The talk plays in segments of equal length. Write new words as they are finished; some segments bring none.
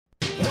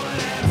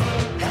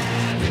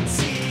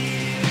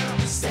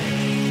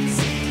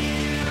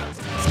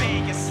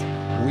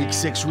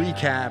6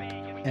 recap,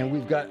 and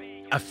we've got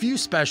a few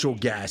special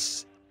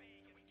guests,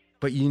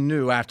 but you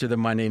knew after the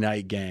Monday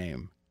night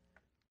game,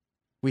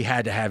 we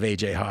had to have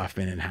AJ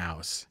Hoffman in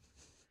house.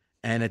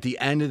 And at the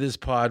end of this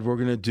pod, we're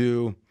going to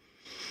do,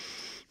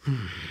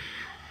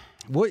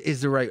 what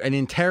is the right, an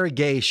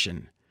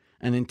interrogation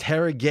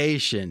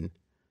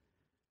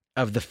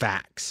of the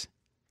facts.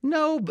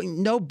 No,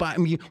 I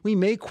mean, we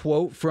may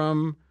quote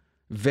from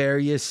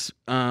various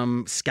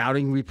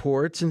scouting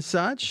reports and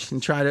such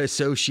and try to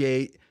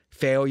associate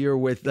failure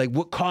with, like,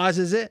 what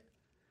causes it.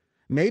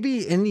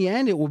 Maybe in the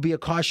end, it will be a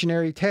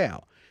cautionary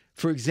tale.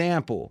 For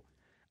example,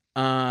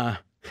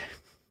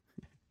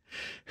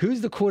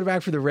 who's the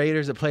quarterback for the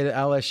Raiders that played at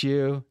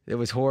LSU? It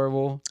was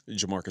horrible.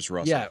 Jamarcus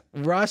Russell. Yeah,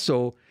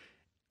 Russell.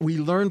 We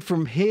learned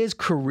from his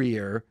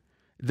career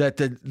that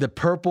the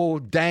purple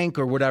dank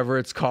or whatever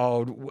it's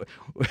called.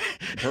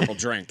 Purple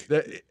drink.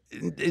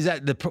 Is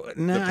that the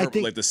no? Purple, I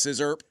think like the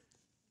scissor.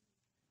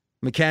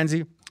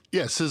 Mackenzie.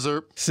 Yeah,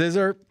 scissor.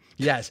 Scissor.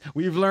 Yes,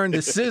 we've learned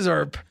the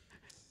scissor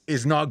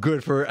is not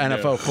good for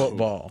NFL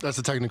football. That's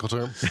a technical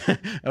term.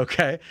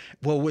 Okay.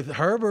 Well, with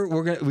Herbert,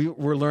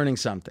 we're learning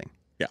something.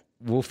 Yeah.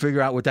 We'll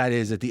figure out what that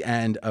is at the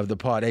end of the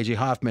pod. AJ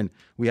Hoffman.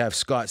 We have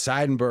Scott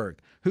Seidenberg,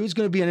 who's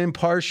going to be an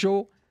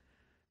impartial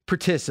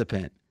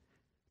participant,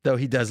 though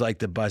he does like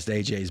to bust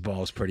AJ's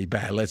balls pretty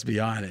bad. Let's be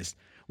honest.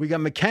 We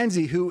got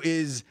Mackenzie, who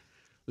is,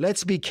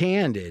 let's be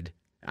candid.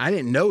 I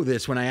didn't know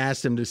this when I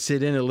asked him to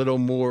sit in a little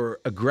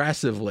more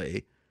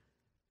aggressively.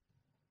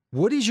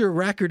 What is your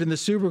record in the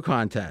Super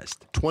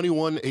Contest?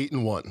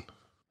 21-8-1.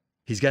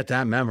 He's got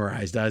that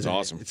memorized, doesn't he?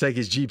 Awesome. It's like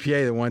his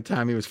GPA. The one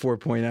time he was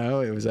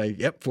 4.0, it was like,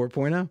 yep,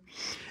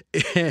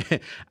 4.0.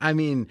 I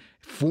mean,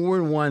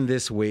 4-1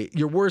 this week.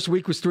 Your worst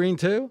week was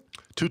 3-2?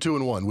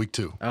 2-2-1, week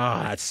 2. Oh,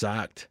 that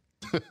sucked.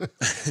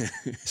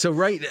 So,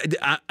 right,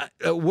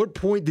 at what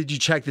point did you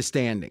check the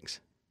standings?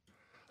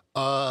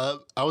 I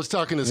was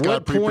talking to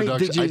Scott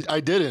pre-production. I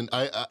didn't.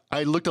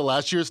 I looked at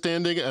last year's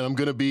standing, and I'm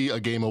going to be a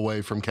game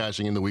away from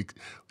cashing in the week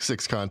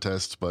 6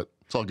 contest, but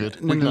it's all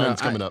good. Week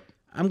 9's coming up.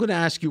 I'm going to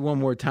ask you one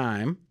more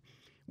time.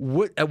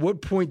 At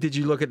what point did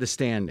you look at the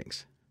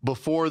standings?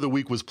 Before the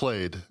week was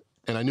played,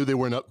 and I knew they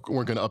weren't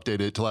going to update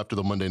it till after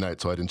the Monday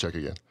night, so I didn't check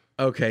again.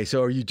 Okay,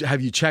 so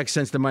have you checked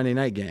since the Monday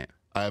night game?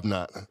 I have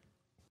not.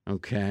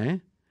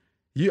 Okay.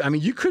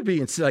 You could be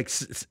in, like,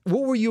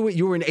 what were you?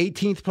 You were in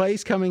 18th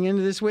place coming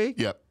into this week?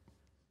 Yep.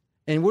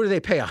 And what do they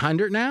pay,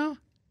 100 now?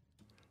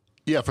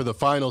 Yeah, for the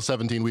final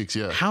 17 weeks,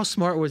 yeah. How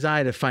smart was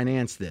I to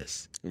finance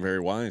this? Very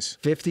wise.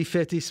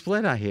 50-50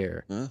 split, I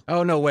hear. Huh?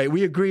 Oh, no, wait.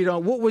 We agreed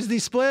on, what was the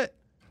split?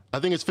 I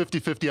think it's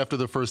 50-50 after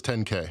the first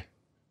 10K.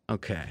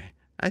 Okay.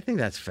 I think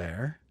that's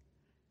fair.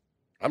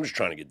 I'm just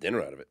trying to get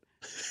dinner out of it.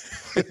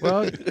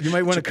 Well, you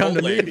might want to come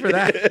to me for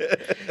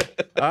that.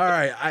 All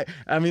right.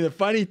 I mean, the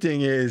funny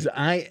thing is,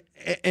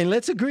 and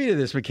let's agree to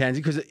this,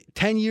 Mackenzie, because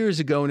 10 years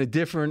ago in a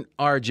different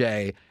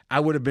RJ, I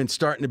would have been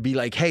starting to be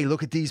like, hey,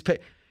 look at these.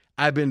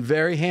 I've been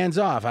very hands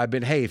off. I've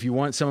been, hey, if you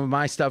want some of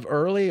my stuff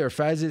early or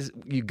Fez's,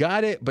 you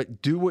got it,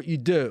 but do what you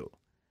do.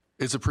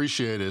 It's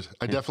appreciated.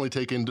 I definitely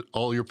take in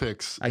all your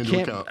picks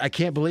into account. I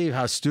can't believe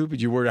how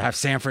stupid you were to have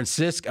San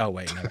Francisco. Oh,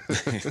 wait, no.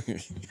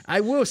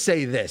 I will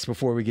say this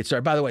before we get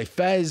started. By the way,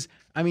 Fez,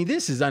 I mean,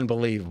 this is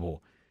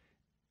unbelievable.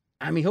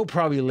 I mean, he'll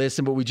probably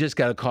listen, but we just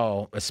got to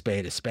call a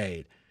spade a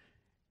spade.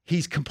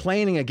 He's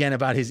complaining again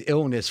about his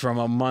illness from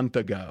a month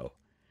ago.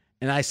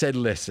 And I said,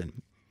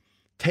 listen,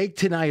 take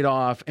tonight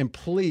off and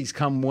please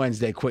come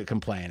Wednesday, quit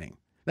complaining.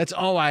 That's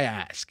all I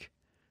ask.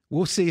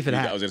 We'll see if it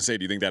happens. I was going to say,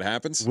 do you think that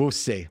happens? We'll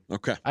see.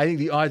 Okay. I think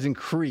the odds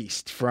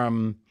increased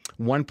from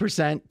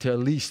 1% to at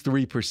least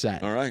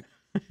 3%. All right.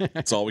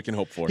 That's all we can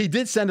hope for. He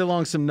did send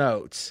along some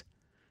notes.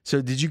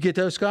 So did you get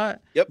those,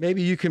 Scott? Yep.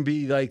 Maybe you can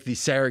be like the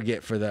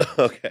surrogate for those.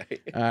 Okay.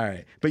 All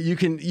right. But you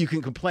can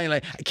complain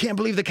like, I can't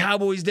believe the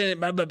Cowboys did it,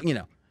 blah, blah, you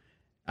know.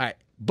 All right.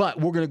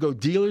 But we're going to go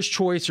dealer's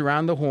choice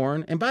around the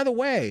horn. And by the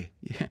way,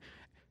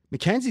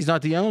 Mackenzie's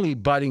not the only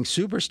budding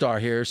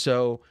superstar here.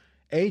 So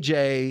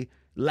AJ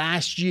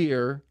last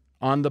year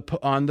on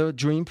the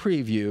Dream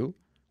Preview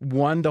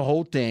won the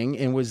whole thing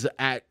and was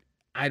at,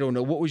 I don't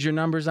know, what was your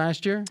numbers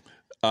last year?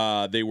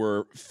 They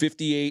were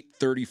 58,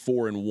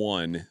 34, and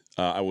 1.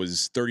 I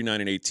was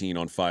 39 and 18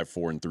 on 5,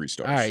 4, and 3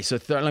 stars. All right, so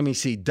let me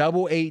see.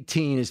 Double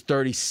 18 is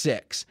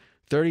 36.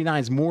 39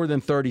 is more than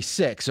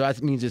 36, so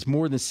that means it's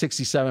more than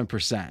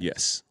 67%.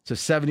 Yes. So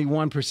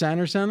 71%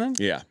 or something?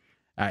 Yeah.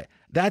 All right.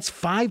 That's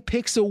 5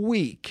 picks a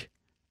week,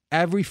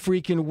 every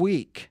freaking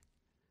week.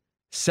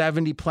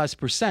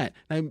 70+%.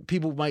 Now,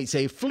 people might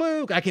say,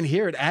 fluke. I can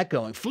hear it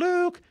echoing.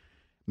 Fluke.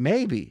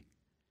 Maybe.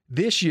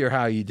 This year,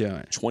 how are you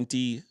doing?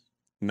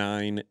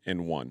 29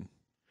 and 1.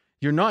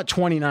 You're not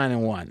 29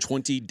 and 1.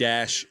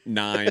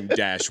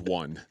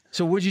 20-9-1.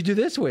 So what'd you do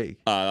this week?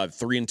 3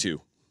 and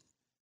 2.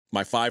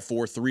 My 5,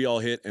 4, 3 all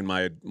hit, and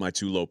my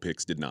 2 low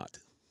picks did not.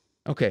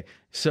 Okay.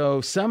 So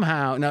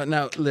somehow,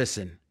 now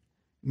listen,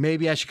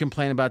 maybe I should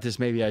complain about this.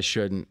 Maybe I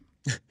shouldn't.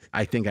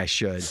 I think I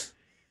should.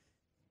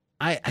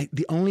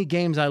 The only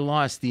games I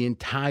lost the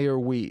entire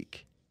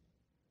week,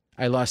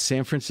 I lost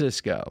San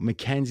Francisco,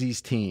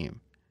 Mackenzie's team.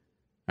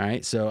 All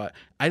right, so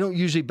I don't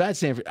usually bet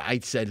Stanford. I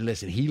said,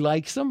 listen, he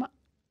likes him.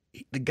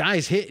 The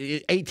guy's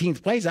hit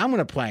 18th place. I'm going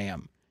to play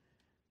him.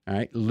 All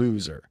right,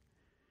 loser.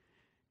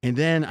 And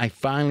then I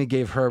finally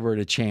gave Herbert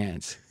a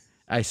chance.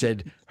 I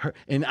said,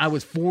 and I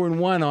was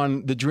 4-1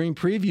 on the Dream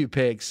Preview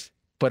picks,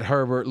 but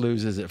Herbert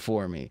loses it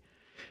for me.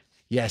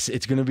 Yes,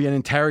 it's going to be an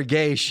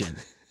interrogation.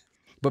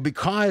 But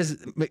because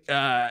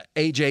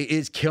AJ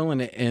is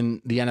killing it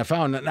in the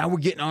NFL, now we're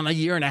getting on a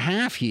year and a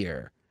half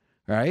here,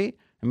 right?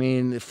 I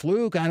mean, the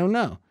fluke, I don't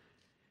know.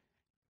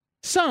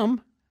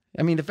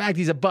 The fact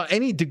he's above,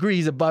 any degree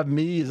he's above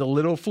me is a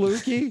little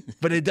fluky,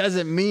 but it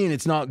doesn't mean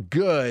it's not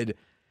good.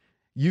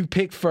 You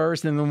pick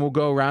first, and then we'll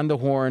go around the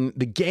horn.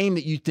 The game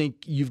that you think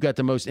you've got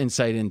the most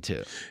insight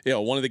into. Yeah,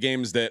 one of the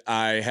games that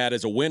I had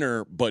as a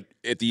winner, but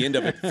at the end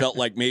of it felt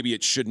like maybe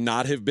it should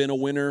not have been a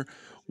winner,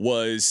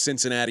 was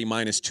Cincinnati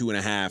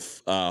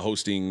 -2.5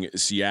 hosting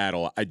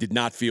Seattle. I did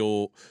not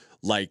feel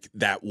like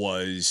that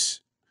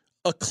was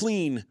a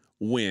clean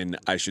win,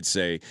 I should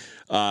say.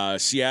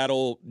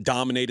 Seattle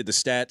dominated the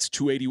stats,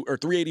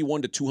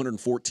 381 to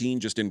 214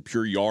 just in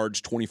pure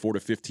yards, 24 to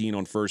 15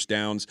 on first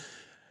downs.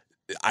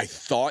 I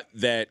thought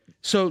that.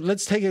 So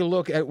let's take a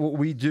look at what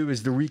we do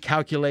is the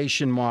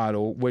recalculation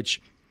model, which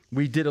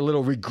we did a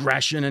little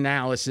regression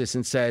analysis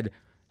and said,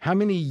 how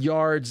many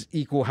yards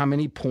equal how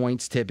many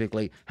points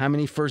typically? How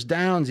many first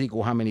downs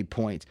equal how many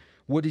points?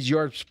 What is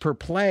yards per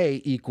play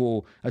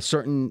equal a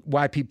certain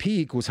YPP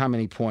equals how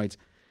many points?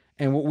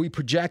 And what we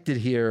projected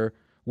here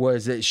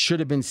was that it should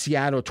have been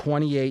Seattle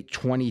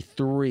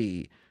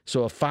 28-23.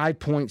 So a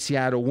 5-point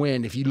Seattle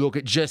win if you look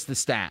at just the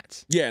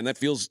stats. Yeah, and that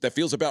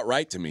feels about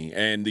right to me.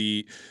 And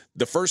the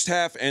first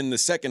half and the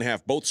second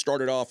half both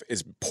started off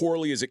as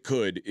poorly as it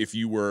could if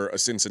you were a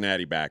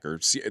Cincinnati backer.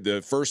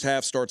 The first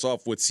half starts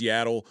off with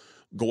Seattle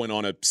going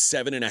on a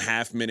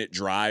 7.5-minute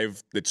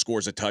drive that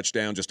scores a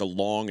touchdown, just a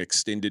long,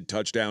 extended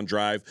touchdown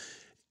drive.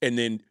 And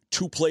then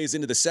 2 plays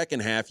into the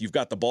second half, you've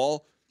got the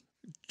ball.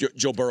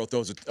 Joe Burrow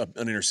throws an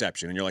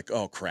interception, and you're like,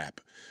 oh,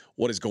 crap.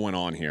 What is going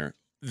on here?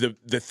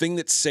 The thing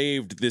that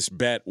saved this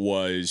bet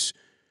was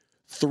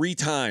 3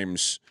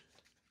 times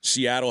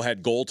Seattle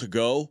had goal to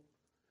go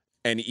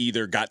and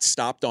either got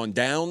stopped on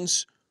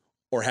downs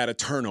or had a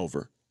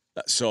turnover.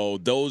 So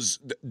those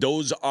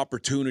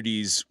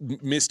opportunities,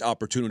 missed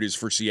opportunities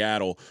for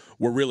Seattle,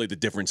 were really the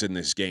difference in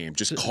this game.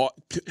 Just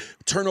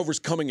turnovers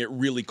coming at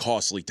really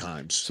costly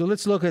times. So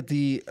let's look at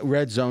the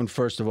red zone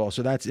first of all.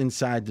 So that's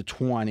inside the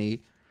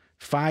 20.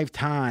 5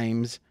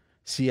 times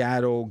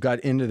Seattle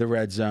got into the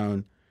red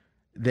zone.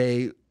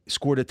 They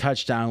scored a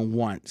touchdown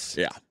once.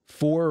 Yeah.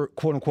 4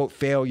 quote-unquote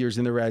failures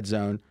in the red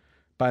zone.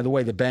 By the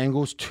way, the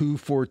Bengals 2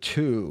 for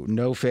 2,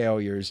 no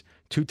failures,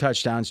 2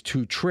 touchdowns,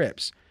 2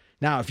 trips.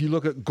 Now, if you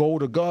look at goal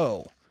to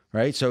go,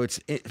 right? So it's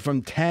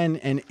from 10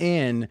 and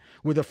in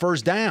with a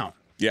first down.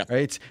 Yeah.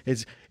 Right?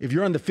 It's if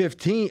you're on the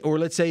 15, or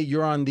let's say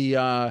you're on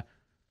the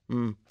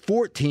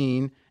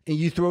 14 and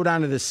you throw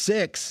down to the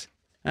 6,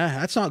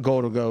 that's not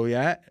goal to go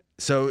yet.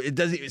 So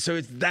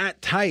it's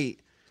that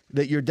tight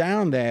that you're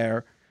down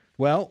there.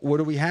 Well, what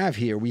do we have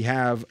here? We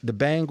have the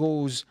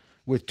Bengals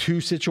with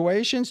 2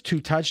 situations, 2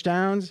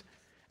 touchdowns,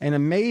 and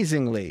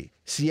amazingly,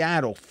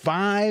 Seattle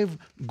 5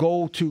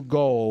 goal to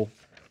go,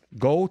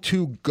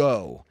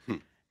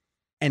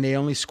 and they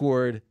only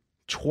scored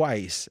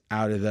twice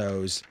out of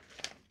those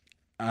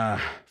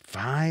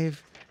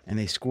 5, and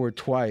they scored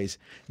twice.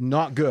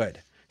 Not good.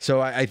 So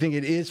I think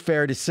it is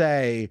fair to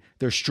say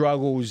their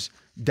struggles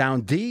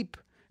down deep,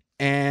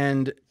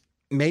 and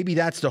maybe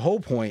that's the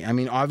whole point. I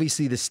mean,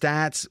 obviously the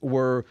stats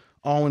were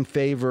all in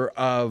favor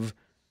of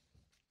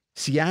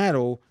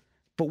Seattle,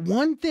 but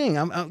one thing,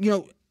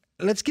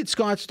 let's get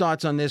Scott's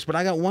thoughts on this, but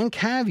I got one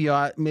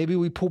caveat. Maybe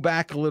we pull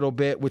back a little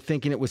bit with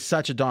thinking it was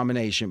such a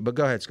domination, but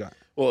go ahead, Scott.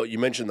 Well, you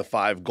mentioned the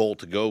 5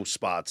 goal-to-go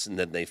spots, and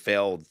then they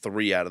failed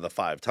 3 out of the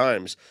 5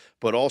 times.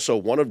 But also,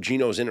 one of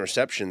Geno's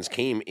interceptions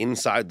came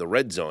inside the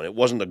red zone. It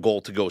wasn't a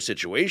goal-to-go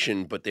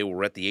situation, but they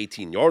were at the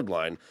 18-yard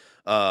line.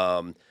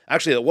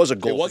 Actually, it was a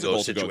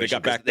goal-to-go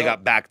situation. They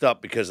got backed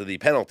up because of the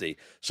penalty.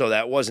 So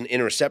that was an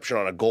interception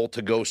on a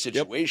goal-to-go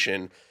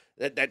situation.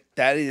 Yep.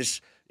 That is,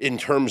 in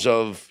terms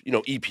of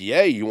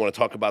EPA, you want to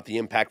talk about the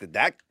impact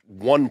that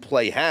one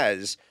play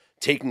has,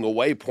 taking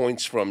away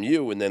points from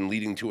you and then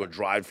leading to a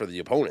drive for the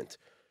opponent.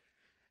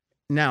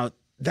 Now,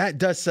 that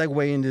does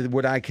segue into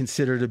what I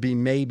consider to be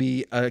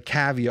maybe a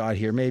caveat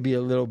here, maybe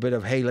a little bit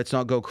of, hey, let's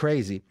not go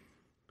crazy.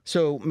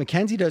 So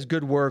Mackenzie does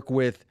good work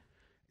with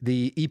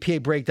the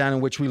EPA breakdown in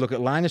which we look at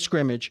line of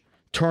scrimmage,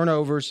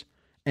 turnovers,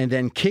 and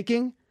then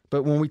kicking.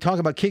 But when we talk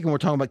about kicking, we're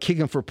talking about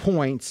kicking for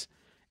points,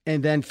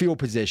 and then field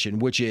position,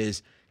 which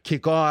is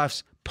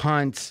kickoffs,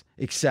 punts,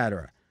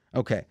 etc.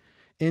 Okay.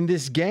 In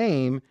this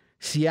game,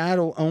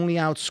 Seattle only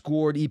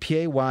outscored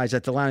EPA-wise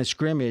at the line of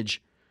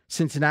scrimmage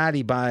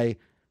Cincinnati by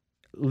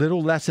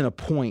little less than a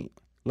point,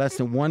 less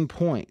than 1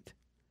 point.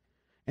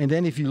 And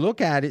then if you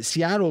look at it,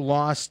 Seattle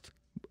lost,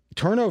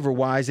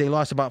 turnover-wise, they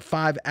lost about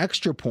 5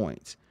 extra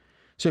points.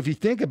 So if you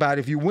think about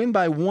it, if you win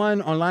by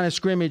 1 on line of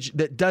scrimmage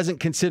that doesn't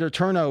consider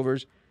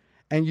turnovers,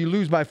 and you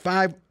lose by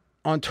 5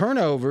 on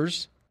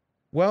turnovers,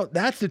 Well,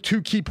 that's the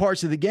two key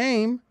parts of the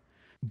game.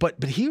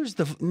 But here's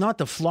not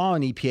the flaw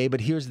in EPA,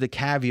 but here's the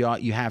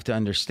caveat you have to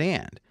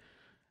understand,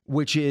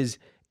 which is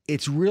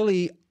it's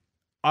really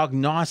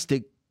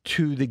agnostic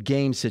to the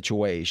game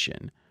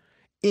situation.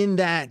 In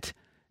that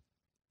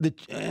the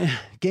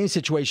game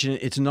situation,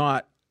 it's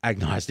not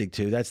agnostic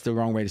to. That's the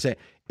wrong way to say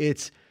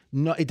it.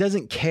 It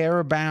doesn't care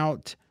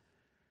about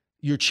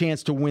your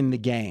chance to win the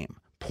game.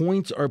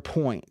 Points are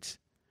points.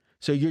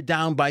 So you're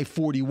down by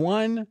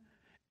 41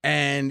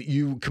 and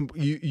you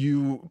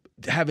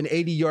have an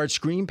 80-yard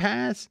screen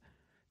pass,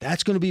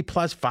 that's going to be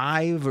plus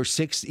 5 or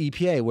 6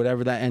 EPA,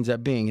 whatever that ends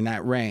up being in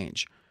that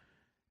range.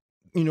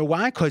 You know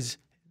why? Because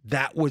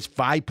that was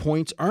 5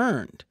 points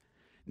earned.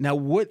 Now,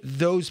 what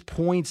those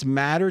points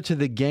matter to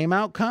the game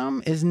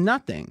outcome is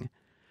nothing.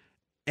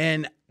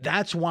 And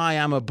that's why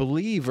I'm a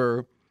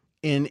believer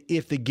in,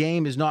 if the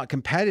game is not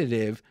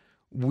competitive,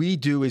 we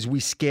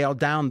scale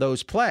down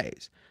those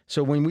plays.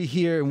 So when we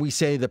hear and we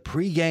say the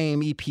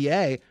pregame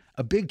EPA,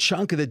 a big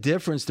chunk of the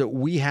difference that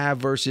we have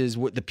versus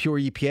what the pure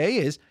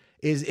EPA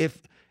is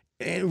if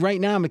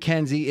right now,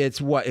 Mackenzie, it's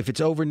what? If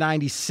it's over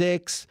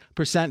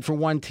 96% for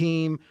one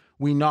team,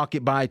 we knock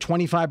it by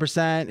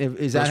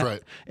 25%. That's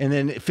right. And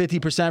then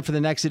 50% for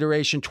the next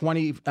iteration,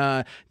 20.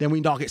 Then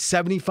we knock it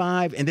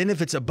 75. And then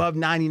if it's above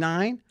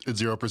 99,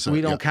 it's 0%.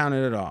 We don't count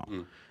it at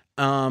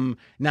all.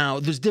 Now,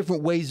 there's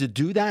different ways to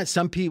do that.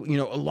 Some people,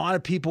 a lot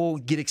of people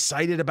get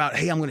excited about,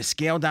 hey, I'm going to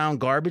scale down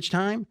garbage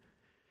time.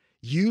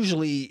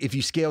 Usually, if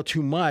you scale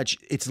too much,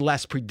 it's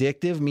less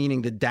predictive,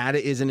 meaning the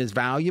data isn't as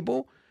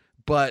valuable,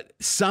 but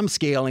some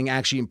scaling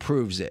actually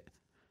improves it.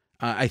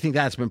 I think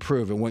that's been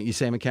proven. Wouldn't you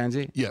say,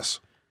 Mackenzie? Yes.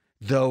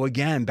 Though,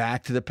 again,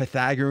 back to the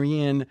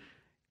Pythagorean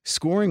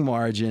scoring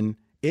margin,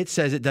 it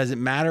says it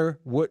doesn't matter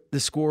what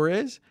the score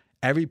is.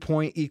 Every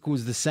point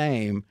equals the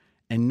same,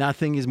 and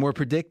nothing is more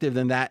predictive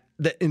than that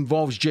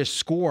involves just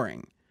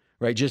scoring,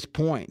 right? Just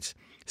points.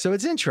 So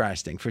it's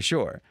interesting for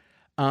sure.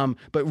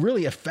 But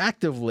really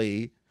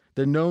effectively,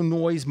 the no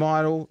noise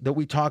model that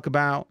we talk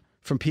about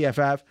from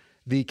PFF,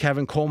 the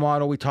Kevin Cole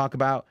model we talk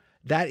about,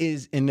 that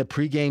is in the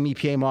pregame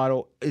EPA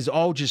model, is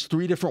all just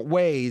 3 different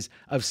ways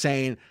of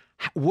saying,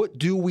 what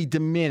do we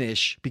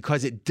diminish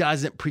because it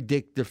doesn't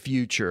predict the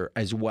future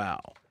as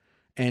well?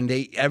 And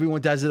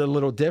everyone does it a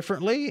little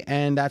differently,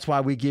 and that's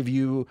why we give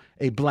you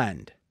a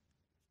blend.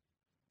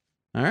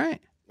 All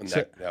right. And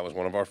that was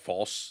one of our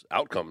false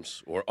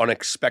outcomes or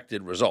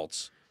unexpected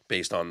results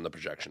based on the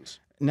projections.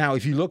 Now,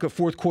 if you look at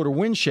fourth quarter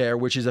win share,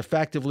 which is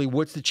effectively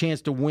what's the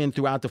chance to win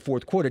throughout the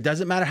fourth quarter, it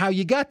doesn't matter how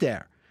you got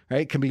there,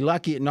 right? It can be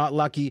lucky, not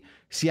lucky.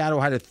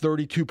 Seattle had a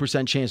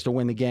 32% chance to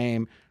win the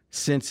game.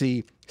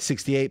 Cincy,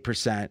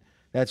 68%.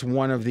 That's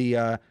one of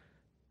the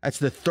that's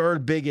the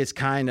third biggest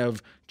kind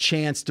of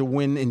chance to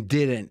win and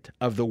didn't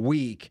of the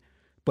week.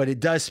 But it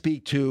does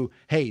speak to,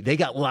 hey, they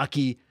got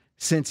lucky,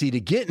 Cincy, to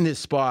get in this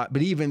spot.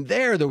 But even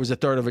there was a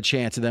third of a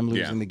chance of them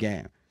losing the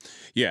game.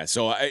 Yeah,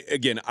 so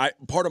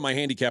part of my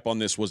handicap on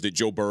this was that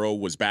Joe Burrow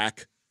was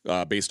back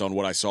based on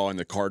what I saw in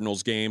the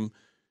Cardinals game.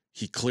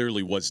 He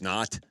clearly was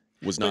not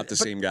the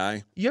same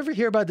guy. You ever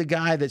hear about the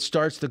guy that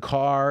starts the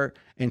car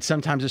and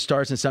sometimes it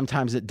starts and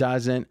sometimes it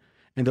doesn't?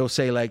 And they'll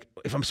say, like,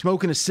 if I'm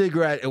smoking a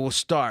cigarette, it will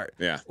start.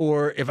 Yeah.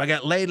 Or if I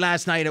got laid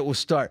last night, it will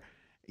start.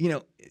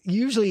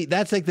 Usually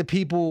that's like the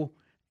people,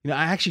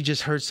 I actually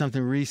just heard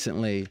something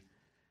recently.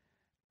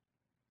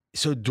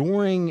 So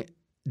during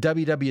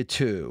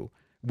WW2,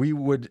 we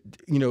would,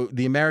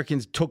 the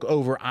Americans took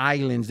over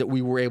islands that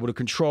we were able to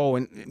control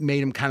and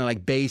made them kind of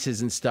like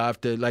bases and stuff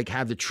to like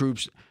have the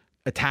troops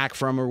attack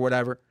from or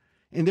whatever.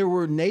 And there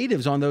were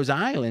natives on those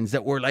islands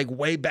that were like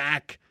way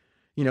back,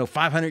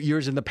 500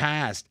 years in the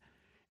past.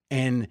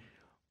 And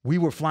we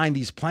were flying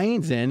these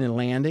planes in and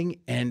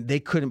landing, and they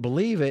couldn't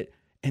believe it.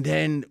 And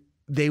then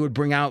they would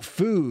bring out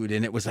food,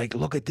 and it was like,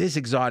 look at this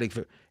exotic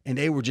food. And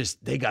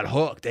they got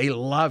hooked. They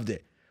loved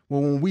it.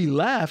 Well, when we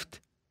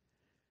left,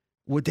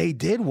 what they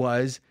did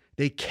was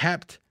they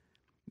kept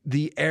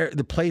the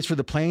place for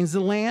the planes to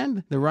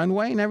land, the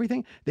runway and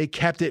everything. They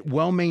kept it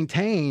well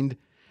maintained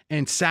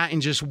and sat and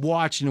just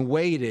watched and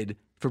waited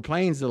for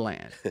planes to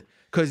land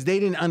because they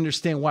didn't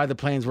understand why the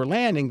planes were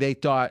landing. They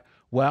thought,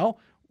 well,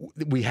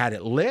 we had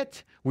it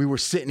lit. We were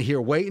sitting here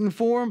waiting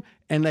for them.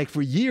 And like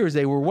for years,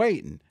 they were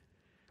waiting.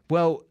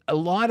 Well, a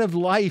lot of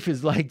life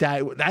is like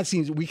that. That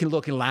seems, we can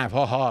look and laugh,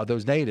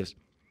 those natives.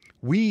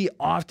 We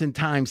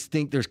oftentimes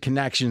think there's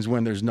connections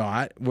when there's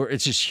not, where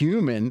it's just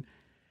human.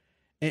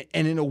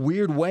 And in a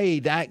weird way,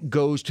 that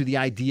goes to the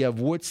idea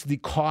of what's the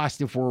cost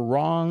if we're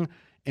wrong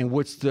and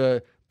what's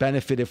the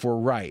benefit if we're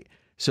right.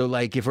 So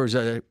like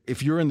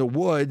if you're in the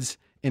woods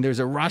and there's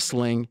a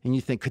rustling and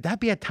you think, could that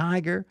be a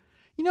tiger?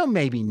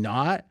 Maybe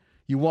not.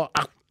 You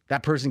walk,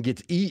 that person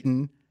gets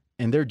eaten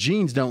and their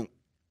genes don't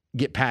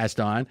get passed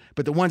on.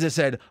 But the ones that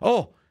said,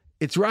 oh,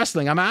 it's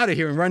rustling, I'm out of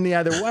here and run the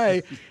other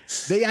way,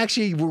 they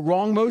actually were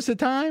wrong most of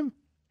the time,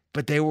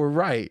 but they were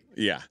right.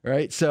 Yeah.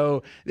 Right?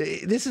 So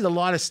this is a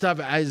lot of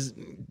stuff as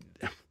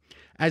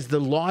the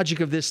logic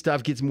of this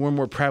stuff gets more and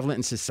more prevalent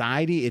in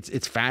society,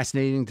 it's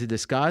fascinating to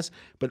discuss.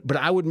 But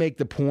I would make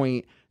the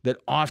point that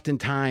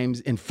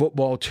oftentimes in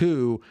football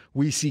too,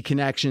 we see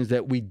connections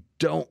that we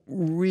don't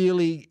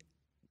really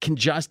can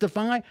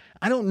justify.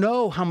 I don't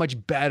know how much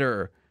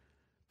better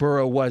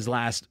Burrow was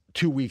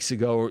 2 weeks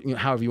ago, or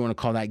however you want to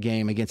call that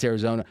game against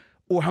Arizona,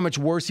 or how much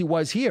worse he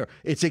was here.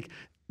 It's like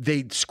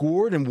they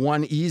scored and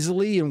won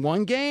easily in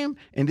one game.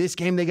 In this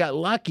game, they got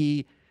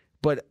lucky.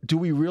 But do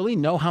we really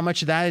know how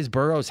much of that is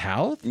Burrow's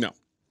health? No.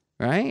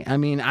 Right? I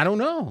mean, I don't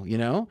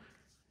know,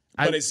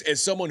 But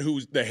as someone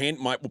who's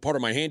part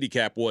of my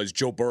handicap was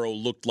Joe Burrow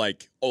looked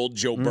like old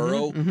Joe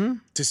Burrow.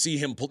 To see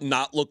him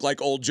not look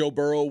like old Joe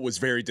Burrow was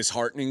very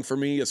disheartening for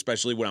me,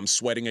 especially when I'm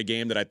sweating a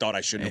game that I thought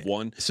I shouldn't have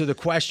won. So the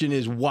question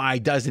is, why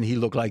doesn't he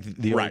look like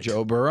the old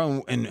Joe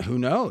Burrow? And who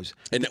knows?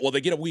 And well,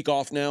 they get a week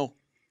off now,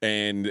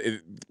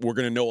 and we're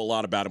going to know a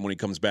lot about him when he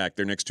comes back.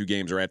 Their next 2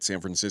 games are at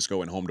San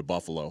Francisco and home to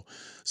Buffalo.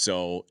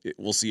 So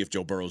we'll see if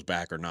Joe Burrow's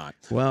back or not.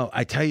 Well,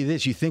 I tell you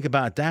this, you think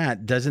about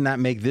that, doesn't that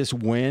make this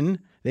win?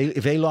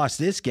 If they lost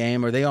this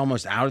game, are they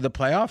almost out of the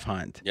playoff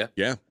hunt?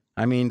 Yeah.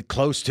 I mean,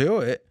 close to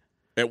it.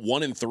 At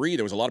 1-3,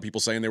 there was a lot of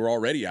people saying they were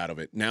already out of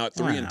it. Now at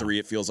 3-3,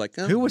 it feels like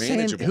who was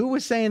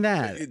saying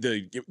that?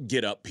 The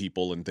get up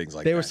people and things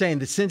like that. They were saying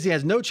that Cincy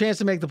has no chance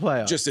to make the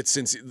playoffs. Just that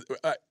Cincy,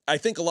 I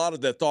think a lot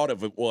of the thought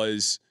of it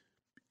was,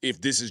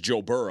 if this is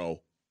Joe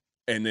Burrow,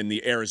 and then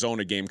the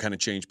Arizona game kind of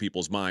changed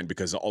people's mind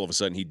because all of a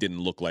sudden he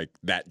didn't look like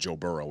that Joe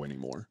Burrow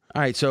anymore.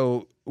 All right,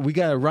 so we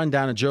got a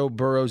rundown of Joe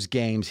Burrow's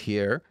games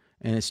here.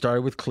 And it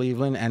started with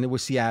Cleveland and it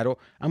was Seattle.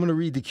 I'm going to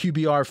read the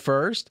QBR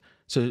first.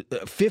 So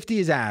 50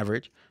 is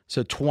average.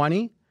 So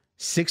 20,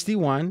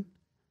 61,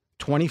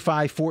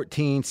 25,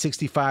 14,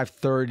 65,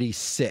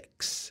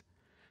 36.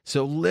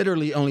 So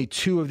literally only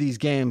 2 of these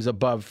games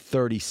above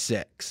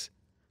 36.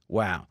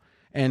 Wow.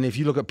 And if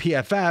you look at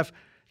PFF,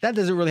 that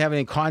doesn't really have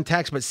any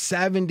context, but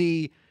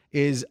 70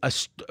 is a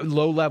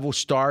low-level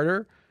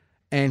starter,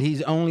 and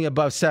he's only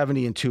above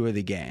 70 in 2 of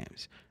the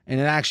games. And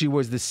it actually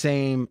was the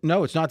same.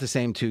 No, it's not the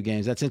same 2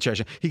 games. That's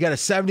interesting. He got a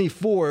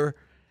 74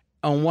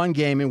 on one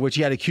game in which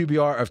he had a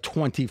QBR of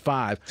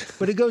 25.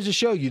 But it goes to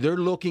show you, they're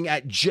looking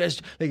at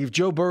just, like if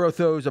Joe Burrow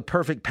throws a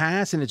perfect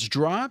pass and it's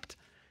dropped,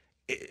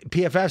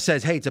 PFF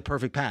says, hey, it's a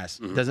perfect pass.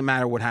 Doesn't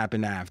matter what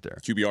happened after.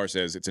 QBR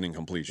says it's an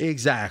incompletion.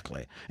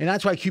 Exactly. And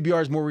that's why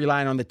QBR is more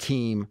reliant on the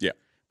team. Yeah.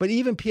 But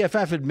even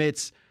PFF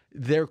admits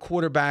their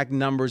quarterback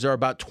numbers are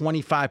about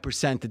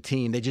 25% the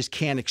team. They just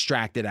can't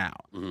extract it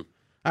out.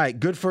 All right,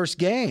 good first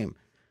game.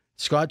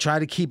 Scott, try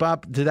to keep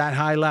up to that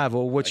high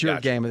level. What's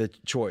your game of the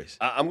choice?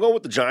 I'm going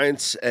with the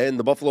Giants and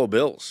the Buffalo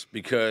Bills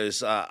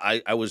because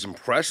I was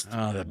impressed.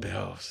 Oh, the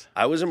Bills.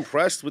 I was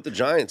impressed with the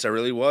Giants. I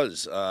really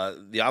was.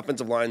 The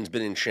offensive line's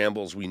been in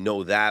shambles. We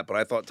know that. But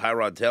I thought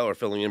Tyrod Taylor,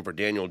 filling in for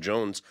Daniel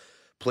Jones,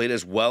 played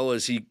as well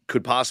as he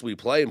could possibly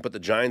play and put the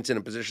Giants in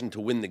a position to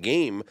win the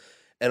game.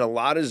 And a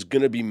lot is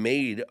going to be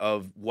made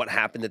of what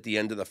happened at the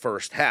end of the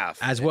first half.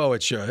 As well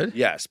it should.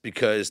 Yes,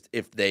 because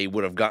if they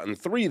would have gotten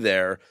 3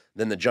 there,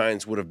 then the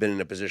Giants would have been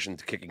in a position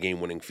to kick a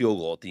game-winning field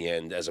goal at the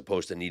end as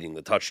opposed to needing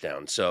the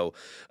touchdown. So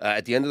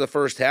at the end of the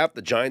first half,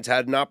 the Giants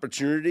had an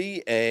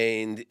opportunity,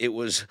 and it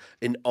was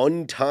an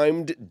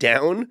untimed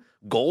down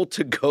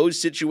goal-to-go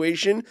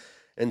situation.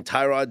 And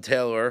Tyrod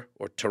Taylor,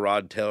 or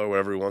Tyrod Taylor,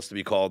 whatever he wants to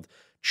be called,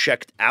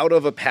 checked out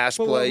of a pass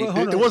play.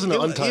 It wasn't an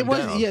untimed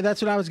down. Yeah,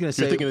 that's what I was going to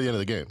say. You're thinking of the end of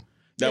the game.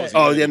 The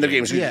end of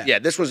the game. Yeah,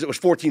 it was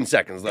 14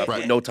 seconds left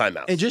with no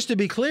timeouts. And just to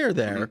be clear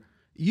there,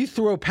 you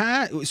throw a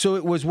pass. So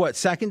it was what,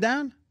 second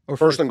down? Or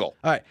first and goal.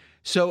 All right.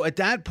 So at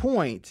that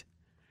point,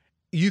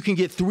 you can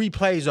get 3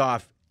 plays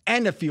off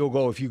and a field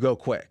goal if you go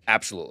quick.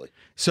 Absolutely.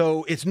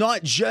 So it's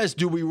not just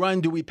do we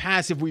run, do we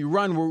pass? If we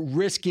run, we're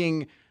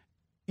risking,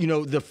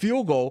 the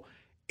field goal.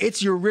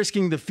 It's you're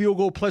risking the field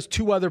goal plus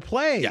 2 other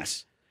plays.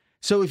 Yes.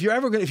 So if you're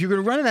going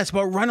to run in that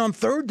spot, run on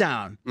third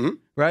down,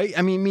 right?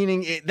 I mean,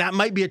 meaning that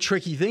might be a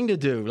tricky thing to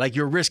do. Like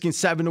you're risking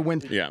 7 to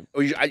win. Yeah.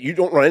 You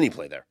don't run any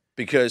play there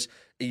because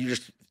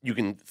you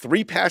can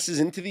 3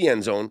 passes into the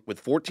end zone with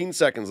 14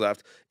 seconds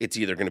left. It's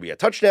either going to be a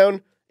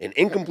touchdown, an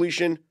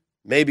incompletion,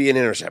 maybe an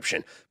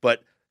interception,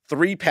 but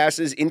 3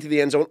 passes into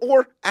the end zone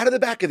or out of the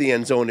back of the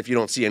end zone if you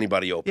don't see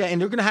anybody open. Yeah, and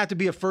they're going to have to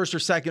be a first or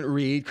second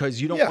read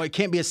because it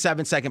can't be a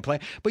 7-second play.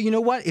 But you know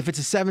what? If it's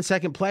a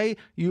 7-second play,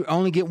 you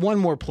only get 1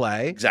 more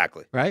play.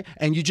 Exactly. Right?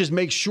 And you just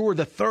make sure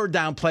the third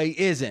down play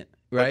isn't,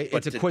 right?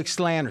 But it's a quick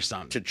slant or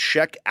something. To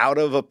check out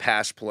of a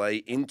pass play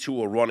into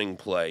a running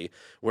play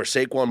where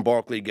Saquon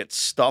Barkley gets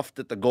stuffed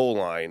at the goal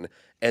line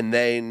and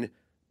then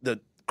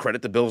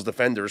credit the Bills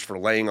defenders for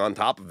laying on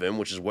top of him,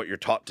 which is what you're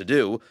taught to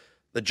do.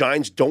 The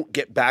Giants don't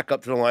get back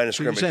up to the line of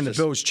scrimmage. You're saying the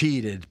Bills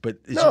cheated, but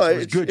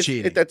it's good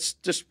cheating. That's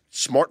just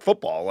smart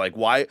football. Like,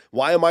 why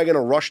am I going to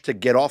rush to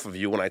get off of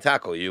you when I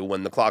tackle you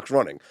when the clock's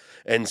running?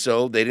 And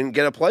so they didn't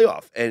get a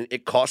playoff. And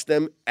it cost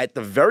them, at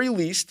the very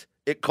least,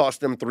 it cost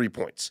them 3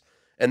 points.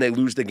 And they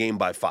lose the game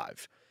by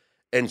 5.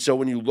 And so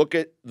when you look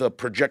at the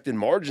projected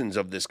margins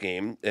of this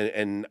game,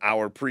 and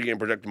our pregame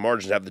projected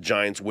margins have the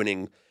Giants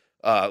winning,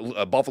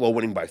 Buffalo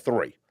winning by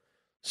 3.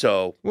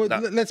 So,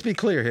 let's be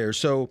clear here.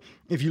 So,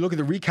 if you look at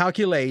the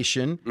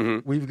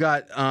recalculation, we've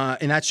got,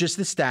 and that's just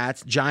the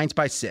stats, Giants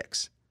by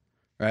 6,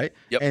 right?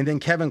 Yep. And then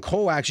Kevin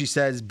Cole actually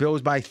says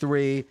Bills by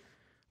 3.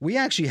 We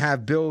actually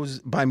have Bills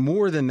by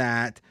more than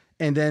that.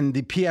 And then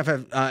the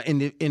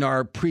PFF in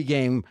our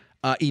pregame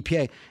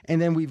EPA.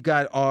 And then we've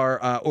got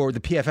our or the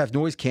PFF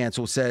noise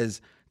cancel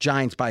says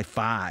Giants by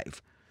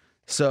 5.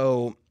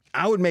 So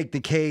I would make the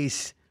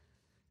case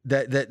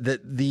that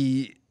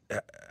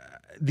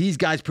these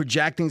guys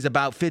projecting is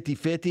about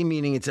 50-50,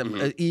 meaning it's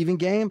an even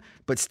game.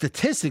 But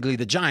statistically,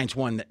 the Giants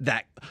won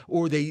that,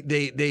 or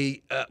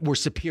they were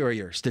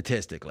superior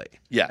statistically.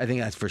 Yeah, I think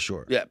that's for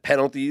sure. Yeah,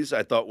 penalties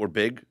I thought were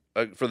big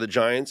for the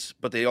Giants,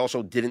 but they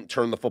also didn't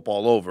turn the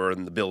football over,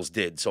 and the Bills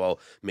did. So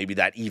maybe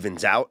that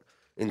evens out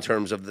in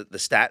terms of the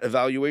stat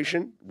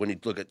evaluation when you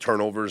look at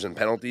turnovers and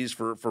penalties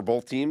for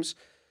both teams.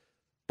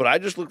 But I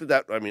just looked at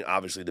that. I mean,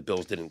 obviously the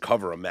Bills didn't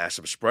cover a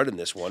massive spread in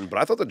this one, but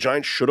I thought the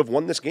Giants should have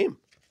won this game.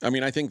 I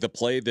mean, I think the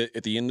play that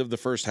at the end of the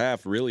first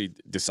half really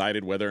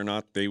decided whether or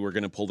not they were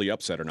going to pull the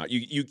upset or not.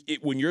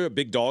 When you're a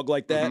big dog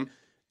like that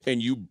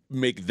and you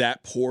make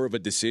that poor of a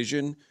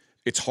decision,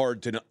 it's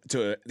hard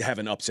to have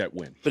an upset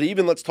win. But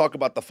even let's talk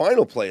about the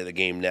final play of the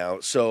game now.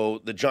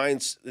 So the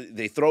Giants,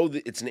 they throw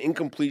it's an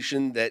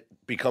incompletion that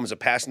becomes a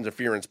pass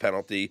interference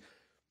penalty.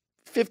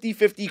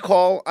 50-50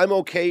 call. I'm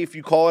okay if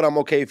you call it. I'm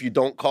okay if you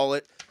don't call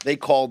it. They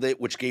called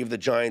it, which gave the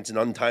Giants an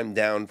untimed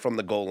down from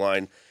the goal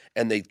line,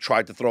 and they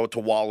tried to throw it to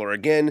Waller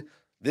again.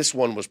 This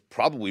one was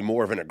probably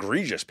more of an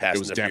egregious pass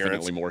interference. It was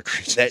definitely more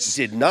egregious. That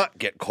did not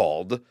get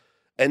called.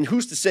 And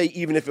who's to say,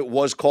 even if it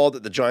was called,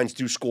 that the Giants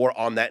do score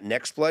on that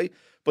next play?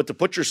 But to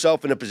put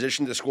yourself in a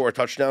position to score a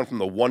touchdown from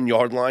the 1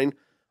 yard line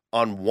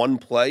on one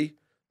play,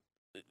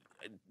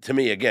 to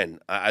me, again,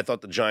 I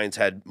thought the Giants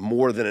had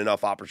more than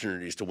enough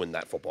opportunities to win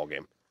that football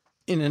game.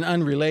 In an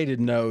unrelated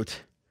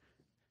note,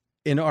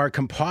 in our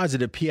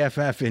composite of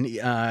PFF and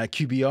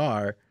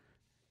QBR,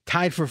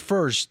 tied for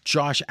first,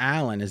 Josh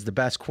Allen is the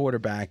best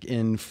quarterback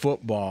in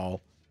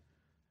football.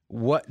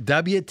 What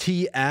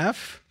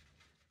WTF?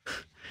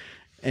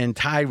 And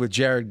tied with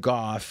Jared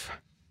Goff.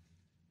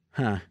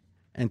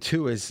 And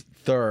 2 is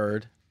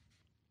third.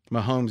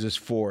 Mahomes is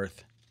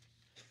 4th.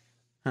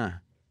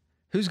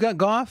 Who's got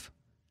Goff?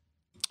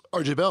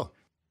 RJ Bell.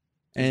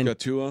 And got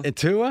Tua? And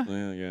Tua?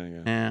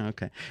 Yeah. Yeah,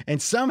 okay.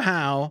 And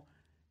somehow,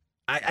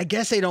 I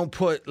guess they don't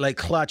put like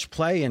clutch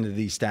play into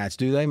these stats,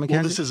 do they,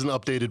 Mackenzie? Well, this isn't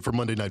updated for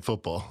Monday Night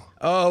Football.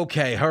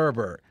 Okay,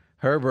 Herbert.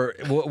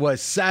 Herbert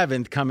was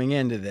 7th coming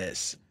into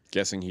this.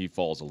 Guessing he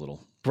falls a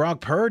little.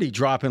 Brock Purdy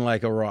dropping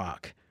like a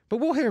rock.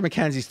 But we'll hear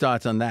Mackenzie's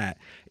thoughts on that.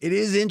 It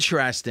is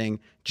interesting.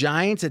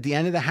 Giants at the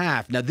end of the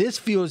half. Now, this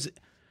feels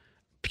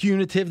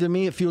punitive to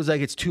me. It feels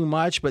like it's too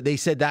much, but they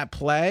said that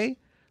play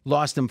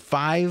lost them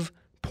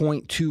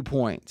 5.2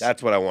 points.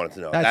 That's what I wanted to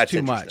know. That's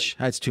too much.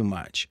 That's too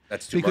much.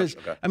 That's too much.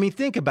 Okay. I mean,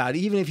 think about it.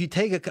 Even if you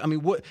take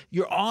what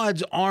your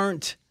odds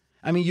aren't.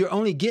 I mean, you're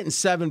only getting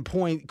 7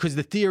 points because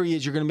the theory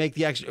is you're going to make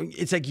the extra.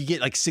 It's like you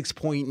get like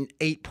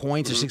 6.8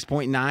 points or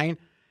 6.9.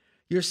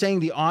 You're saying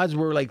the odds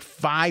were like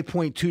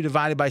 5.2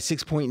 divided by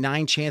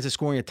 6.9 chance of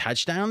scoring a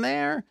touchdown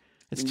there?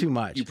 It's too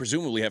much. You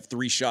presumably have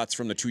 3 shots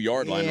from the 2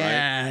 yard line, right?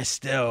 Yeah,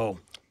 still.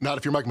 Not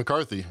if you're Mike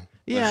McCarthy.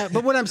 Yeah,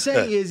 but what I'm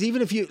saying is,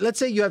 even if let's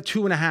say you have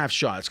 2.5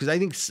 shots, because I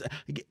think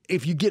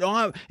if you get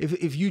on,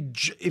 if you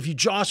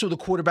jostle the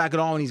quarterback at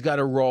all and he's got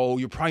a roll,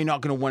 you're probably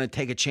not going to want to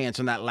take a chance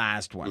on that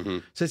last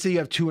one. So let's say you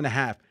have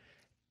 2.5.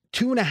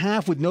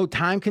 2.5 with no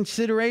time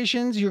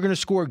considerations, you're going to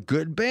score a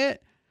good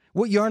bit.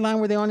 What yard line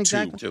were they on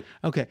exactly? 2.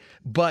 Okay,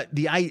 but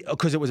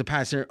because it was a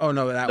passer. Oh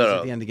no, that was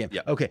at the end of the game.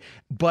 Yeah. Okay,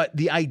 but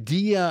the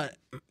idea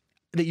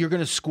that you're going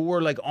to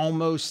score like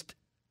almost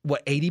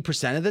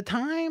 80% of the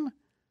time.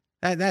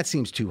 That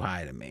seems too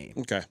high to me.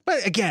 Okay.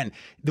 But again,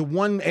 the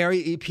one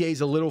area EPA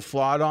is a little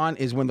flawed on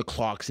is when the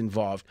clock's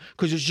involved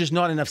because there's just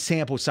not enough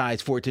sample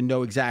size for it to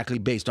know exactly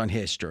based on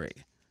history.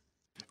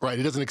 Right.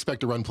 He doesn't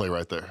expect a run play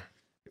right there.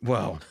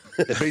 Well,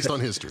 based on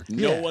history.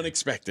 No one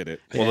expected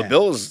it. Well, the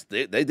Bills,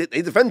 they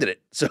defended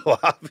it. So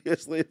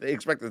obviously they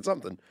expected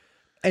something.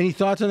 Any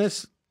thoughts on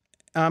this,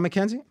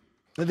 Mackenzie?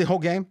 The whole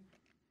game?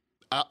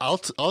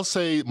 I'll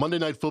say Monday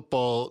Night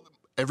Football,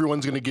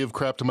 everyone's going to give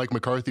crap to Mike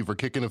McCarthy for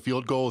kicking a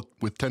field goal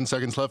with 10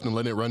 seconds left and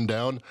letting it run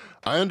down.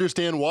 I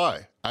understand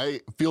why.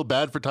 I feel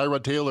bad for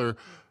Tyrod Taylor.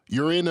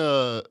 You're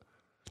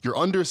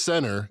under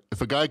center.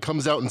 If a guy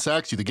comes out and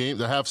sacks you,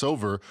 the half's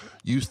over.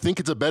 You think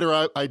it's a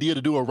better idea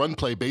to do a run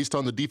play based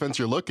on the defense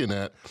you're looking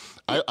at.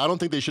 I don't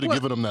think they should have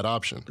given him that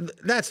option.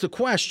 That's the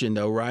question,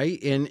 though,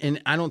 right?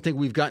 And I don't think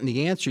we've gotten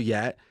the answer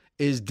yet.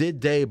 Did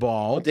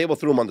Daboll? Daboll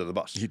threw him under the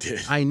bus. He did.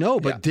 I know,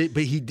 but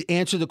he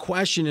answered the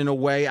question in a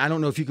way. I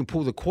don't know if you can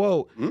pull the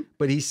quote,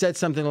 but he said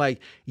something like,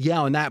 "Yeah,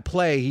 on that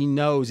play, he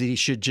knows that he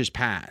should just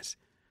pass."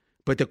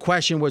 But the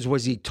question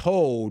was he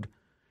told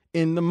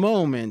in the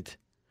moment,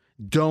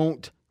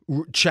 "Don't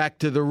check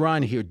to the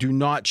run here. Do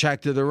not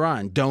check to the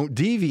run. Don't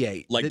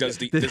deviate." Like, does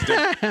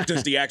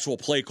the actual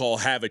play call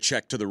have a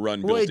check to the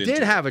run built into it? Well, it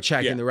did have a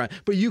check in the run.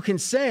 But you can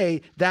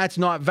say that's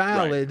not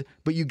valid,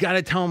 but you got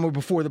to tell him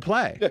before the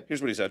play. Yeah,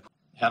 here's what he said.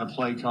 Had a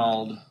play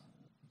called,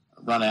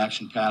 a run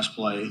action pass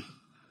play,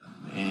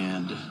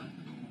 and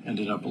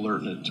ended up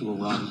alerting it to a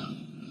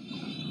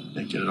run.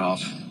 didn't get it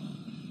off.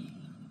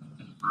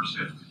 First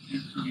half, you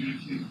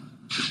communicate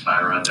to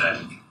Tyra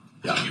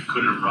that you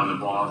couldn't run the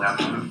ball at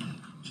that moment?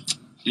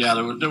 Yeah,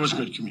 there was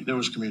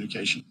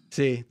communication.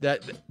 See,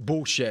 that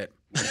bullshit.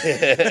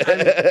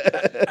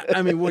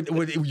 I mean, what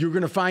you're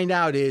going to find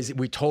out is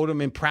we told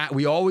him in practice.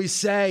 We always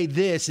say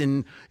this,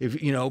 and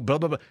if blah blah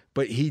blah.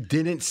 But he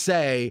didn't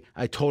say.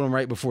 I told him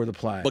right before the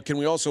play. But can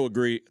we also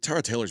agree?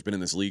 Tyrod Taylor's been in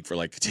this league for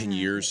like 10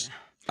 years.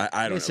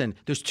 I don't Listen,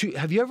 there's two.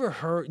 Have you ever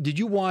heard? Did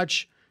you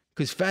watch?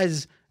 Because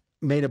Fez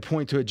made a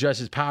point to adjust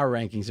his power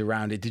rankings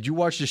around it. Did you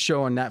watch the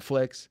show on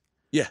Netflix?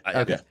 Yeah.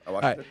 Okay. I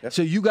watched it. Yeah.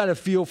 So you got a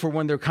feel for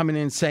when they're coming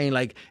in saying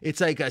like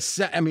it's like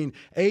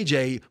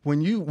AJ,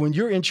 when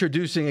you're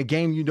introducing a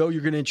game you're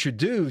going to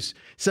introduce,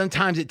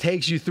 sometimes it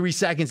takes you 3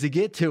 seconds to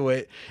get to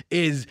it.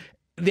 Is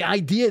the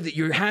idea that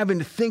you're having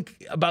to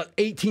think about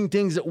 18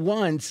 things at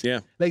once. Yeah.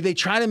 Like they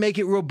try to make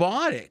it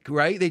robotic,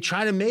 right? They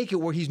try to make it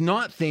where he's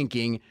not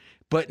thinking.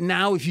 But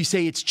now if you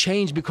say it's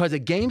changed because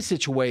of game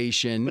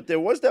situation. But there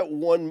was that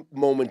one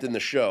moment in the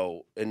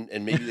show, and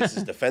maybe this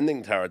is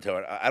defending Tyrod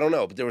Taylor. I don't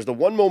know. But there was the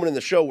one moment in the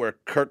show where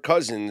Kirk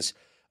Cousins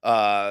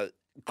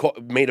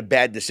made a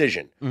bad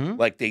decision. Mm-hmm.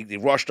 Like they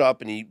rushed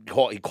up and he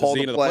called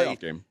the play.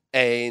 Game.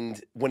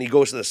 And when he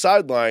goes to the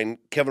sideline,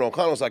 Kevin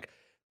O'Connell's like,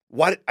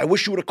 "Why? I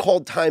wish you would have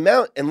called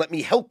timeout and let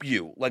me help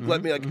you. Like,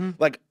 let me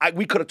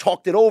we could have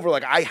talked it over.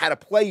 Like, I had a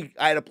play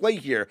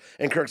here."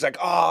 And Kirk's like,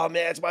 "Oh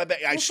man, it's my bad.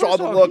 I saw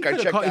the look. I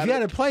checked out." If he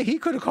had a play, he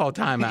could have called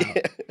timeout.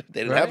 Yeah,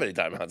 they didn't have any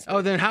timeouts.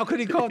 Oh, then how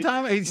could he call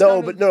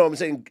timeout? No, I'm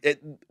saying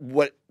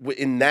what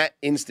in that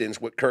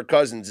instance with Kirk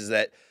Cousins is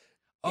that.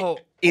 Oh,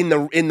 in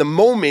the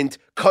moment,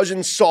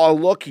 Cousins saw a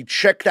look. He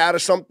checked out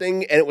of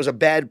something, and it was a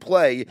bad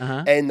play.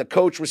 And the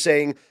coach was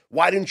saying,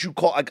 "Why didn't you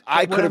call? Like,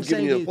 I could have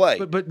given you the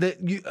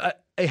play."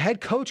 A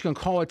head coach can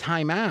call a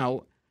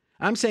timeout.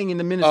 I'm saying in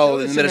the Minnesota. Oh,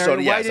 in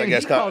Minnesota, yes, I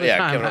guess. Kevin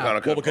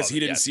O'Connell. Well, because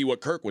he didn't see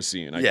what Kirk was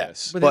seeing, I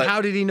guess. But then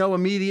how did he know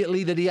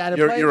immediately that he had a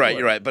play? You're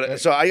right.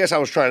 But so I guess I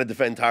was trying to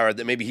defend Tyrod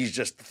that maybe he's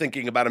just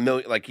thinking about a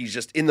million, like he's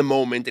just in the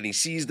moment and he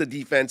sees the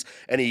defense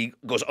and he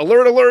goes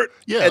alert,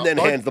 and then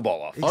hands the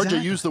ball off. Exactly.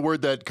 RJ used the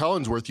word that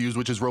Collinsworth used,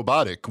 which is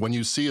robotic. When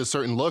you see a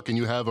certain look and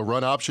you have a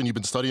run option you've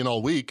been studying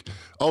all week,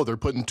 they're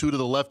putting 2 to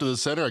the left of the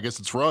center. I guess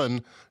it's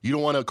run. You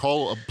don't want to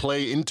call a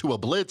play into a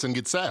blitz and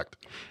get sacked.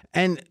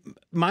 And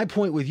my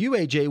point with you,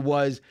 AJ,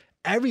 was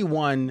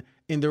everyone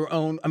in their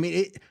own. I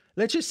mean,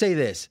 let's just say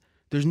this.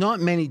 There's not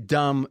many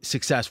dumb,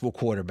 successful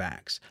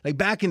quarterbacks. Like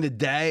back in the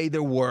day,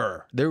 there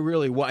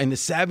really were. In the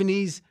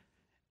 70s,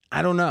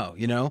 I don't know,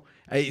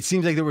 It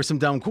seems like there were some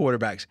dumb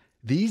quarterbacks.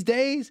 These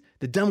days,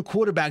 the dumb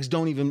quarterbacks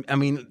don't even,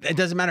 it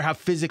doesn't matter how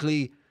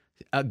physically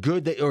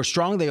good or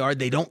strong they are,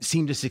 they don't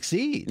seem to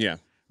succeed. Yeah.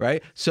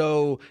 Right?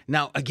 So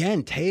now,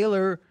 again,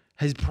 Taylor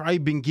has probably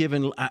been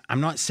given,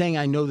 I'm not saying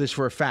I know this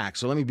for a fact,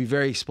 so let me be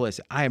very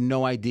explicit. I have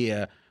no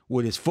idea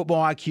what his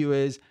football IQ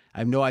is. I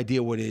have no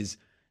idea what his,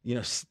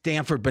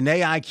 Stanford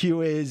Benet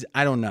IQ is.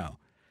 I don't know.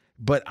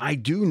 But I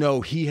do know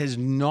he has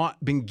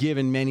not been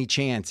given many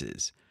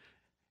chances.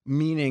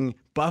 Meaning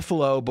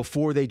Buffalo,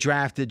 before they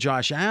drafted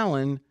Josh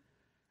Allen,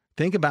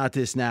 think about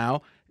this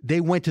now,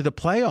 they went to the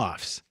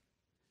playoffs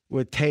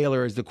with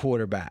Taylor as the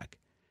quarterback.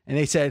 And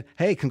they said,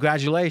 "Hey,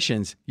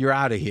 congratulations, you're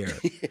out of here."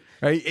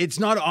 Right? It's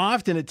not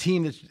often a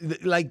team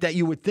that's like that.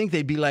 You would think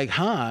they'd be like,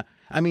 "Huh."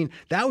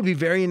 That would be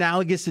very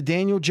analogous to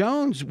Daniel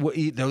Jones. What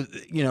he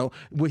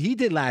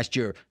did last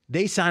year.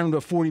 They signed him to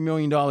a $40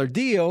 million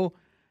deal,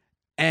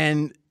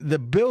 and the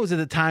Bills at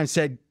the time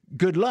said,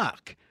 "Good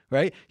luck."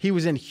 Right? He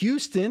was in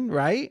Houston,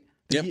 right?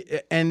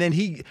 Yep. And then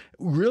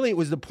it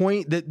was the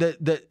point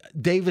that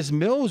Davis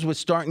Mills was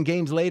starting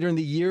games later in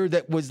the year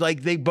that was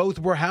like they both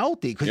were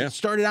healthy. Because it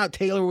started out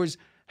Taylor was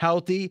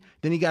healthy,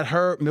 then he got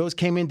hurt. Mills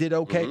came in, did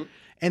okay. Mm-hmm.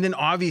 And then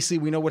obviously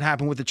we know what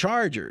happened with the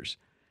Chargers,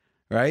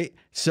 right?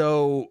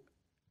 So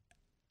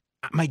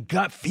my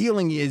gut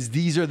feeling is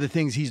these are the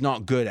things he's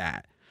not good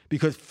at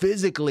because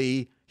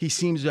physically he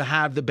seems to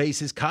have the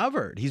bases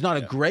covered. He's not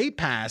a great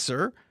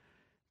passer,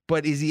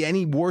 but is he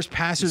any worse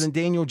passer than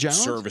Daniel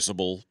Jones?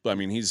 Serviceable.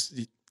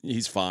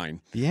 He's fine.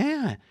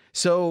 Yeah.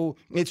 So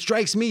it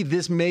strikes me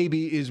this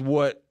maybe is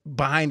what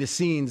behind the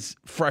scenes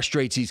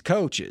frustrates these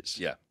coaches.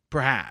 Yeah.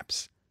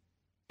 Perhaps.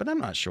 But I'm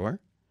not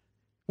sure.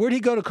 Where'd he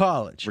go to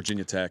college?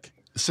 Virginia Tech.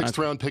 6th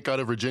round pick out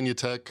of Virginia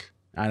Tech.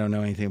 I don't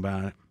know anything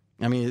about it.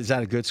 Is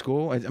that a good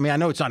school? I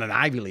know it's not an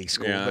Ivy League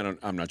school. Yeah,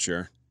 I'm not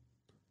sure.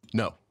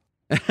 No.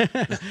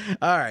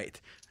 All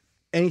right.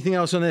 Anything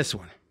else on this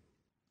one?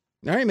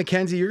 All right,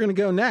 Mackenzie, you're going to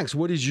go next.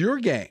 What is your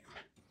game?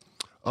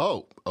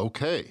 Oh,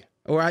 okay.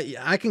 Or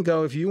I can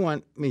go if you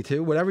want me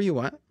to, whatever you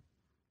want.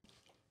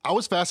 I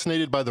was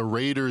fascinated by the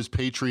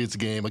Raiders-Patriots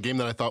game, a game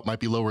that I thought might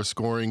be lower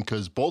scoring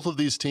because both of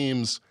these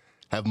teams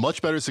have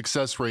much better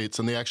success rates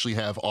than they actually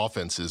have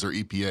offenses or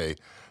EPA,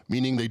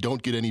 meaning they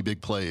don't get any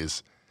big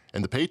plays.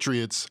 And the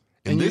Patriots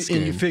in this game...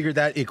 And you figured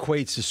that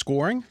equates to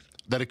scoring?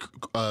 That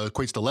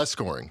equates to less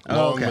scoring,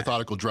 long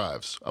methodical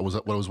drives.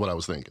 What I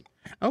was thinking.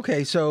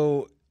 Okay,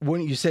 so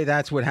wouldn't you say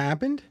that's what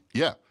happened?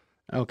 Yeah.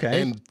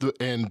 Okay.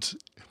 And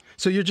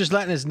so you're just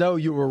letting us know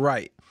you were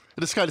right.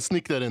 I just kind of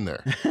sneak that in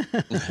there.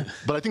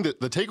 But I think that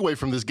the takeaway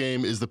from this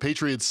game is the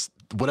Patriots,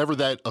 whatever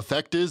that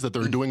effect is, that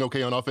they're doing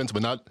okay on offense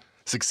but not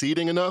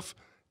succeeding enough,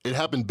 it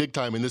happened big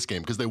time in this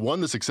game because they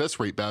won the success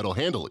rate battle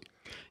handily.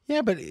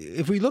 Yeah, but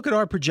if we look at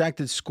our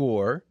projected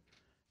score,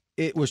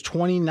 it was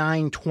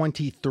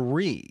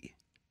 29-23.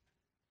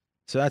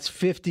 So that's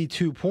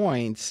 52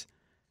 points.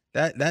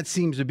 That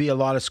seems to be a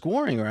lot of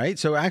scoring, right?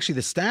 So actually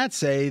the stats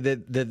say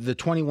that the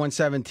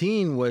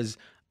 21-17 was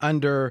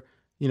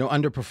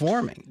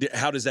underperforming.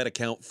 How does that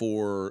account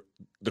for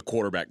the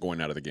quarterback going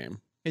out of the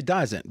game? It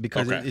doesn't,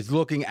 because it's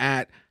looking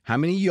at how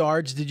many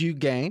yards did you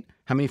gain,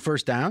 how many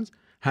first downs,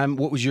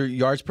 what was your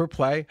yards per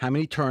play, how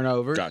many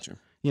turnovers. Gotcha.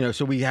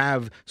 So we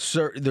have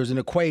there's an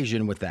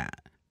equation with that.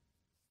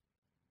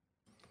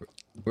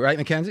 Right,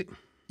 Mackenzie?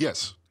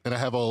 Yes. And I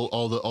have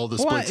all the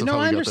splits of how we got there.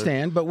 I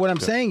understand, but what I'm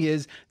saying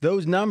is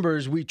those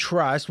numbers we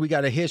trust. We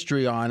got a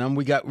history on them.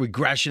 We got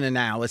regression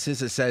analysis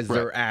that says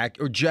they're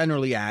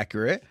generally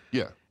accurate.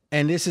 Yeah.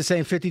 And this is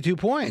saying 52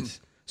 points.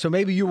 So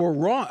maybe you were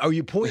wrong. Are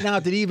you pointing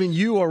out that even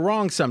you are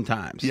wrong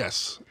sometimes?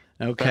 Yes.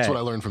 Okay. That's what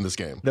I learned from this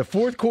game. The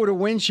fourth quarter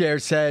win share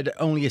said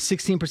only a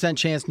 16%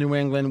 chance New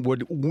England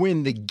would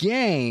win the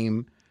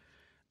game.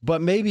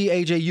 But maybe,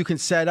 AJ, you can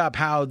set up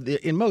how,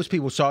 and most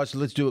people saw it, so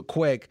let's do it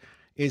quick,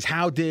 is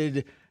how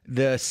did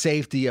the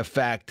safety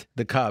affect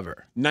the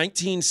cover?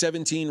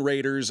 19-17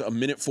 Raiders,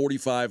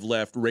 1:45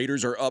 left.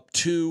 Raiders are up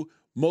 2.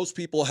 Most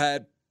people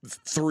had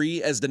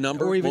 3 as the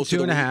number. Or even most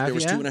 2.5. There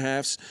was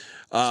 2.5s.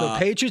 So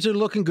Patriots are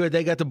looking good.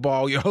 They got the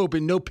ball. You're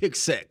hoping no pick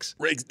six.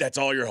 That's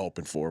all you're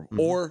hoping for.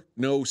 Or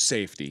no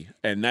safety.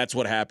 And that's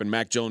what happened.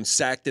 Mac Jones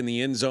sacked in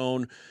the end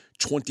zone,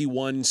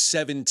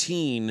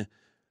 21-17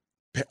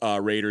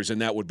 Raiders,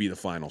 and that would be the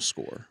final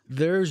score.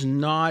 There's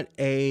not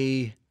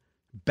a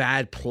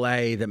bad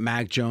play that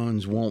Mac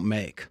Jones won't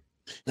make.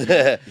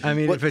 I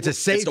mean, if it's a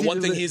safety, it's the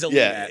one thing he's elite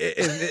at.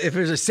 If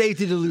there's a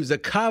safety to lose a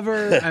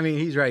cover, I mean,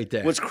 he's right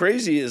there. What's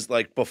crazy is,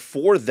 like,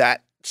 before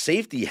that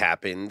safety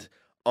happened,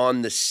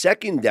 on the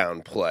second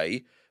down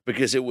play,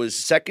 because it was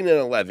 2nd and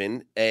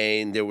 11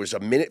 and there was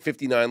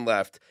 1:59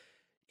 left,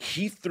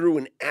 he threw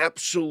an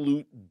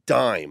absolute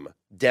dime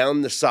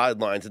down the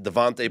sideline to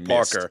Devontae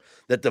Parker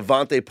that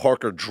Devontae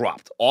Parker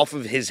dropped off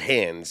of his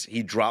hands.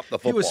 He dropped the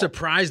football. He was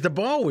surprised the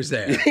ball was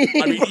there.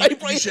 I mean,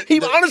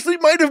 he honestly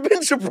might have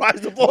been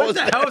surprised the ball was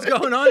there. What the hell's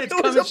going on? It's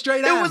coming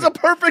straight out. It was a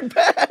perfect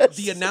pass.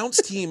 The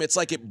announce team, it's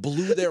like it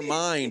blew their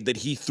mind that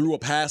he threw a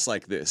pass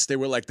like this. They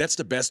were like, that's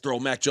the best throw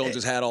Mac Jones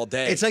has had all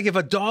day. It's like if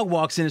a dog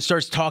walks in and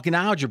starts talking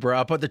algebra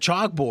up at the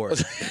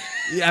chalkboard.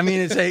 I mean,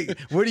 it's like,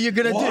 what are you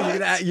going to do?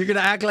 You're going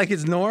to act like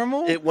it's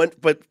normal? It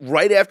went, but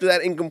right after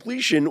that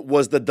incompletion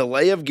was the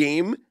delay of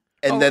game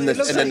and then the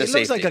safety. It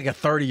looks like a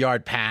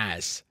 30-yard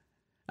pass.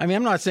 I mean,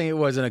 I'm not saying it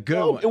wasn't a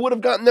good one. It would have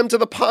gotten them to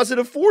the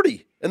positive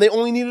 40, and they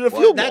only needed a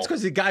field goal. That's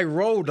because the guy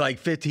rolled like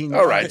 15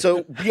 yards. All right,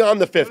 so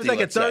beyond the 50, it was like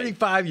a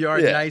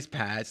 35-yard nice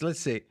pass. Let's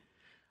see.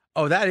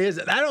 Oh,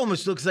 that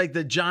almost looks like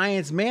the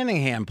Giants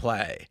Manningham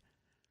play.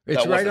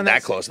 It's right on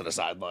that close to the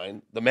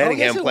sideline. The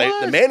Manningham play.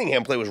 The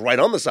Manningham play was right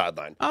on the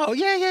sideline. Oh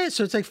yeah.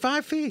 So it's like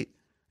 5 feet.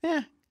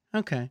 Yeah.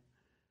 Okay.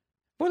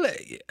 Well,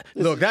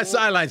 look, that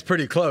sideline's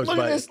pretty close. Look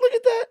at this. Look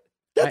at that.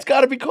 That's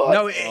got to be caught.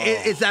 No,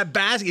 it's that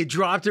basket. He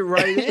dropped it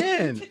right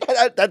in.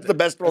 That's the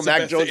best throw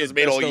Mac Jones has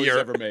made all year.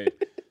 Ever made.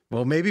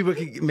 Well,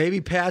 maybe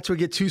Pats would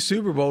get 2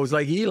 Super Bowls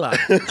like Eli.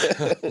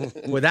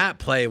 Well, that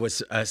play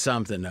was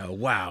something though.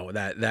 Wow,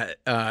 that's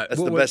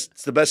the best.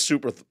 It's the best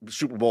Super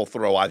Bowl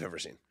throw I've ever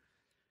seen.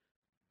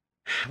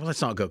 Well,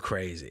 let's not go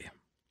crazy.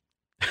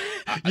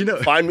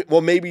 Fine.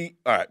 Well, maybe.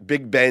 All right.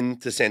 Big Ben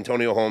to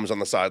Santonio Holmes on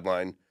the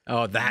sideline.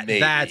 Oh,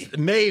 that's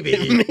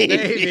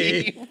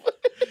maybe.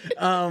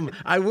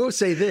 I will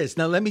say this.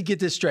 Now, let me get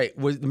this straight.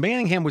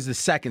 Manningham was the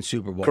second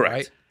Super Bowl,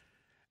 correct?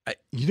 Right?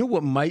 You know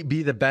what might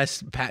be the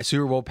best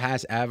Super Bowl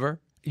pass ever?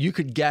 You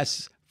could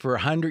guess for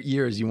 100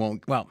 years you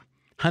won't. Well,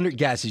 100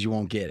 guesses you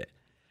won't get it.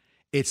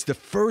 It's the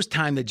first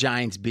time the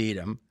Giants beat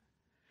them,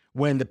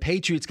 when the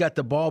Patriots got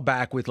the ball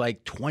back with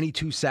like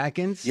 22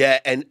 seconds. Yeah,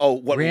 and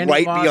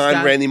right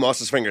beyond Randy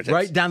Moss's fingertips.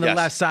 Right down the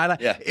left sideline.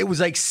 Yeah. It was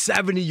like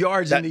 70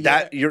 yards in the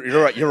air.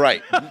 You're right.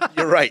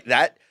 You're right.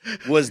 That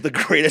was the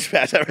greatest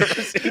pass I've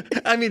ever seen.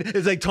 I mean,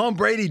 it's like Tom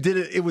Brady did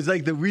it. It was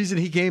like the reason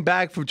he came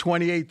back from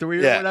 28-3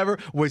 or whatever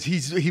was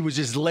he was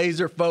just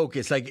laser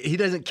focused. Like he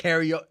doesn't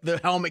carry the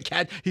helmet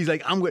catch. He's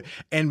like, I'm good.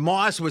 And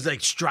Moss was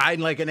like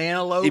striding like an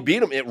antelope. He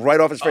beat him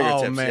right off his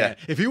fingertips. Oh man! Yeah.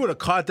 If he would have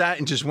caught that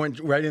and just went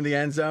right in the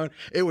end zone,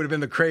 it would have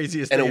been the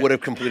craziest. And thing. It would have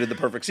completed the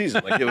perfect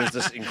season. Like it was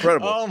just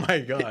incredible. Oh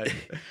my god!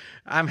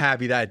 I'm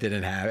happy that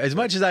didn't happen. As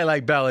much as I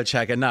like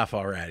Belichick, enough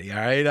already. All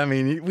right. I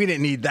mean, we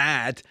didn't need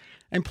that.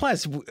 And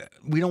plus,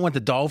 we don't want the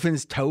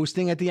Dolphins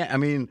toasting at the end. I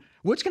mean,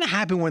 what's going to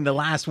happen when the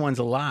last one's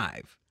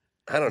alive?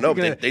 I don't know.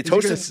 They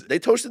toasted. They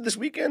toasted this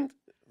weekend.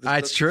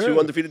 That's true. 2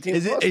 undefeated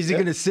teams. Is he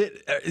going to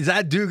sit? Is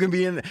that dude going to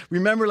be in?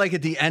 Remember, like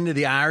at the end of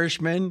The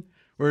Irishman,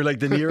 where like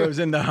De Niro's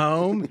in the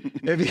home.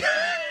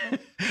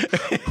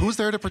 Who's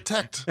there to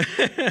protect?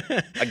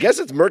 I guess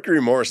it's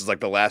Mercury Morris is like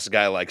the last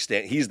guy like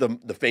he's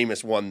the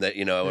famous one that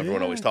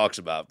everyone always talks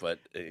about, but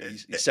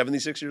he's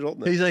 76 years old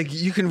now. He's like,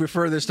 you can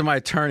refer this to my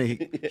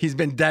attorney. He's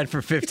been dead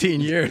for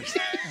 15 years.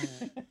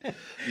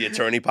 The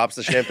attorney pops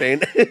the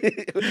champagne.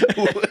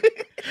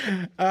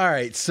 All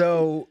right,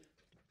 so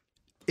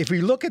if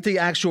we look at the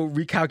actual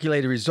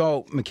recalculated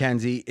result,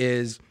 Mackenzie,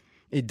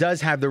 it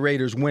does have the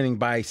Raiders winning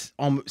by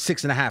almost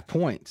 6.5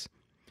 points.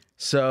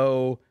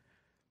 So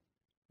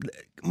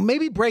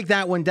maybe break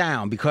that one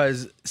down,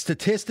 because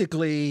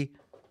statistically,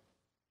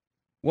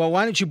 well,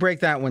 why don't you break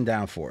that one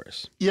down for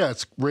us? Yeah,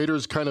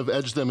 Raiders kind of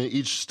edged them in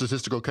each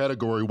statistical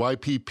category.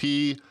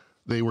 YPP,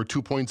 they were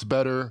 2 points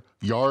better.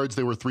 Yards,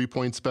 they were 3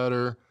 points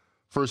better.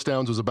 First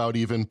downs was about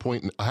even,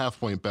 a half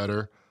point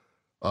better.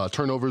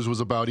 Turnovers was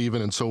about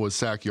even, and so was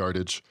sack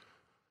yardage.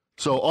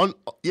 So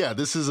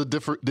this is a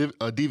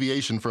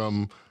deviation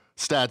from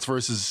stats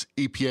versus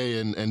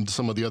EPA and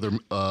some of the other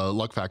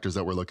luck factors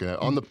that we're looking at.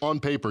 On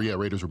paper,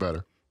 Raiders were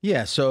better.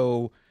 Yeah,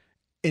 so,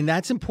 and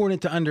that's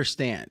important to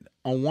understand.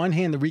 On one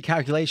hand, the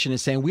recalculation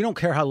is saying we don't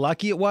care how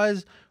lucky it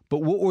was, but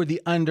what were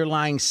the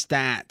underlying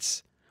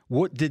stats?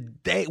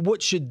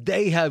 What should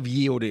they have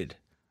yielded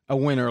a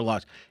win or a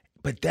loss?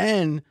 But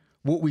then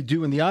what we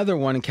do in the other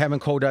one, and Kevin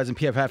Cole does and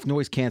PFF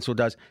Noise Cancel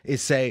does,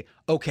 is say,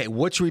 okay,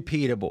 what's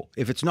repeatable?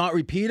 If it's not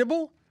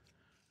repeatable,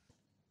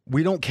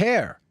 we don't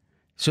care.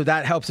 So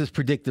that helps us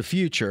predict the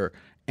future.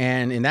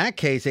 And in that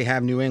case, they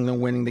have New England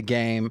winning the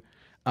game.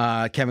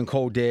 Kevin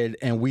Cole did,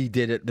 and we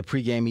did it, the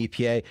pregame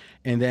EPA.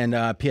 And then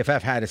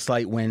PFF had a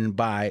slight win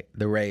by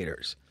the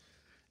Raiders.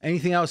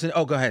 Anything else?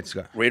 Go ahead,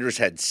 Scott. Raiders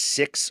had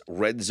 6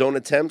 red zone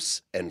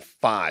attempts and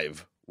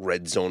 5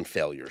 red zone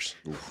failures.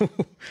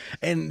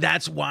 And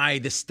that's why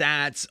the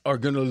stats are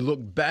going to look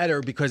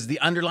better, because the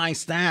underlying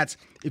stats,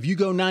 if you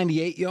go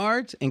 98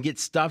 yards and get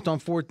stuffed on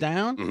fourth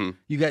down,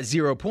 you got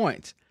 0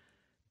 points.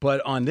 But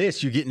on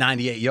this, you get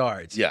 98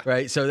 yards. Yeah.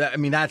 Right? So,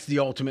 that's the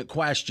ultimate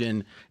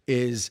question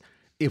is,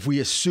 if we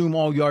assume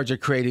all yards are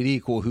created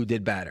equal, who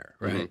did better,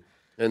 right?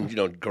 And,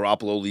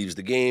 Garoppolo leaves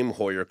the game.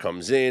 Hoyer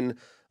comes in.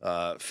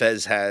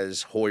 Fez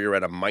has Hoyer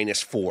at a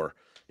 -4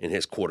 in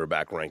his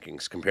quarterback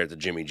rankings compared to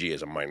Jimmy G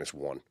as a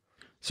 -1.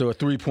 So a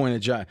 3-point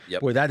adjustment.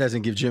 Yep. Boy, that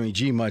doesn't give Jimmy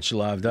G much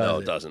love, does it? No,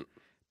 it doesn't.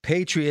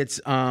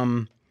 Patriots,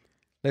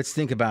 let's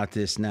think about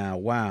this now.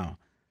 Wow.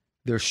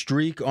 Their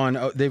streak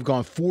they've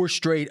gone 4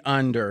 straight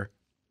under.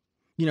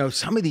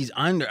 Some of these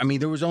under,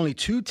 there was only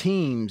 2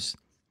 teams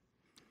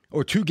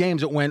or 2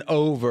 games that went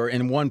over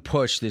and 1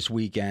 push this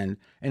weekend.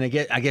 And I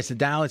guess the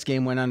Dallas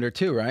game went under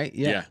too, right?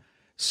 Yeah.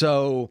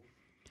 So,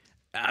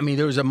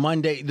 there was a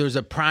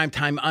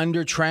primetime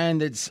under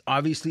trend that's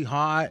obviously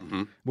hot.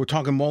 We're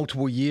talking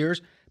multiple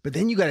years. But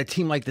then you got a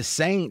team like the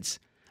Saints.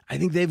 I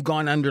think they've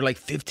gone under like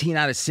 15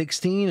 out of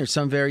 16 or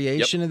some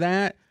variation of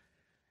that.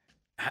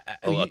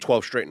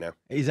 12 straight now.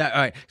 Is that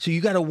all right? So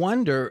you got to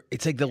wonder,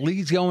 it's like the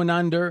league's going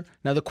under.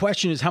 Now the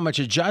question is, how much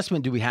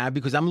adjustment do we have?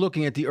 Because I'm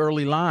looking at the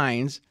early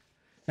lines.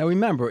 Now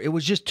remember, it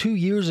was just 2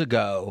 years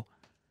ago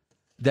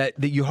that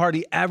you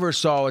hardly ever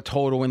saw a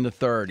total in the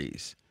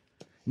 30s.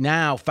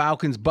 Now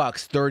Falcons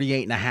Bucks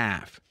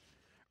 38.5.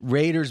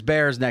 Raiders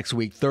Bears next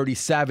week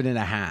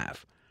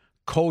 37.5.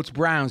 Colts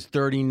Browns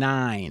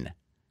 39.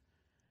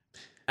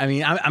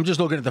 I'm just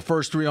looking at the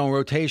first 3 on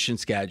rotation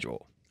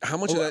schedule. How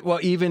much of that? Well,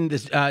 even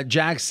this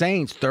Jags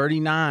Saints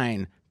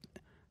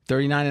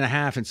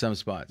 39.5 in some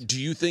spots. Do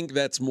you think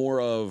that's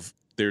more of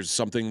there's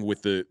something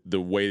with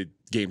the way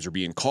games are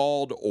being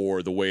called,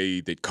 or the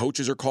way that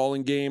coaches are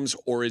calling games,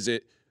 or is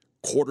it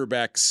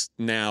quarterbacks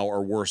now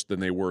are worse than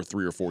they were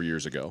 3 or 4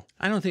 years ago?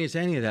 I don't think it's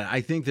any of that.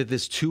 I think that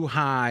this too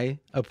high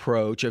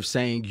approach of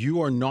saying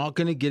you are not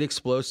going to get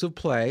explosive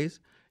plays,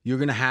 you're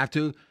going to have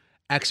to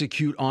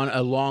execute on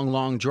a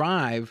long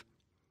drive.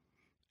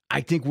 I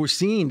think we're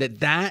seeing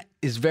that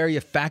is very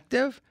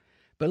effective.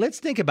 But let's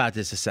think about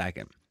this a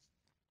second.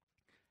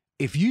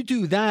 If you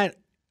do that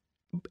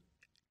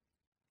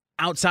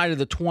outside of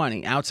the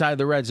 20, outside of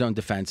the red zone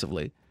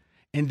defensively,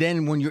 and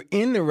then when you're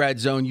in the red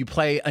zone, you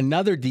play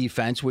another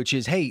defense, which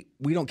is, hey,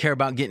 we don't care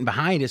about getting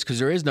behind us because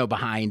there is no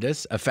behind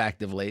us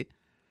effectively.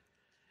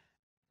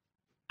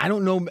 I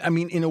don't know.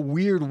 In a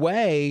weird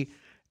way,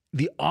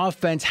 the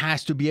offense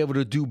has to be able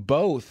to do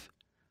both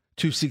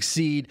to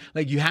succeed.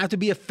 Like, you have to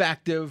be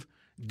effective,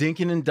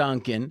 dinking and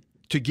dunking,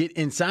 to get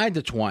inside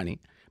the 20.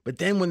 But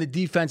then when the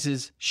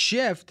defenses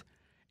shift,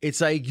 it's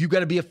like you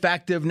got to be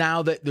effective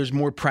now that there's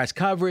more press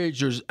coverage,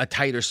 there's a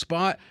tighter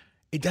spot.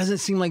 It doesn't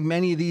seem like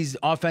many of these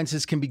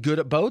offenses can be good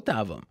at both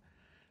of them.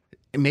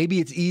 Maybe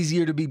it's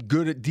easier to be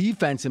good at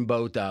defense in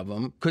both of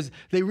them because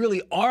they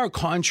really are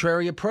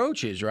contrary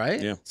approaches,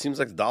 right? Yeah. Seems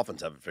like the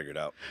Dolphins have it figured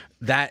out.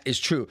 That is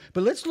true.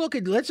 But let's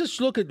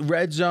just look at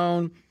red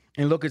zone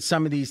and look at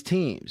some of these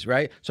teams,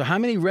 right? So how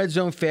many red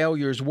zone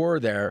failures were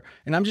there?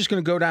 And I'm just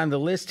going to go down the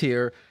list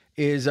here.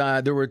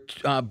 There were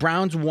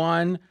Browns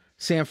 1,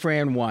 San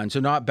Fran 1, so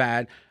not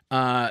bad.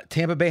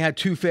 Tampa Bay had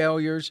 2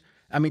 failures.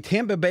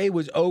 Tampa Bay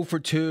was 0 for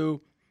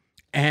 2,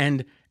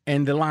 and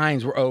the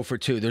Lions were 0 for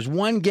 2. There's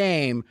one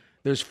game,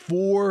 there's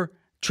 4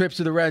 trips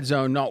to the red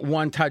zone, not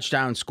one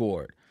touchdown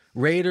scored.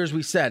 Raiders,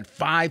 we said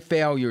 5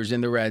 failures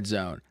in the red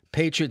zone.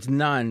 Patriots,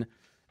 none,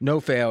 no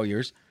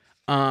failures.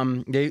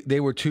 They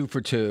were 2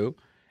 for 2.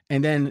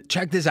 And then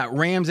check this out.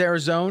 Rams,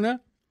 Arizona,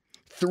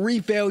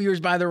 3 failures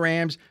by the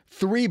Rams,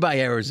 3 by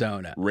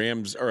Arizona.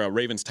 Ravens,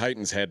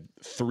 Titans had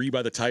 3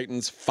 by the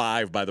Titans,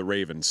 5 by the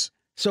Ravens.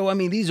 So, I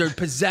mean, these are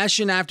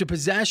possession after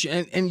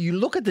possession. And you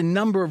look at the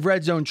number of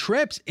red zone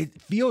trips,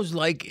 it feels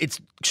like it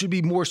should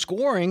be more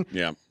scoring.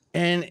 Yeah.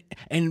 And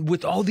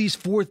with all these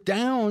fourth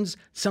downs,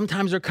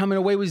 sometimes they're coming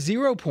away with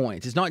 0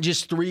 points. It's not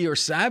just 3 or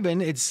 7.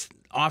 It's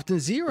often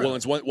 0. Well,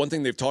 it's one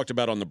thing they've talked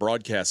about on the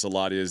broadcast a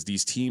lot is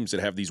these teams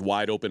that have these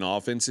wide open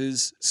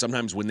offenses,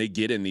 sometimes when they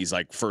get in these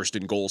like first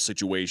and goal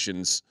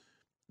situations,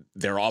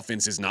 their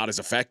offense is not as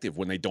effective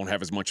when they don't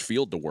have as much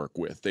field to work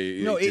with.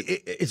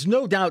 It's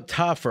no doubt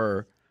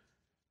tougher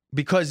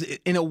because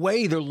in a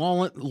way they're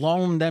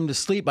lulling them to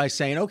sleep by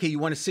saying, okay, you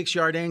want a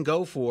 6-yard in,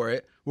 go for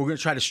it. We're going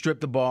to try to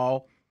strip the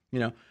ball. You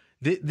know,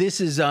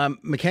 this is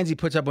Mackenzie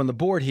puts up on the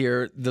board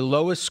here the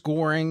lowest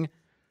scoring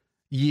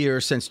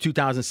year since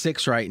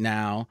 2006 right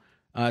now,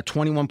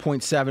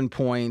 21.7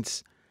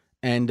 points.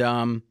 And,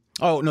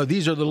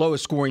 these are the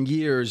lowest scoring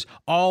years,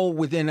 all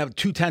within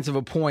 0.2 of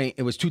a point.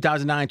 It was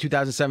 2009,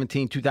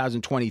 2017,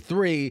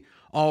 2023,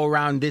 all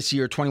around this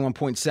year,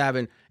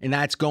 21.7. And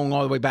that's going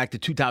all the way back to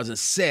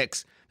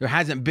 2006. There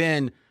hasn't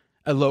been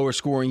a lower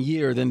scoring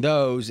year than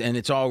those, and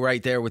it's all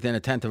right there within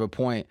 0.1 of a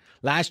point.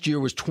 Last year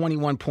was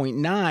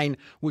 21.9,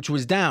 which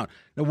was down.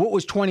 Now, what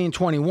was 20 and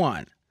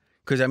 21?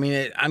 Because, I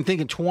mean, I'm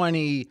thinking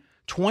 20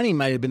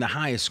 might have been the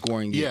highest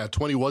scoring year. Yeah,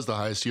 20 was the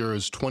highest year. It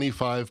was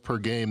 25 per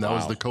game. That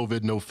was the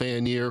COVID no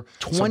fan year.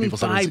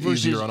 25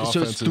 versus,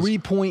 so it's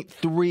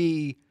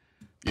 3.3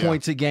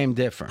 points a game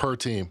different. Per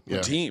team. Yeah.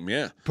 Per team,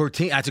 yeah. Per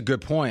team. That's a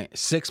good point.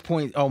 6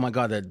 point. Oh, my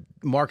God, the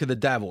mark of the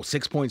devil,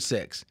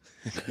 6.6.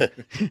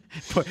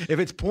 If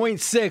it's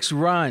 0.6,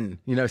 run.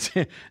 You know.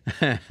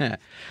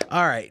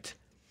 All right.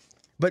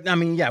 But, I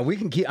mean, yeah, we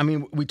can keep. I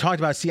mean, we talked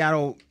about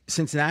Seattle,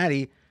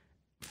 Cincinnati,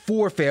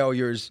 4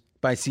 failures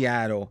by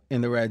Seattle in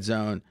the red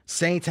zone.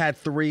 Saints had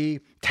 3.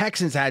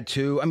 Texans had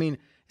 2. I mean,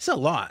 it's a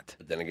lot.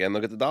 But then again,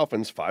 look at the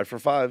Dolphins, 5 for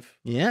 5.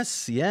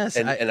 Yes.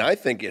 And I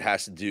think it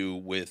has to do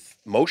with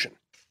motion.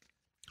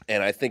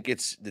 And I think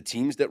it's the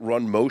teams that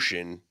run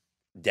motion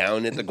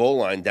down at the goal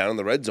line, down in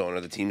the red zone,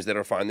 are the teams that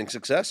are finding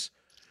success.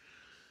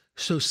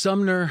 So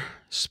Sumer,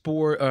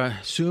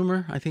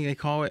 I think they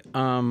call it,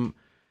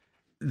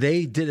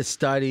 they did a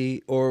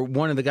study, or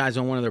one of the guys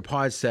on one of their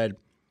pods said,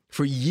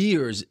 for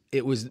years,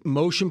 it was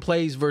motion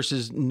plays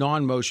versus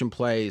non-motion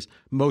plays.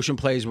 Motion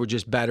plays were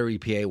just better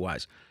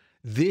EPA-wise.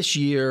 This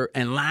year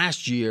and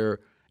last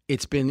year,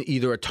 it's been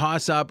either a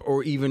toss-up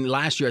or even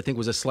last year, I think,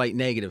 was a slight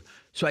negative.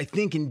 So I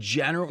think in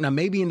general, now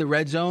maybe in the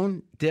red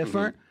zone,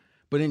 different,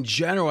 but in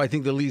general, I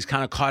think the league's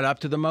kind of caught up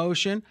to the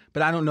motion,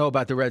 but I don't know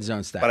about the red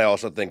zone stats. But I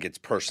also think it's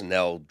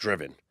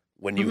personnel-driven.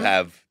 When you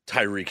have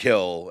Tyreek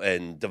Hill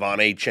and Devon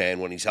Achane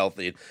when he's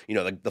healthy, you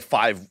know, the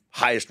 5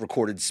 highest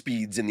recorded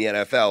speeds in the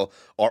NFL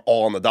are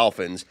all on the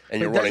Dolphins, and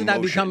you're running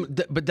motion.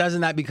 But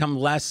doesn't that become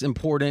less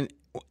important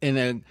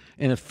in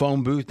a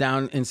phone booth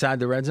down inside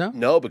the red zone?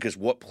 No, because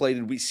what play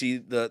did we see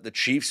the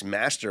Chiefs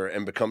master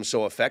and become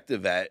so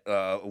effective at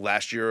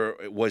last year?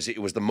 It was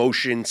the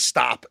motion,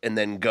 stop, and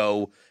then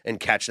go and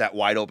catch that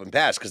wide open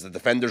pass because the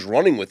defender's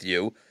running with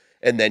you,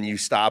 and then you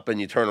stop and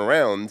you turn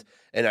around.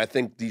 And I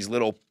think these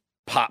little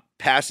pop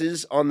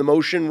passes on the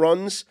motion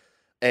runs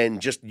and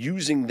just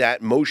using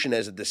that motion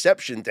as a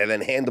deception to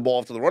then hand the ball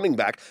off to the running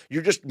back,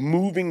 you're just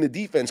moving the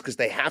defense because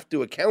they have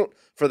to account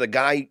for the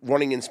guy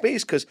running in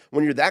space. Because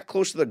when you're that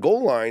close to the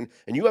goal line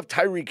and you have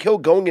Tyreek Hill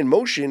going in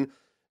motion,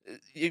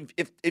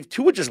 if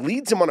Tua just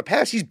leads him on a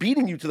pass, he's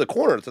beating you to the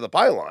corner, to the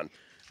pylon.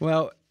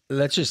 Well,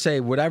 let's just say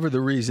whatever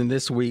the reason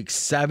this week,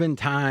 7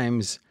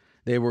 times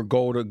they were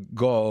goal to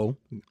goal,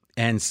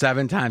 and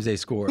 7 times they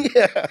scored.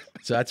 Yeah.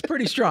 So that's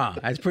pretty strong.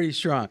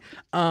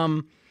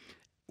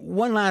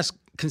 One last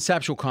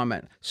conceptual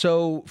comment.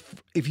 So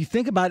if you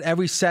think about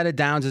every set of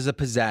downs as a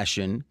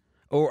possession,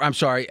 or I'm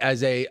sorry,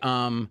 as a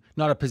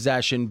not a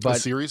possession,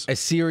 but a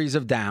series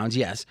of downs.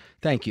 Yes,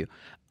 thank you.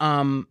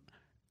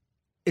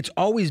 It's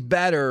always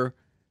better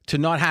to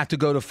not have to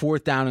go to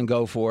 4th down and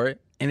go for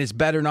it, and it's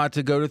better not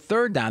to go to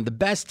 3rd down. The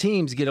best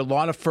teams get a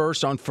lot of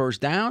firsts on 1st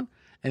down,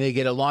 and they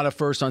get a lot of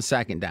firsts on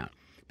 2nd down.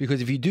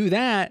 Because if you do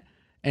that,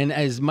 and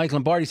as Mike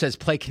Lombardi says,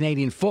 play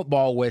Canadian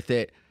football with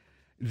it,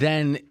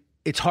 then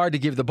it's hard to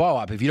give the ball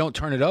up. If you don't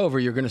turn it over,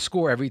 you're going to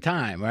score every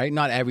time, right?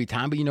 Not every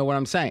time, but you know what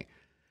I'm saying.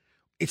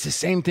 It's the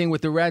same thing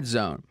with the red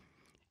zone.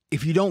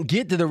 If you don't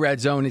get to the red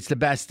zone, it's the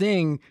best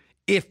thing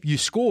if you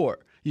score.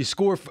 You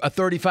score a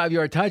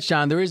 35-yard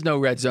touchdown, there is no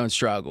red zone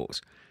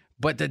struggles.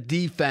 But the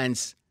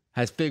defense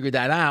has figured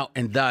that out,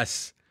 and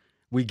thus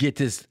we get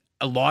this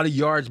a lot of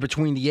yards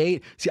between the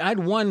 8. See, I'd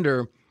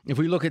wonder if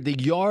we look at the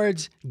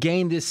yards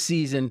gained this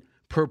season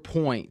per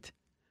point,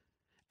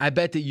 I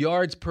bet the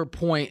yards per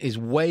point is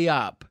way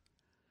up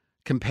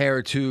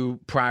compared to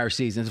prior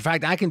seasons. In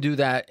fact, I can do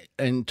that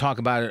and talk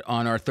about it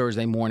on our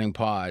Thursday morning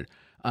pod,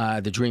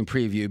 the Dream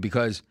Preview,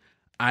 because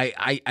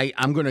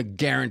I'm going to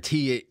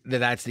guarantee it that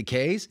that's the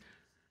case.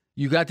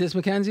 You got this,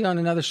 Mackenzie, on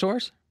another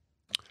source?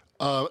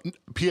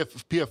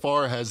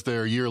 PFR has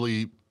their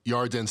yearly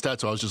yards and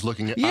stats, so I was just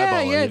looking at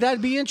eyeballing it.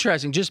 That'd be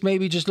interesting. Just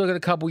maybe just look at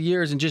a couple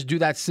years and just do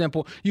that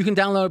simple. You can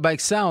download it by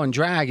Excel and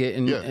drag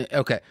it.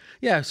 Okay.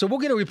 Yeah, so we'll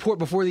get a report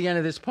before the end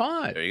of this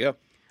pod. There you go.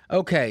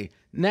 Okay,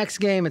 next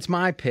game, it's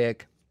my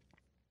pick.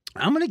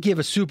 I'm going to give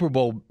a Super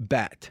Bowl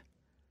bet.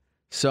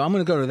 So I'm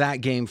going to go to that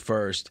game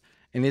first,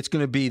 and it's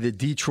going to be the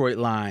Detroit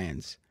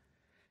Lions.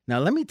 Now,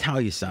 let me tell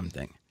you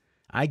something.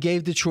 I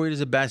gave Detroit as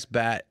a best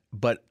bet,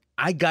 but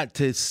I got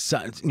to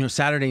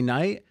Saturday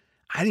night,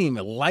 I didn't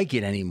even like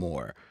it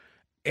anymore.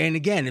 And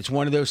again, it's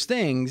one of those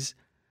things,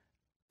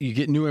 you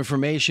get new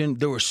information.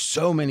 There were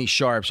so many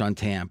sharps on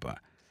Tampa.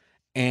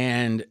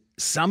 And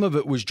some of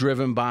it was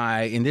driven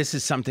by, and this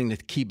is something to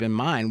keep in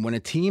mind, when a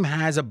team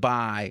has a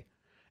bye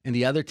and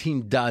the other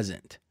team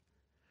doesn't,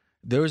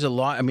 there's a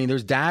lot. I mean,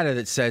 there's data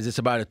that says it's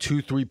about a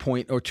 2-3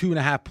 point or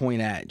 2.5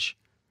 point edge.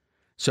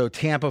 So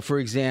Tampa, for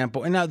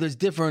example, and now there's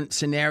different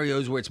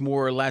scenarios where it's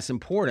more or less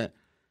important.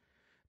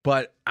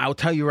 But I'll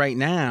tell you right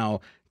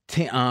now,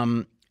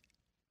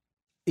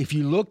 if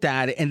you looked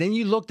at it, and then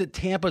you looked at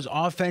Tampa's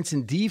offense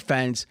and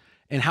defense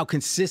and how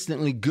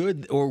consistently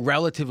good or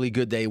relatively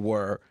good they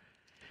were,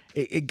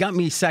 it got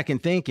me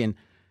second thinking,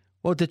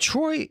 well,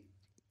 Detroit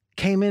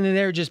came in and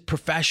they're just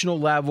professional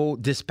level,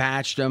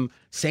 dispatched them.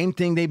 Same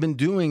thing they've been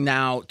doing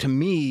now to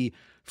me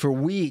for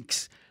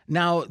weeks.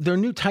 Now, their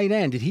new tight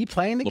end, did he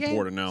play in the game?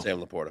 LaPorta, no.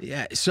 Sam LaPorta.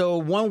 Yeah, so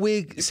 1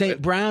 week,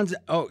 St. Brown's,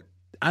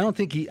 I don't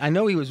think I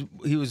know he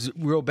was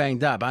real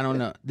banged up. I don't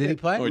know. Did he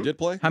play? Oh, he did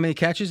play? How many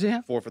catches did he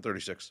have? 4 for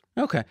 36.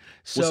 Okay.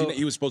 So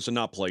he was supposed to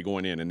not play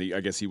going in, and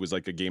I guess he was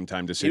like a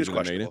game-time decision. He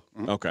was questionable.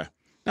 Okay.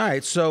 All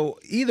right, so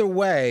either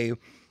way,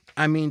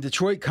 I mean,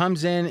 Detroit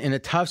comes in a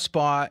tough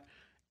spot,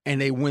 and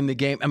they win the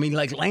game. I mean,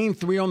 like laying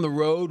 3 on the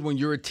road when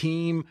you're a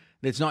team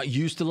that's not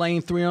used to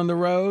laying 3 on the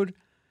road,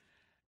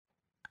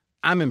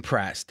 I'm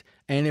impressed.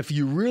 And if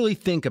you really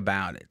think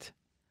about it,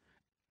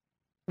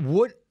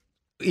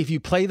 if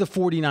you play the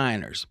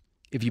 49ers,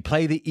 if you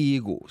play the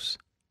Eagles,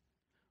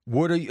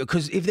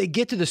 because if they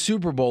get to the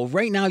Super Bowl,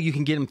 right now you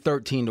can get them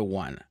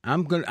 13-1.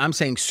 I'm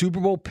saying Super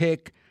Bowl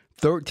pick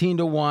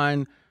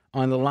 13-1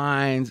 on the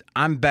lines.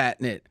 I'm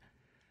betting it.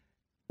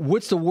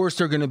 What's the worst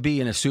they're going to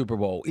be in a Super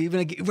Bowl?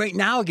 Even right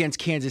now against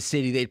Kansas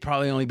City, they'd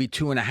probably only be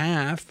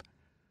 2.5.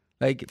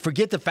 Like,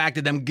 forget the fact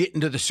that them getting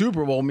to the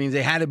Super Bowl means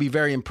they had to be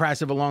very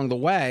impressive along the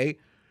way.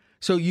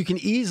 So you can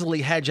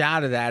easily hedge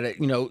out of that,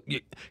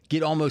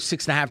 get almost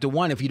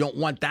 6.5-1 if you don't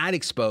want that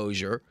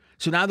exposure.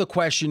 So now the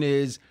question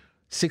is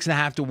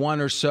 6.5-1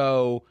 or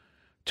so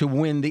to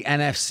win the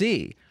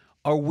NFC.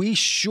 Are we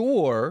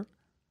sure?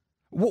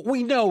 What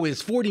we know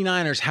is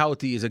 49ers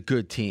healthy is a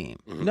good team.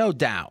 No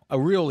doubt. A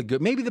really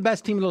good, maybe the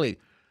best team in the league.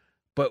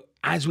 But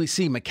as we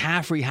see,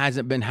 McCaffrey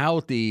hasn't been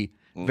healthy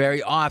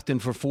very often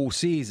for full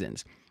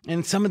seasons.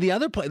 And some of the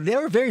other players,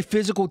 they're a very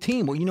physical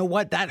team. Well, you know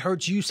what? That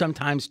hurts you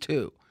sometimes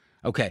too.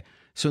 Okay,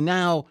 so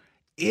now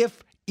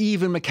if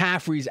even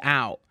McCaffrey's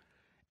out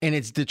and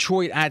it's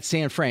Detroit at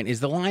San Fran, is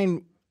the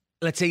line,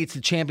 let's say it's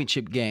the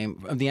championship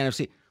game of the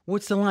NFC,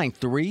 what's the line,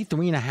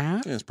 3.5?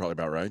 Yeah, that's probably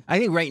about right. I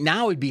think right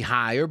now it'd be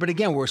higher, but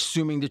again, we're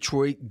assuming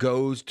Detroit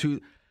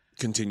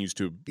continues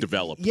to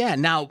develop. Yeah,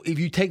 now if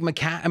you take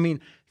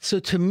so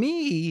to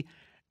me,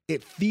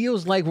 it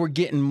feels like we're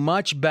getting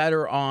much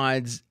better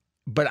odds,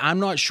 but I'm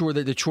not sure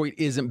that Detroit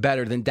isn't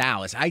better than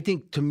Dallas. I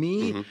think, to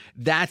me,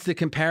 that's the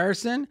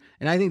comparison,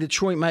 and I think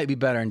Detroit might be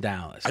better than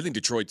Dallas. I think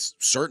Detroit's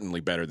certainly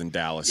better than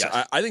Dallas.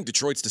 Yes. I think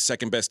Detroit's the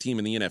second best team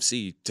in the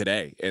NFC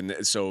today, and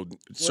so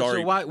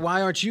sorry. So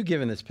why aren't you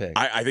giving this pick?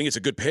 I think it's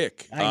a good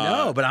pick. I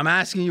know, but I'm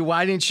asking you,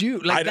 why didn't you?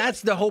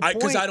 That's the whole point.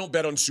 Because I don't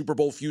bet on Super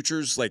Bowl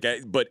futures,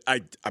 but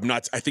I'm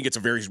not. I think it's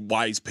a very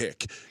wise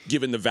pick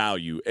given the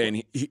value,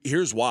 and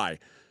here's why: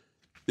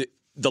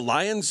 the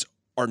Lions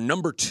are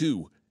number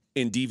 2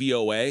 in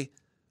DVOA.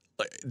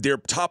 They're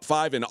top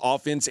 5 in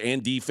offense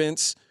and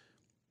defense.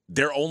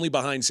 They're only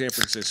behind San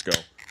Francisco.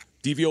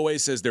 DVOA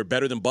says they're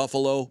better than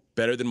Buffalo,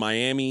 better than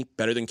Miami,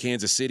 better than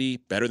Kansas City,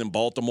 better than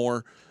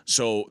Baltimore.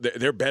 So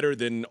they're better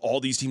than all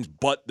these teams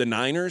but the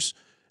Niners.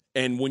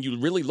 And when you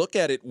really look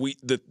at it,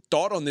 the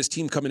thought on this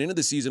team coming into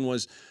the season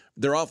was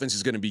their offense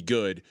is going to be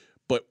good,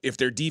 but if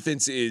their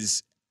defense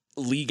is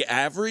league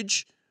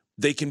average,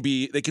 they can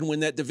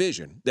win that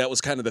division. That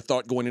was kind of the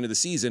thought going into the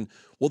season.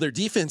 Well, their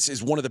defense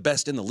is one of the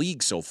best in the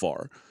league so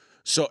far.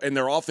 So, and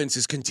their offense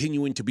is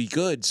continuing to be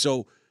good.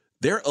 So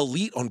they're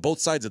elite on both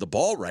sides of the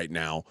ball right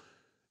now.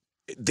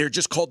 They're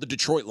just called the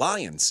Detroit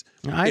Lions.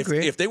 I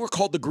agree. If they were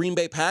called the Green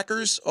Bay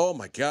Packers, oh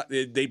my God,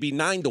 they'd be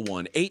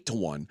 9-1,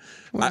 8-1.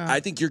 Wow. I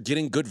think you're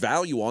getting good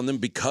value on them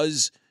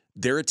because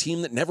they're a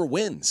team that never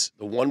wins.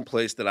 The one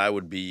place that I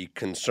would be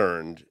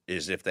concerned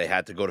is if they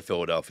had to go to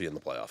Philadelphia in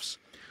the playoffs.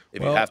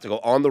 If you have to go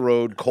on the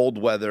road, cold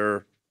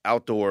weather,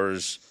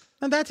 outdoors.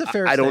 And that's a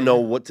fair I don't know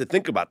what to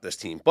think about this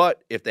team.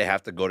 But if they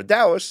have to go to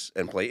Dallas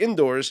and play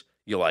indoors,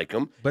 you like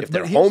them. But if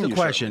they're here's home, the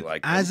question. You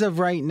like them. As of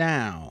right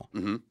now,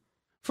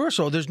 First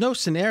of all, there's no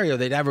scenario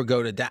they'd ever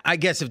go to. I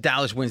guess if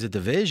Dallas wins a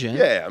division.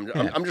 Yeah,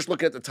 I'm just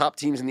looking at the top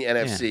teams in the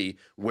NFC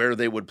where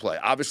they would play.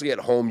 Obviously, at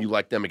home, you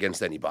like them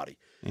against anybody.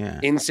 Yeah.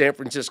 In San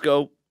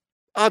Francisco,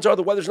 odds are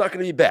the weather's not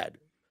going to be bad.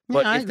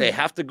 But if they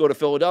have to go to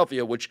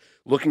Philadelphia, which,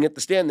 looking at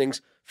the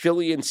standings,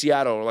 Philly and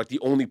Seattle are like the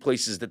only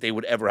places that they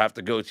would ever have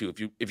to go to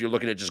if you're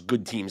looking at just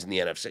good teams in the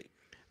NFC.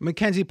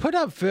 Mackenzie, put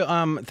up.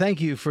 Thank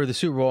you for the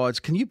Super Bowl odds.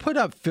 Can you put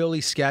up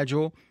Philly's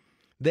schedule?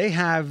 They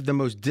have the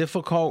most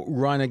difficult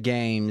run of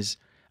games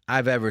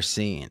I've ever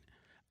seen.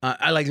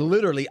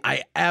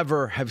 I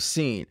ever have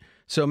seen.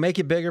 So make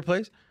it bigger,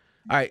 please.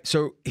 All right.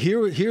 So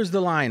here's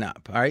the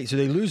lineup. All right. So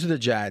they lose to the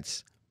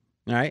Jets.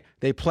 All right.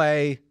 They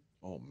play.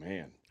 Oh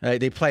man.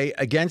 They play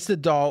against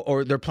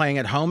or they're playing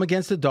at home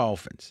against the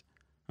Dolphins.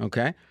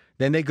 Okay.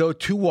 Then they go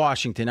to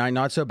Washington. All right.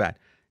 Not so bad.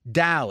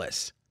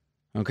 Dallas.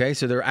 Okay.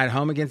 So they're at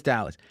home against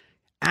Dallas.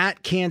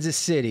 At Kansas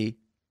City.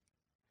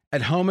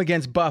 At home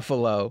against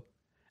Buffalo.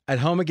 At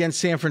home against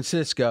San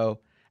Francisco.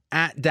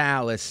 At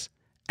Dallas.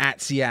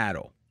 At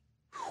Seattle.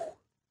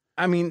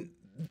 I mean,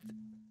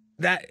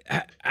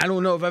 I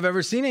don't know if I've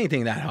ever seen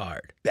anything that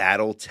hard.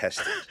 Battle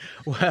tested.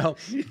 Well,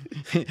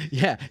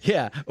 yeah.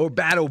 Or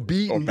battle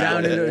beaten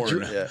down in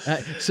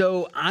a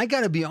So I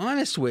got to be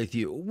honest with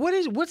you.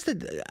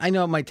 I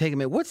know it might take a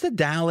minute. What's the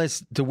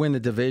Dallas to win the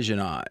division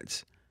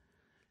odds?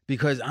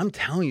 Because I'm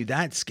telling you,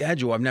 that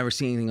schedule, I've never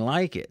seen anything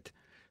like it.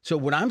 So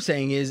what I'm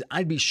saying is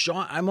I'd be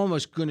shocked. I'm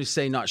almost going to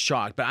say not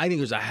shocked, but I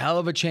think there's a hell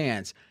of a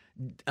chance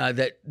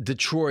that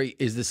Detroit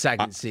is the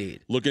second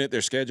seed. Looking at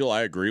their schedule,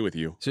 I agree with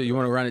you. So you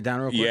want to run it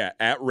down real quick? Yeah,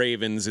 at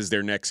Ravens is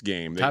their next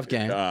game. Tough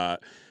game.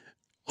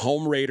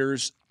 Home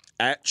Raiders,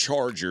 at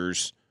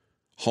Chargers,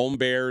 home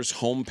Bears,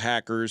 home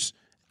Packers,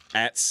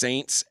 at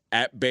Saints,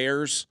 at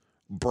Bears,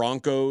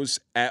 Broncos,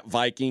 at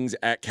Vikings,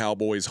 at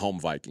Cowboys, home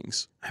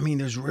Vikings. I mean,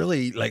 there's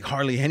really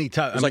hardly any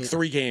tough. There's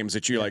 3 games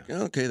that you're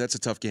okay, that's a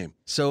tough game.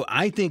 So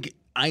I think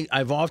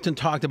I've often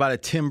talked about a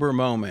timber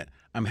moment.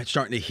 I'm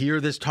starting to hear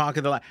this talk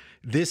of the line.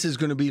 This is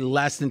going to be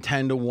less than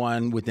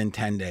 10-1 within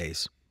 10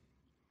 days.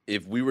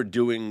 If we were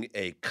doing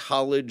a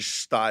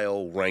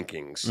college-style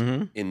rankings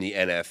in the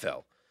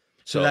NFL.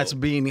 So that's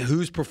being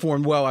who's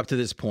performed well up to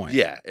this point.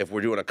 Yeah, if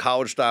we're doing a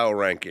college-style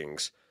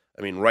rankings,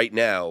 I mean, right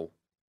now,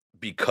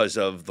 because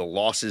of the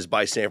losses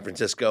by San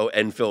Francisco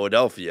and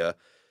Philadelphia,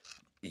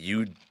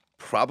 you'd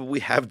probably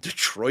have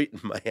Detroit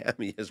and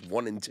Miami as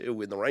 1 and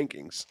 2 in the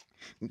rankings.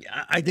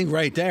 I think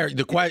right there,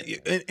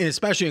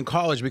 especially in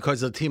college,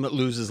 because the team that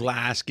loses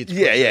last gets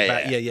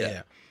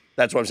yeah.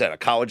 That's what I'm saying. A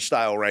college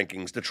style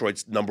rankings,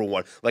 Detroit's number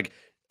 1. Like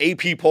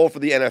AP poll for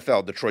the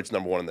NFL, Detroit's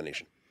number 1 in the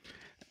nation.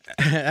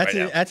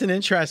 That's an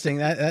interesting.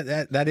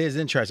 That is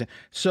interesting.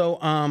 So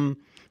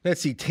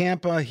let's see,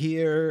 Tampa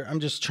here. I'm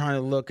just trying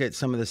to look at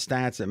some of the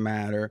stats that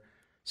matter.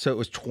 So it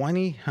was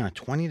 20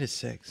 to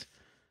 6.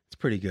 It's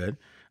pretty good.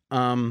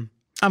 I'm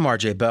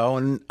RJ Bell,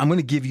 and I'm going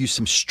to give you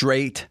some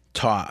straight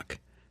talk.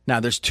 Now,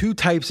 there's 2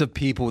 types of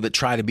people that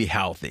try to be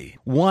healthy.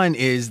 One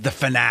is the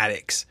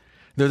fanatics.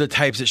 They're the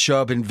types that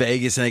show up in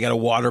Vegas and they got a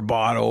water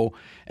bottle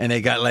and they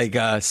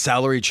got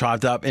celery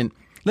chopped up. And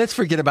let's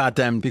forget about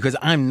them because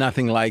I'm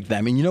nothing like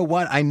them. And you know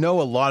what? I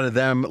know a lot of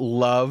them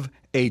love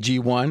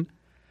AG1,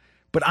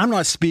 but I'm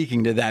not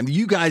speaking to them.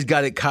 You guys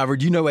got it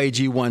covered. You know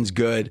AG1's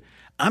good.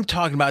 I'm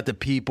talking about the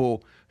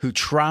people who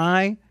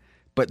try,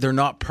 but they're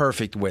not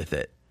perfect with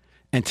it.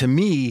 And to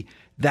me,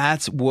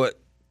 that's what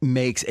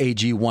makes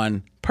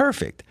AG1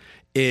 perfect,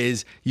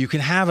 is you can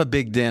have a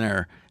big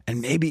dinner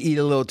and maybe eat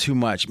a little too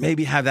much,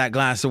 maybe have that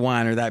glass of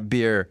wine or that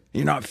beer.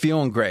 You're not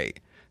feeling great.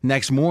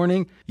 Next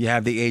morning, you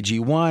have the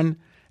AG1,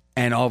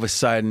 and all of a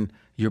sudden,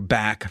 you're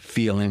back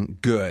feeling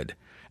good.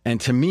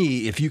 And to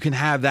me, if you can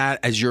have that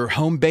as your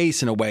home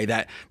base in a way,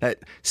 that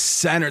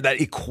center,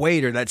 that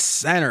equator, that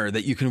center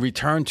that you can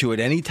return to at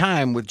any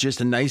time with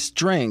just a nice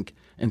drink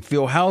and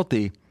feel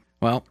healthy,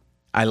 well,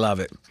 I love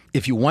it.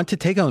 If you want to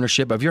take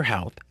ownership of your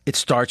health, it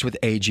starts with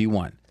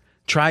AG1.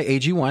 Try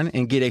AG1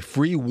 and get a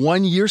free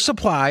 1-year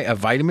supply of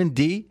vitamin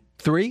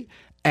D3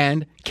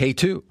 and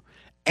K2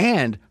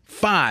 and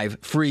 5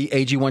 free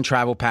AG1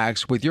 travel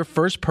packs with your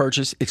first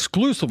purchase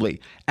exclusively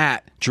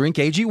at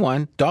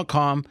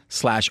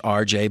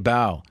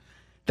drinkag1.com/RJBell.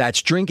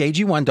 That's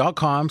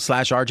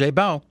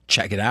drinkag1.com/RJBell.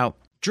 Check it out.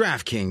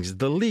 DraftKings,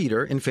 the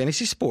leader in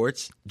fantasy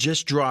sports,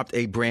 just dropped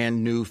a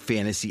brand new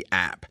fantasy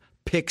app,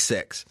 Pick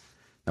 6.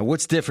 Now,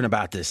 what's different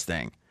about this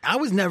thing? I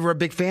was never a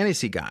big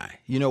fantasy guy.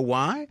 You know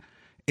why?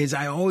 Is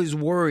I always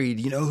worried,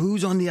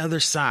 who's on the other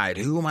side?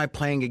 Who am I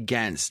playing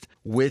against?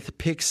 With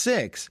Pick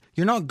 6,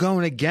 you're not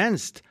going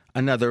against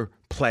another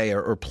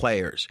player or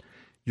players.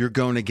 You're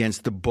going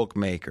against the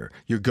bookmaker.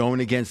 You're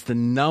going against the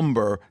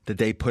number that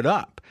they put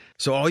up.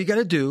 So all you got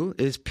to do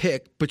is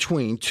pick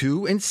between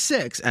 2 and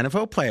 6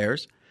 NFL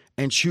players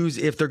and choose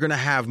if they're going to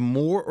have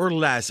more or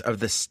less of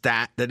the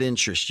stat that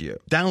interests you.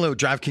 Download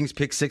DraftKings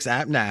Pick 6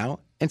 app now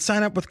and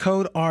sign up with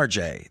code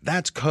RJ.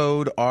 That's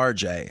code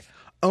RJ.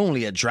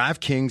 Only at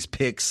DraftKings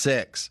Pick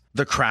 6.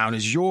 The crown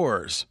is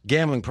yours.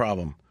 Gambling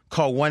problem?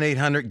 Call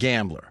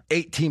 1-800-GAMBLER.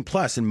 18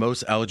 plus in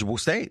most eligible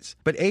states.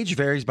 But age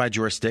varies by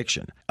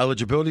jurisdiction.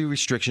 Eligibility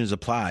restrictions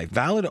apply.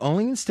 Valid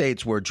only in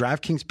states where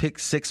DraftKings Pick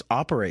 6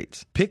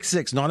 operates. Pick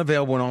 6 not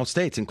available in all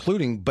states,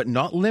 including but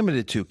not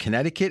limited to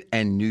Connecticut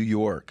and New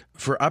York.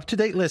 For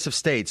up-to-date list of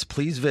states,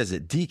 please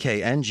visit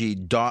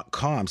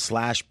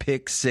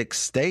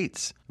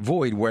dkng.com/pick6states.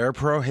 Void where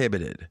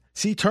prohibited.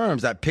 See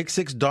terms at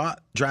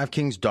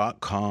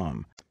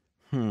pick6.draftkings.com.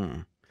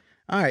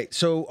 All right,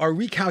 so our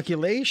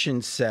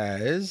recalculation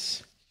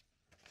says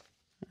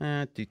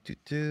that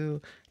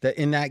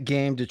in that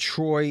game,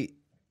 Detroit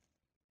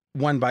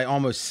won by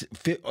almost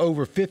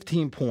over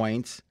 15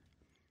 points.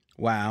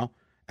 Wow.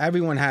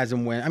 Everyone has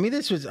them win. I mean,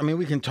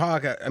 we can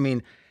talk. I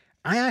mean,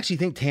 I actually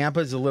think Tampa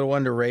is a little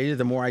underrated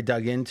the more I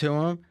dug into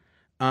them.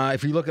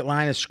 If you look at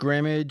line of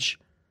scrimmage,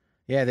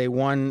 yeah, they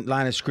won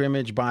line of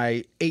scrimmage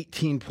by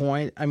 18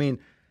 points. I mean,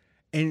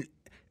 and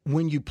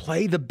when you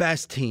play the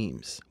best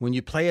teams, when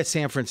you play a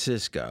San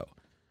Francisco,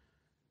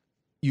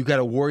 you got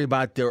to worry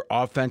about their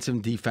offensive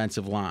and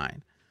defensive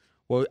line.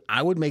 Well,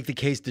 I would make the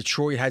case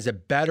Detroit has a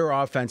better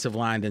offensive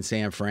line than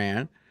San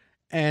Fran,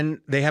 and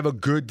they have a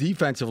good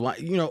defensive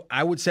line. You know,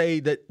 I would say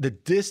that the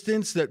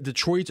distance that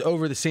Detroit's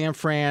over the San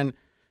Fran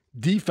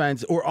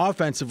defense or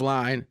offensive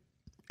line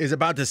is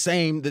about the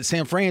same that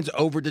San Fran's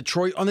over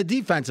Detroit on the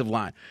defensive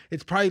line.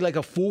 It's probably like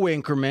a full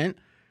increment,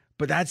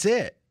 but that's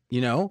it. You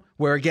know,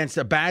 where against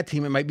a bad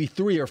team, it might be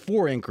 3 or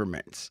 4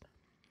 increments.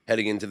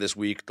 Heading into this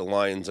week, the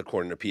Lions,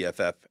 according to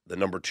PFF, the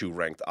number 2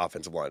 ranked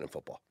offensive line in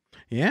football.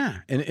 Yeah.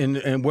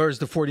 And where's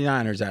the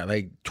 49ers at?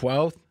 Like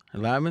 12th,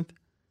 11th?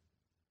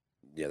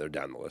 Yeah, they're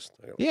down the list.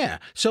 Yeah.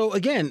 So,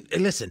 again,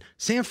 listen,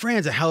 San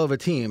Fran's a hell of a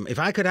team. If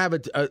I could have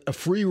a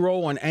free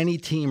roll on any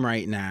team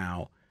right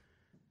now,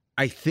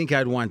 I think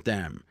I'd want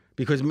them.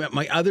 Because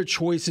my other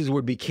choices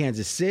would be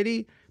Kansas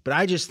City. But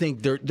I just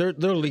think they're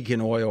leaking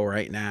oil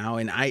right now,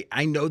 and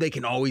I know they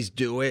can always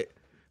do it.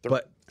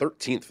 But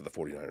 13th for the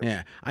 49ers.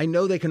 Yeah, I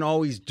know they can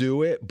always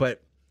do it,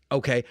 but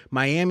okay,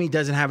 Miami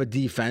doesn't have a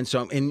defense,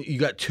 and you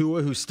got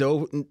Tua who's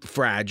still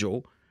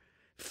fragile.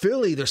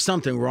 Philly, there's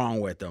something wrong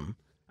with them.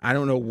 I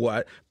don't know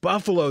what.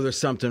 Buffalo, there's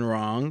something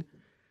wrong.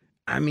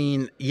 I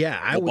mean,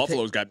 yeah,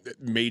 Buffalo's got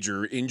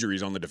major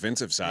injuries on the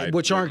defensive side,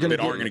 which aren't going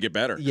to get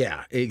better.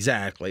 Yeah,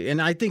 exactly.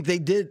 And I think they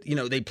did. You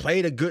know, they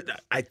played a good.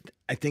 I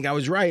think I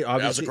was right.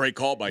 Obviously, that was a great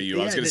call by you.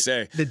 I was going to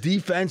say the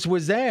defense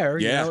was there.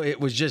 Yeah, you know, it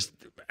was just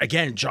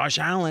again Josh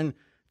Allen,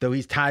 though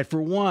he's tied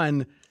for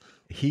 1.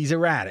 He's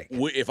erratic.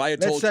 Let's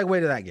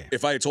segue to that game.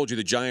 If I had told you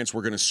the Giants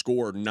were going to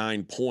score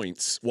 9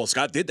 points, well,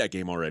 Scott did that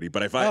game already.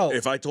 But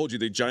if I told you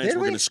the Giants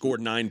were going to score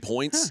 9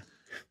 points.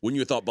 Wouldn't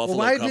you have thought Buffalo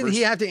why covers? Didn't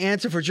he have to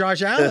answer for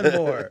Josh Allen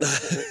more?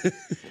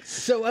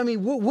 So, I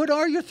mean, what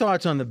are your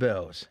thoughts on the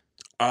Bills?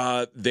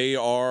 They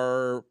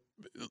are,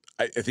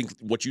 I think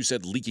what you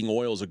said, leaking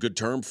oil is a good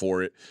term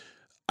for it.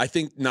 I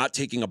think not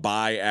taking a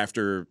bye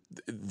after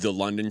the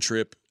London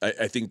trip,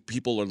 I think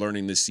people are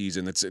learning this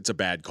season it's a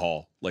bad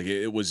call. Like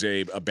it was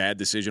a bad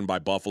decision by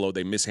Buffalo.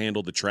 They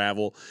mishandled the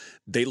travel.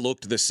 They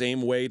looked the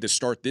same way to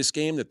start this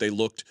game that they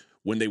looked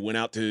when they went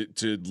out to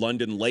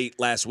London late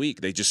last week.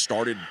 They just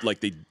started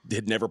like they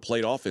had never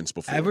played offense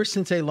before. Ever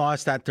since they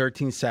lost that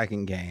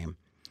 13-second game,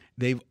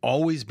 they've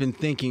always been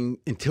thinking,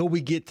 until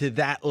we get to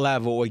that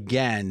level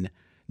again,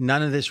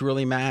 none of this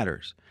really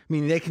matters. I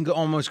mean, they can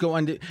almost go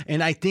under,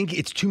 and I think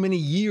it's too many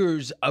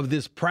years of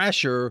this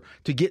pressure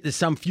to get to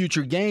some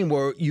future game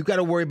where you got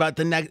to worry about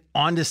the next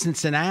on to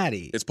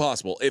Cincinnati. It's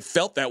possible. It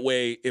felt that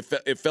way.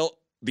 It felt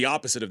the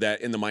opposite of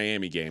that in the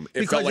Miami game.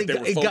 It felt like they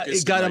were focused.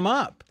 It got them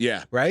up.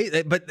 Yeah.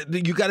 Right? But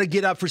you got to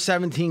get up for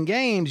 17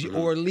 games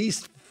or at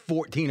least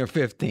 14 or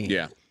 15.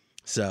 Yeah.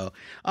 So,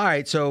 all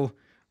right. So,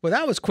 well,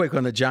 that was quick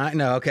on the Giants.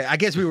 No, okay. I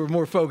guess we were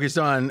more focused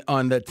on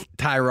the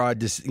Tyrod,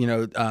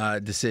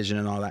 decision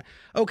and all that.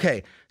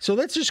 Okay. So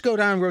let's just go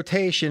down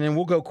rotation and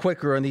we'll go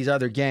quicker on these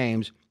other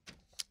games.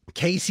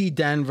 KC,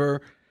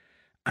 Denver.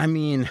 I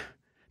mean,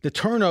 the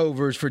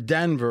turnovers for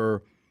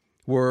Denver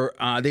were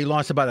they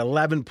lost about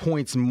 11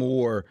 points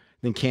more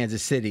than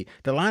Kansas City.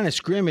 The line of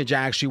scrimmage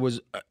actually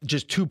was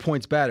just 2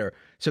 points better.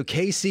 So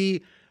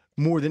KC,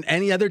 more than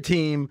any other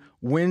team,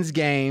 wins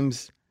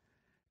games,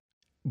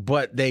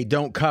 but they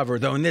don't cover.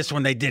 Though in this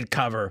one, they did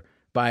cover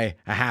by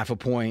a half a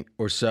point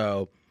or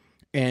so.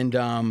 And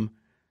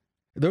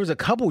there was a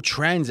couple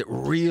trends that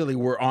really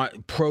were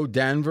on pro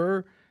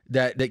Denver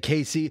that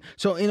KC.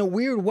 So in a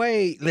weird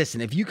way,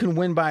 listen, if you can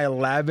win by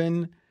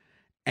 11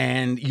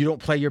 and you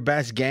don't play your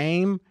best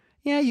game,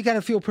 yeah, you got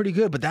to feel pretty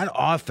good. But that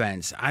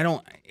offense, I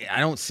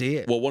don't see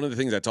it. Well, one of the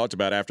things I talked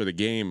about after the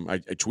game, I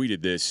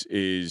tweeted this,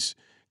 is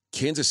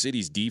Kansas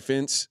City's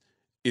defense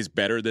is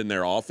better than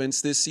their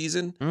offense this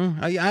season.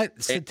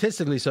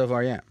 Statistically so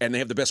far, yeah. And they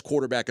have the best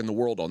quarterback in the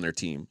world on their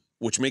team,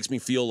 which makes me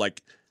feel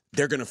like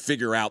they're going to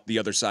figure out the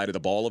other side of the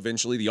ball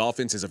eventually. The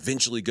offense is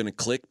eventually going to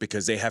click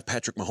because they have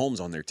Patrick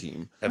Mahomes on their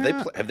team.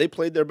 Have they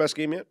played their best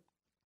game yet?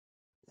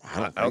 I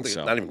don't think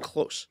so. Not even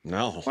close.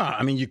 No. Well,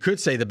 I mean, you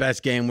could say the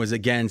best game was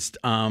against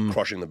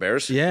crushing the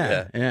Bears.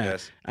 Yeah.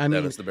 Yes. I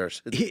mean, it's the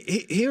Bears.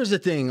 Here's the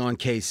thing on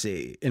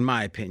KC, in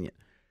my opinion.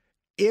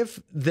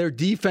 if their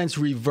defense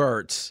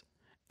reverts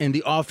and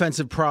the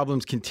offensive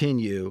problems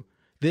continue,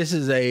 this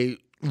is a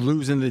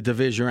losing the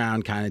division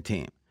round kind of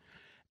team.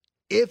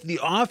 If the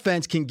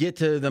offense can get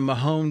to the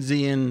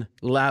Mahomesian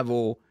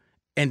level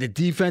and the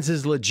defense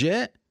is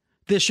legit,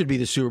 this should be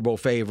the Super Bowl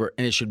favorite,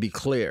 and it should be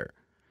clear.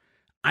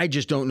 I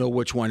just don't know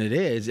which one it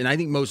is, and I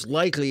think most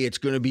likely it's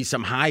going to be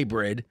some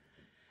hybrid.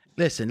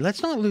 Listen,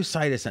 let's not lose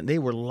sight of something. They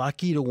were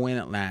lucky to win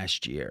it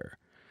last year.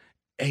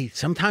 Hey,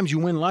 sometimes you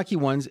win lucky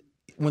ones.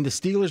 When the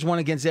Steelers won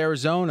against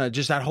Arizona,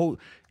 just that whole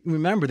 –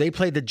 remember, they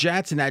played the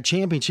Jets in that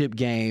championship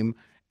game,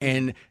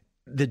 and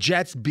the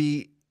Jets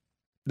beat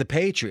the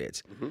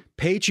Patriots. Mm-hmm.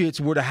 Patriots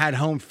would have had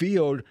home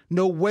field.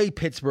 No way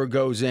Pittsburgh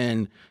goes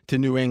in to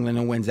New England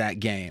and wins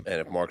that game.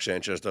 And if Mark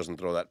Sanchez doesn't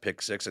throw that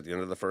pick six at the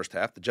end of the first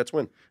half, the Jets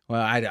win.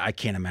 Well, I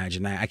can't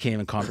imagine that. I can't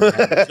even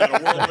comprehend There's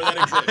not a world where that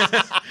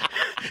exists.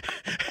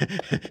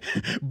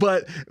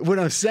 But what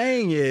I'm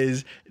saying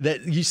is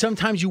that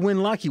sometimes you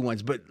win lucky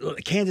ones. But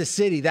Kansas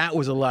City, that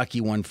was a lucky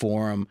one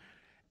for them.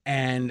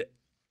 And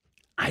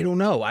I don't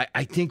know.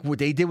 I think what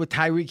they did with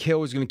Tyreek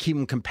Hill is going to keep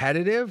them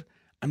competitive.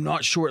 I'm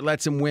not sure it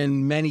lets them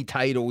win many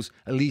titles,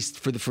 at least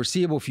for the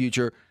foreseeable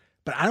future.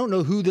 But I don't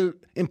know who the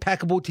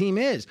impeccable team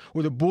is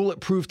or the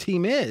bulletproof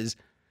team is.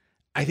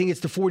 I think it's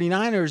the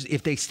 49ers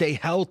if they stay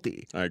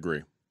healthy. I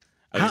agree.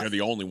 I think they're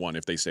the only one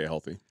if they stay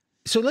healthy.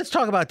 So let's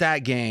talk about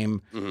that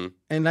game,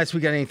 unless we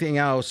got anything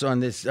else on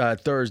this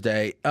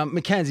Thursday.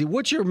 Mackenzie,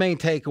 what's your main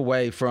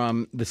takeaway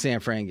from the San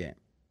Fran game?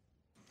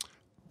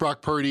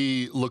 Brock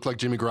Purdy looked like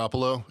Jimmy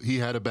Garoppolo. He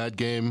had a bad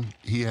game.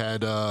 He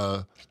had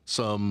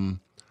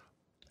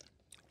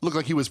looked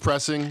like he was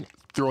pressing,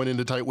 throwing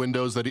into tight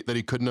windows that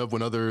he couldn't have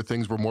when other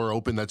things were more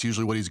open. That's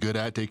usually what he's good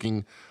at,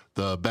 taking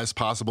the best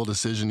possible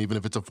decision, even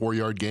if it's a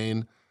 4-yard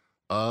gain.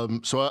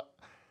 Go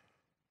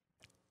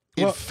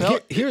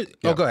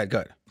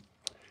ahead.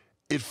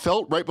 It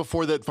felt right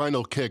before that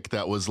final kick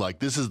that was like,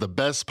 this is the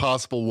best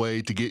possible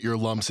way to get your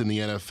lumps in the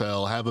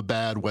NFL, have a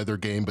bad weather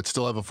game, but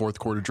still have a fourth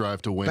quarter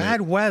drive to win.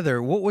 Bad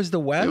weather? What was the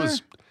weather? It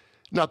was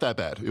not that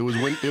bad. It was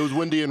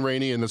windy and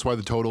rainy, and that's why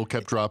the total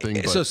kept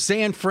dropping. So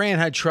San Fran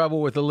had trouble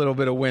with a little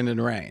bit of wind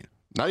and rain.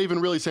 Not even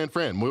really San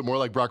Fran, more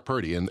like Brock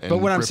Purdy. But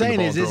what I'm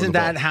saying is, isn't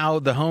that how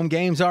the home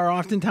games are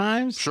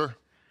oftentimes? Sure.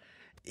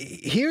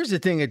 Here's the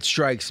thing that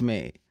strikes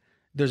me.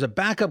 There's a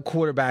backup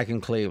quarterback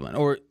in Cleveland,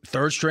 or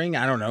third string,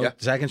 I don't know,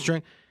 second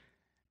string,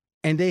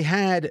 and they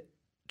had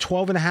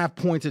 12.5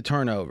 points of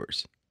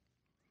turnovers.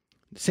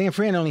 San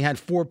Fran only had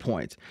 4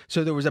 points.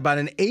 So there was about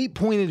an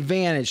 8-point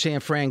advantage San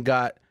Fran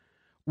got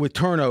with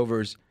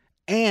turnovers,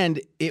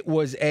 and it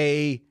was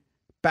a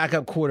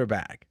backup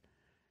quarterback.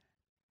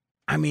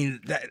 I mean,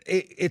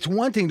 it's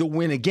one thing to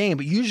win a game,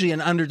 but usually an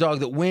underdog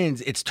that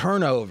wins, it's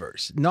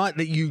turnovers, not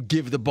that you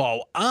give the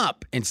ball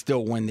up and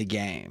still win the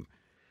game.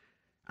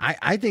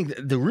 I think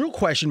the real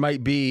question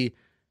might be,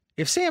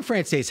 if San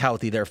Fran stays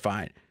healthy, they're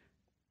fine.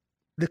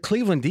 The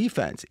Cleveland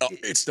defense.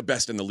 It's the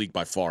best in the league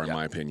by far, in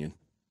my opinion.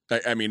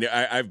 I mean,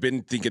 I've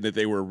been thinking that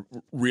they were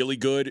really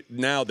good.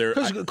 Now they're...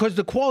 Because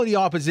the quality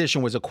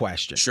opposition was a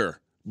question. Sure.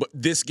 But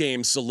this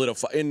game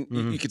solidified. And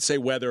you could say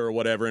weather or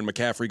whatever, and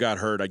McCaffrey got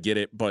hurt. I get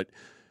it. But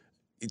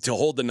to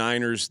hold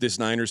this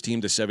Niners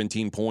team to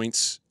 17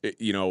 points,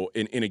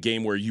 in a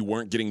game where you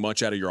weren't getting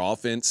much out of your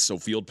offense, so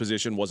field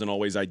position wasn't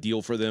always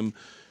ideal for them.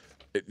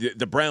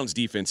 The Browns'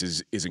 defense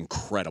is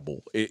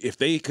incredible. If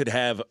they could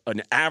have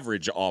an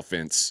average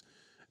offense,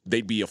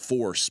 they'd be a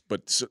force.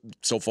 But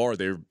so far,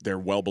 they're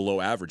well below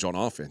average on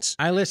offense.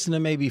 I listened to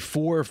maybe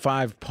 4 or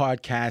 5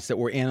 podcasts that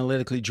were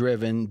analytically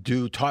driven,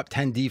 do top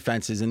 10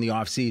 defenses in the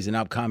offseason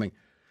upcoming.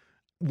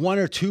 1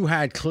 or 2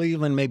 had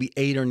Cleveland maybe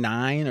 8 or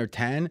 9 or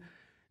 10.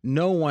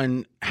 No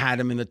one had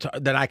them in the top,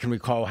 that I can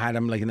recall had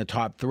them like in the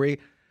top 3.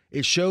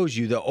 It shows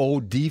you the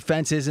old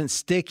defense isn't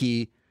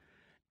sticky.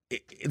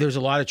 There's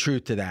a lot of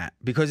truth to that,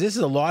 because this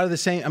is a lot of the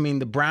same. I mean,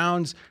 the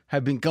Browns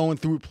have been going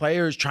through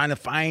players trying to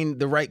find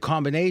the right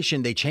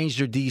combination. They changed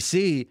their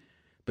DC,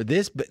 but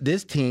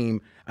this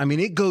team, I mean,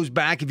 it goes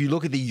back, if you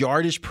look at the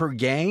yardage per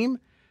game,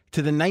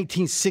 to the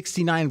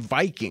 1969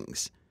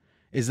 Vikings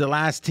is the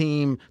last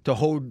team to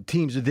hold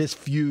teams of this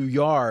few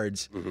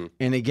yards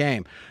in a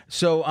game.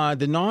 So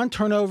the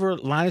non-turnover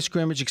line of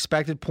scrimmage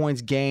expected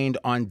points gained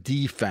on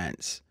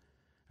defense,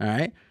 all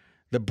right?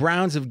 The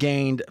Browns have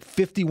gained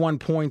 51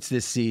 points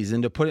this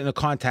season. To put it in a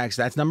context,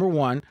 that's number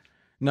 1.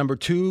 Number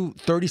 2,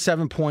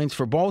 37 points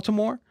for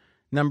Baltimore.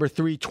 Number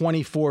 3,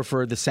 24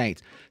 for the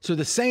Saints. So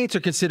the Saints are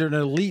considered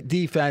an elite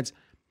defense,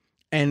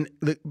 and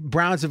the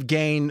Browns have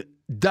gained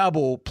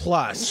double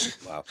plus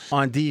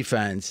on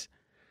defense.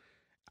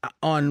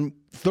 On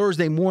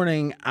Thursday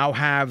morning, I'll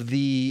have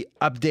the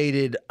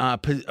updated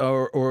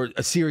or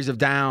a series of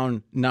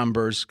down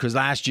numbers, because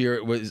last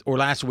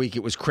week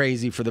it was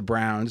crazy for the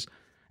Browns.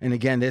 And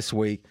again this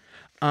week.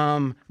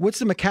 What's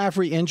the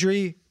McCaffrey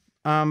injury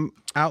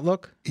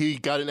outlook? He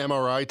got an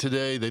MRI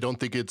today. They don't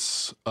think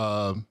it's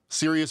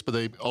serious, but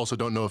they also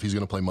don't know if he's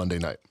going to play Monday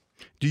night.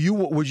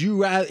 Would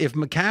you rather, if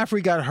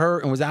McCaffrey got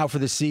hurt and was out for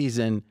the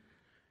season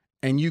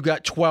and you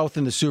got 12th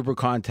in the Super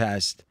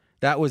Contest,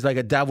 that was like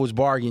a devil's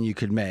bargain you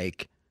could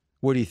make,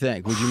 What do you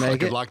think? Would you make I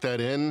could it? lock that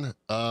in.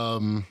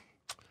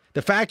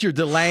 The fact you're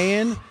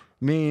delaying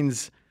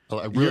means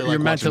you're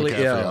mentally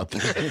ill.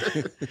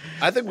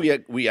 I think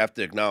we have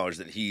to acknowledge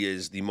that he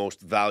is the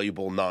most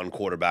valuable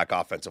non-quarterback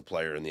offensive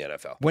player in the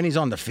NFL. When he's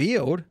on the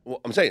field.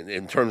 Well, I'm saying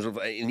in terms of,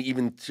 and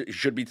even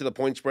should be to the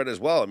point spread as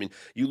well. I mean,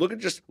 you look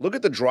at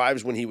the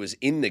drives when he was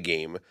in the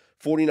game.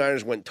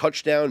 49ers went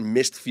touchdown,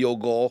 missed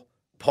field goal,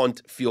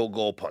 punt, field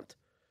goal, punt.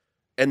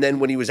 And then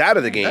when he was out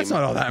of the game, that's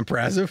not all that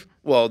impressive.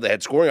 Well, they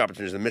had scoring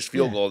opportunities. The missed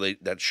field goal,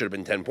 that should have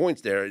been 10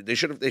 points there. They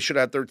should have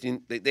had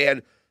 13. They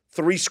had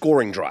 3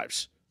 scoring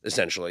drives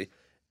essentially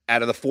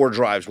out of the 4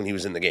 drives when he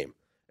was in the game.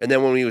 And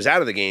then when he was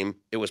out of the game,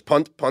 it was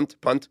punt, punt,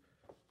 punt,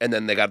 and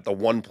then they got the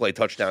 1-play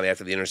touchdown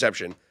after the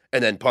interception,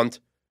 and then punt,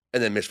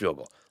 and then missed field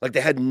goal. Like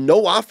they had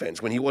no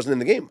offense when he wasn't in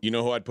the game. You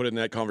know who I'd put in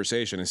that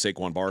conversation is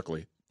Saquon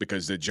Barkley.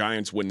 Because the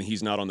Giants, when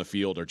he's not on the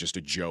field, are just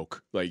a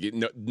joke. Like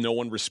no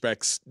one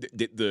respects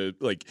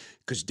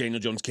because Daniel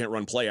Jones can't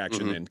run play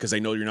action then because they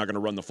know you're not going to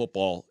run the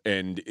football,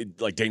 and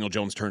Daniel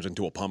Jones turns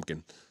into a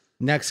pumpkin.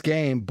 Next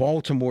game,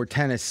 Baltimore,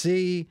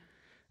 Tennessee.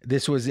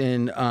 This was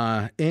in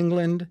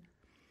England.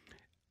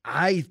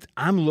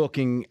 I'm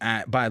looking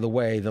at, by the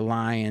way, the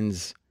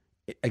Lions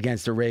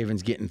against the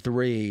Ravens getting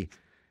 3.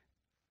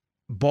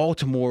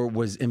 Baltimore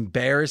was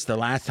embarrassed the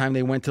last time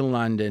they went to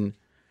London.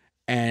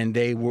 And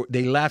they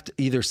left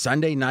either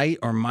Sunday night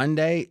or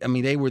Monday. I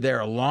mean, they were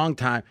there a long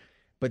time,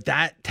 but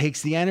that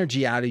takes the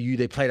energy out of you.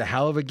 They played a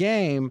hell of a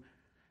game.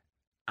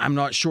 I'm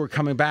not sure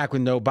coming back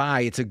with no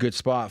bye, it's a good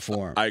spot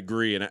for them. I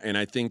agree, and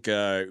I think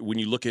when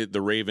you look at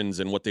the Ravens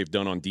and what they've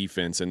done on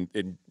defense, and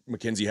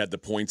Mackenzie had the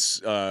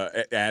points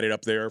added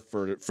up there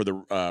for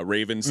the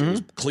Ravens. It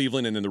was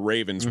Cleveland, and then the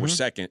Ravens were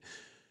second.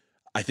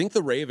 I think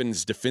the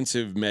Ravens'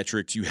 defensive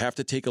metrics, you have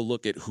to take a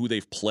look at who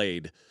they've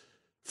played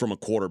from a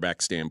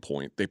quarterback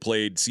standpoint. They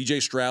played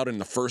C.J. Stroud in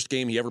the first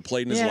game he ever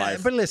played in his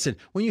life. But listen,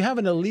 when you have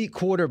an elite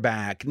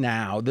quarterback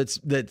now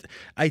that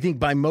I think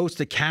by most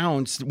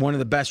accounts, one of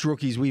the best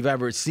rookies we've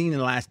ever seen in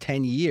the last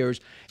 10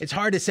 years, it's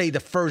hard to say the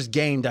first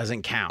game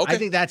doesn't count. Okay. I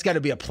think that's got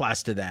to be a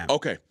plus to them.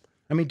 Okay.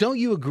 I mean, don't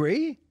you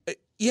agree?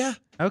 Yeah.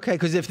 Okay,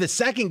 because if the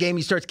second game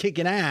he starts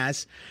kicking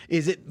ass,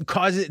 is it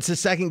because it's the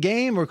second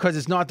game or because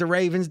it's not the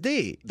Ravens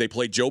D? They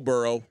played Joe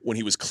Burrow when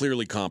he was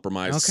clearly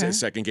compromised,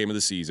 second game of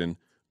the season.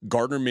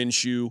 Gardner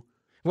Minshew.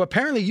 Well,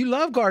 apparently you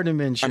love Gardner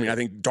Minshew. I mean, I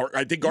think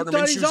Gardner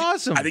Minshew. He's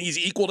awesome. I think he's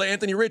equal to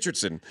Anthony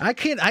Richardson.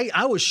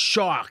 I was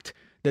shocked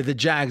that the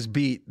Jags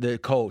beat the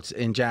Colts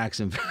in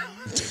Jacksonville.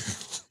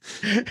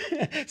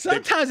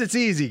 Sometimes it's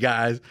easy,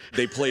 guys.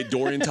 They played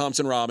Dorian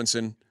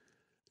Thompson-Robinson.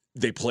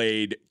 They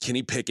played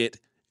Kenny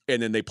Pickett,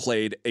 and then they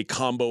played a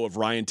combo of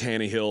Ryan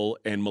Tannehill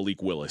and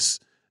Malik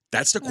Willis.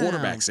 That's the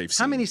quarterbacks they've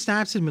seen. How many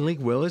snaps did Malik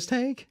Willis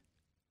take?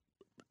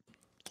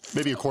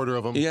 Maybe a quarter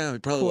of them. Yeah,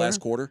 probably the last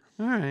quarter.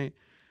 All right.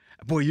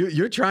 Boy,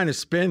 you're trying to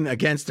spin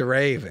against the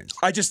Ravens.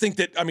 I just think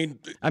that, I mean,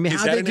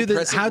 how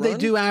they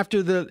do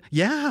after the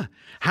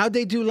how'd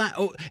they do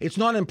it's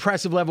not an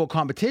impressive level of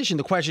competition.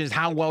 The question is,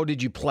 how well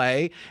did you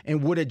play,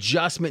 and what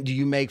adjustment do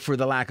you make for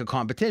the lack of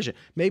competition?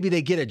 Maybe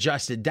they get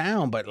adjusted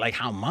down, but like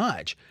how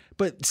much?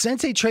 But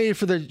since they traded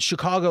for the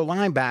Chicago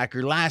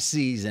linebacker last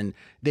season,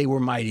 they were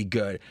mighty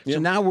good. Yep. So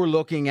now we're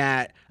looking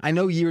at, I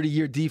know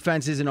year-to-year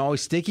defense isn't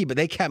always sticky, but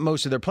they kept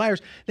most of their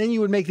players. Then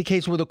you would make the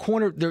case where the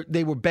corner,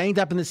 they were banged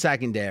up in the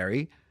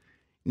secondary.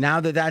 Now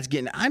that's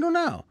getting, I don't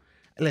know.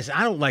 Listen,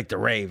 I don't like the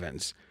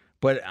Ravens,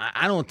 but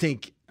I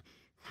think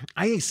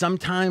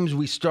sometimes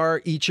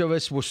each of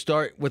us will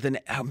start with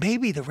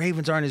maybe the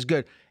Ravens aren't as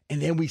good,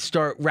 and then we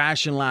start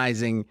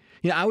rationalizing.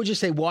 I would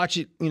just say watch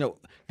it,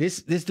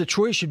 This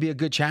Detroit should be a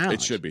good challenge.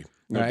 It should be,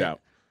 no doubt.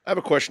 I have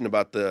a question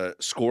about the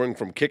scoring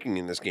from kicking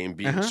in this game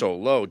being so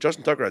low.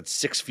 Justin Tucker had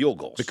 6 field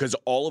goals. Because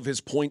all of his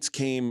points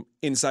came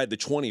inside the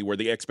 20, where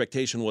the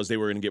expectation was they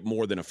were going to get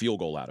more than a field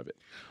goal out of it.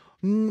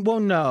 Well,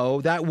 no,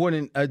 that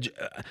wouldn't.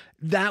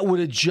 That would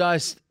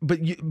adjust,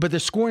 but the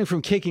scoring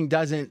from kicking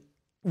doesn't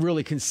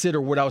really consider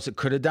what else it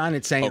could have done.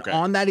 It's saying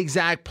on that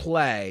exact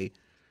play,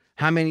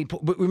 how many.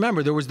 But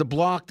remember, there was the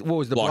blocked. What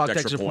was the blocked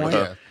extra point?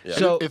 Yeah.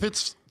 So if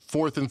it's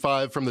 4th and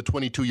 5 from the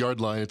 22-yard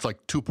line, it's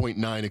like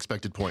 2.9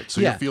 expected points.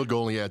 So your field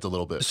goal only adds a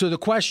little bit. So the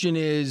question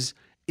is,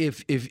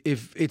 if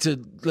it's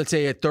let's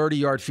say a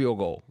 30-yard field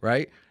goal,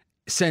 right?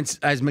 Since,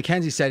 as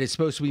Mackenzie said, it's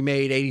supposed to be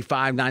made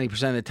 85,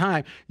 90% of the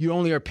time, you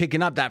only are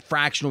picking up that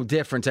fractional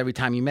difference every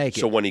time you make it.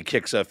 So when he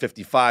kicks a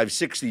 55,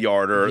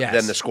 60-yarder,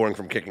 then the scoring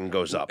from kicking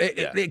goes up.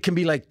 It can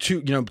be like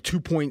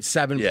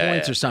 2.7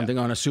 points or something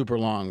on a super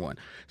long one.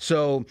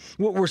 So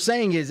what we're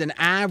saying is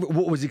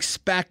what was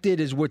expected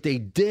is what they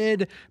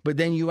did, but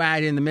then you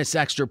add in the missed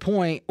extra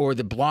point or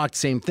the blocked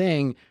same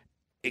thing,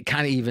 it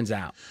kind of evens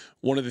out.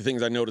 One of the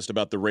things I noticed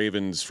about the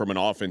Ravens from an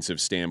offensive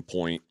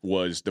standpoint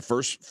was the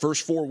first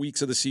 4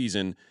 weeks of the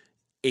season,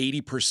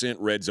 80%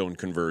 red zone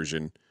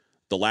conversion.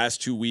 The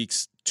last 2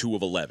 weeks, 2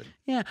 of 11.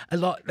 Yeah, a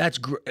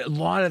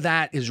lot of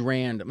that is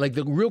random. Like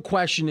the real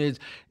question is,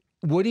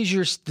 what is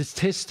your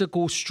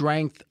statistical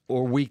strength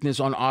or weakness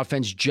on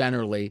offense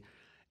generally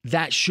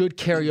that should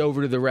carry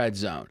over to the red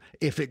zone?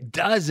 If it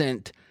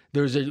doesn't,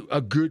 there's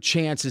a good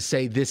chance to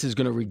say this is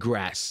going to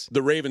regress.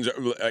 The Ravens,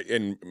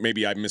 and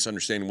maybe I'm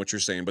misunderstanding what you're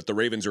saying, but the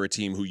Ravens are a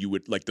team who you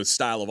would, like the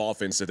style of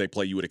offense that they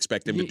play, you would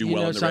expect them to do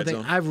well in the red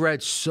zone. I've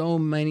read so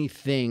many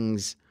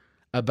things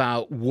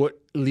about what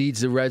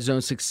leads the red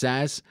zone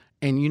success,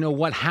 and you know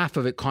what? Half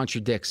of it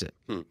contradicts it.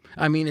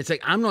 I mean, it's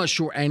like I'm not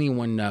sure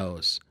anyone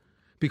knows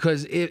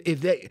because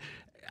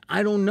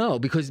I don't know,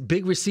 because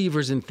big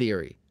receivers in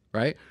theory,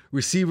 right?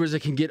 Receivers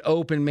that can get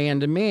open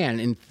man-to-man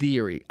in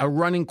theory. A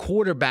running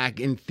quarterback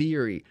in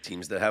theory.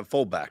 Teams that have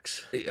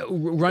fullbacks.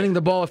 Running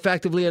the ball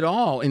effectively at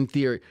all in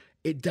theory.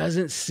 It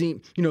doesn't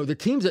seem, the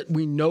teams that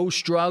we know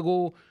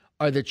struggle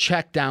are the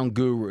check down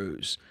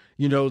gurus.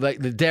 Like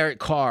the Derek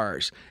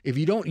Carrs. If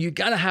you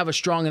got to have a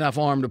strong enough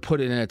arm to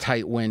put it in a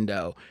tight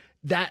window.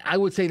 That, I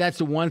would say that's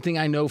the one thing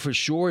I know for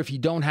sure. If you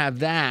don't have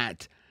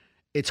that,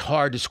 it's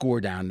hard to score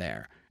down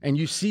there. And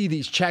you see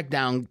these check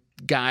down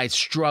guys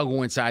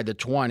struggle inside the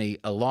 20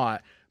 a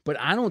lot. But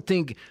I don't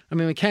think,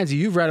 Mackenzie,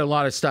 you've read a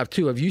lot of stuff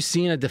too. Have you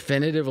seen a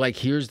definitive, like,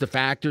 here's the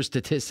factors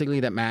statistically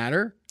that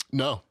matter?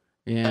 No.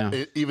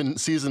 Yeah. Even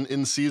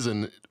in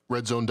season,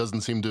 red zone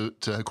doesn't seem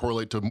to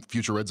correlate to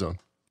future red zone.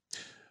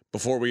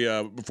 Before we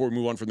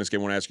move on from this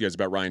game, I want to ask you guys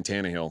about Ryan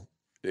Tannehill.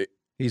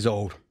 He's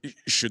old.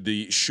 Should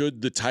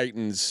the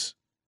Titans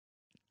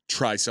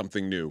try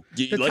something new?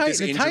 The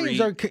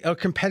Titans are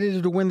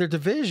competitive to win their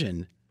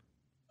division.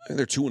 I think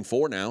they're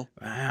 2-4 now.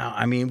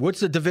 Wow. What's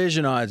the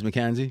division odds,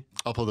 Mackenzie?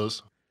 I'll pull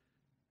those.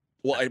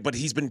 Well, but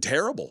he's been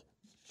terrible.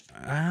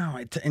 Wow.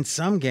 In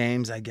some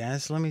games, I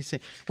guess. Let me see.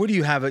 What do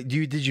you have?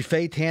 Did you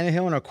fade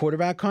Tannehill in a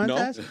quarterback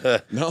contest?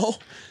 No.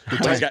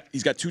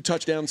 He's got 2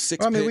 touchdowns,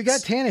 6 picks. We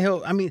got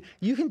Tannehill.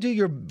 You can do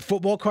your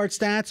football card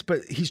stats,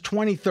 but he's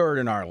 23rd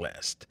in our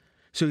list.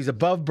 So he's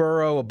above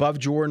Burrow, above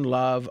Jordan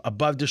Love,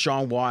 above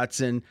Deshaun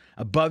Watson,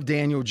 above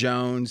Daniel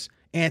Jones,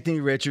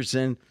 Anthony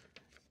Richardson,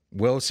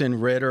 Wilson,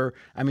 Ritter.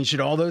 Should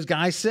all those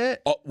guys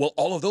sit? Well,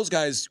 all of those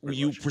guys,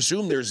 you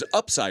presume there's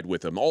upside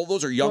with them. All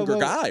those are younger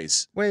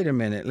guys. Wait a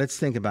minute. Let's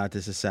think about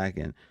this a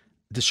second.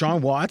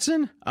 Deshaun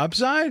Watson,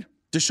 upside?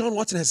 Deshaun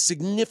Watson has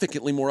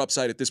significantly more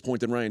upside at this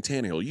point than Ryan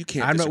Tannehill. You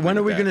can't. I don't know. When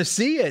are we going to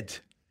see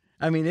it?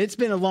 It's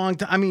been a long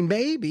time.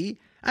 Maybe.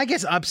 I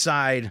guess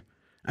upside.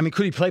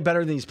 Could he play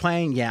better than he's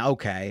playing? Yeah,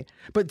 okay.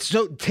 But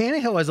so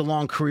Tannehill has a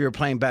long career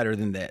playing better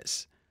than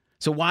this.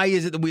 So why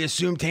is it that we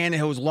assume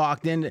Tannehill's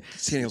locked in?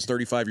 Tannehill's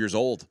 35 years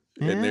old.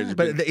 Yeah,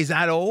 but is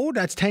that old?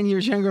 That's 10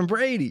 years younger than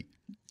Brady.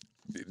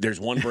 There's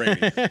one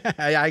Brady.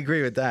 I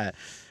agree with that.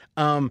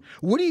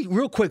 What do you,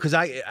 real quick, because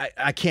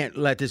I can't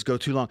let this go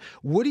too long.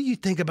 What do you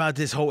think about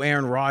this whole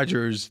Aaron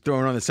Rodgers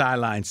throwing on the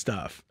sideline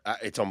stuff?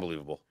 It's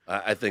unbelievable.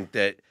 I think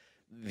that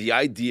the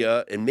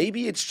idea, and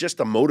maybe it's just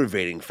a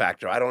motivating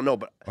factor, I don't know,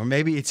 but or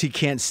maybe it's he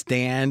can't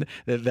stand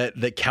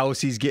that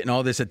Kelsey's getting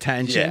all this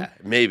attention. Yeah,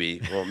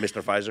 maybe. Well,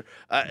 Mr. Pfizer,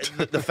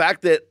 the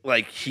fact that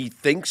he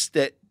thinks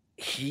that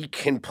he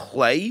can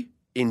play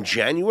in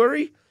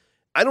January,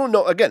 I don't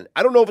know. Again,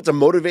 I don't know if it's a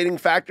motivating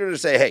factor to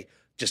say, hey,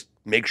 just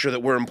make sure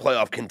that we're in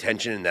playoff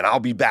contention and then I'll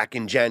be back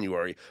in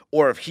January,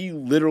 or if he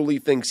literally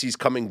thinks he's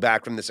coming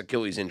back from this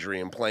Achilles injury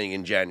and playing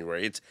in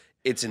January.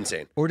 It's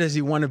insane. Or does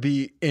he want to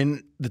be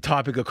in the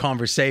topic of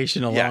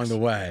conversation along the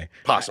way?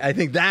 Possibly. I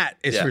think that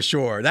is for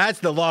sure. That's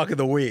the lock of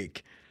the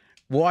week.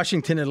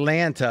 Washington,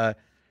 Atlanta,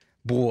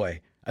 boy,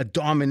 a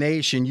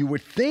domination. You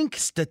would think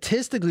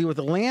statistically with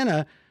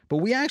Atlanta, but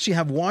we actually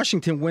have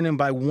Washington winning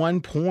by 1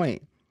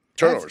 point.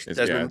 Turnovers.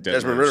 Desmond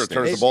Ritter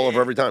turns the ball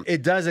over every time.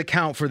 It does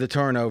account for the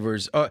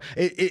turnovers.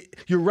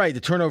 You're right.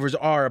 The turnovers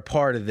are a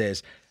part of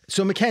this.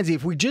 So, Mackenzie,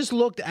 if we just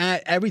looked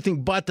at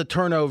everything but the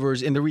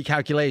turnovers in the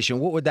recalculation,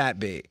 what would that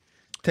be?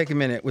 Take a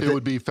minute. It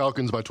would be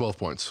Falcons by 12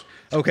 points.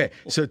 Okay,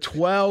 so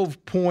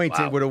 12 points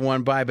it would have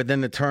won by, but then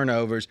the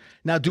turnovers.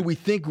 Now, do we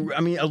think,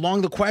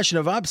 along the question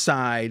of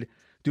upside,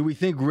 do we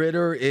think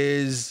Ritter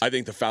is... I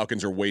think the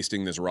Falcons are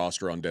wasting this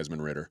roster on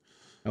Desmond Ritter.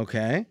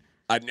 Okay.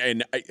 I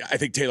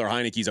think Taylor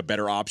Heineke's a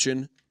better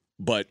option,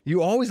 but...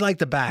 You always like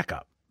the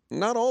backup.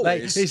 Not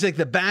always. It's like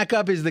the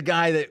backup is the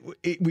guy that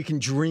we can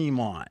dream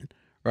on.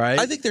 Right?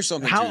 I think there's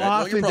something How to that.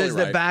 often does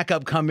the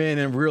backup come in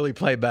and really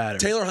play better?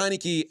 Taylor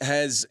Heinicke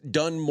has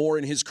done more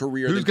in his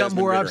career Who's than got Desmond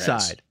more Ritter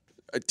upside?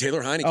 Has.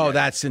 Taylor Heinicke. Oh,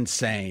 that's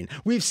insane.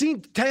 We've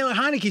seen Taylor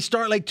Heinicke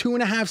start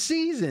 2.5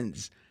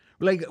 seasons.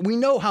 We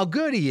know how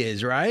good he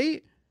is,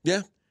 right?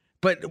 Yeah.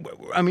 But,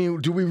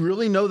 do we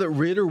really know that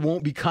Ritter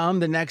won't become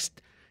the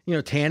next,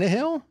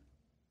 Tannehill?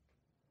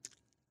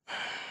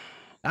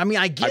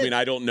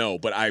 I don't know,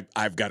 but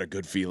I've got a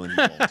good feeling.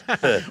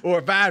 Or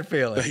a bad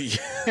feeling.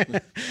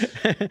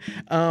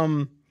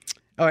 All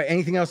right,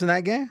 anything else in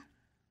that game?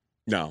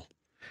 No.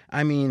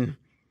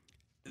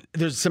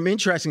 There's some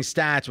interesting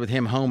stats with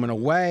him home and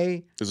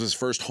away. This is his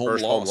first home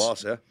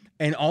loss, yeah.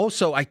 And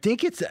also, I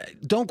think it's,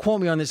 don't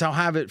quote me on this, I'll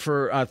have it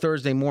for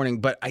Thursday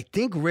morning, but I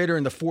think Ritter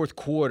in the fourth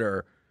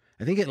quarter,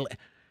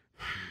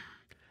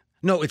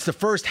 no, it's the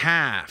first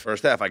half.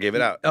 First half, I gave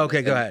it out.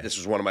 Okay, go ahead. This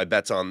was one of my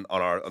bets on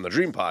the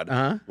Dream Pod.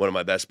 Uh-huh. One of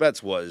my best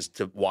bets was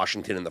to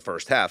Washington in the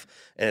first half,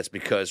 and it's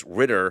because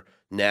Ritter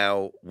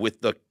now with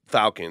the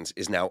Falcons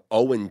is now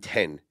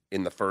 0-10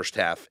 in the first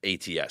half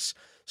ATS.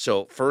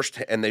 So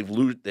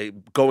they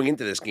going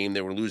into this game,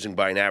 they were losing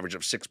by an average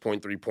of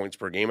 6.3 points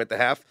per game at the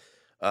half.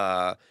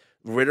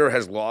 Ritter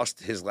has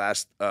lost his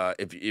last,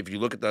 if you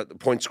look at the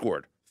points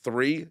scored,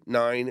 3,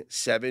 9,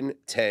 7,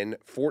 10,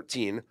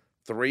 14,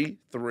 3,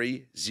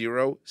 3,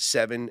 0,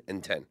 7,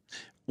 and 10.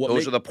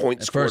 Those are the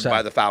points scored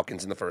by the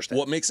Falcons in the first half.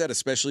 What makes that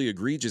especially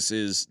egregious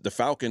is the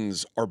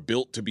Falcons are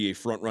built to be a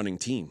front-running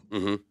team.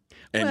 Mm-hmm.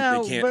 And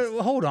well, they can't.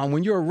 But hold on.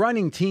 When you're a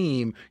running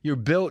team, you're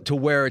built to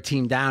wear a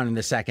team down in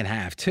the second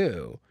half,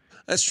 too.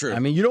 That's true. I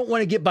mean, you don't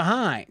want to get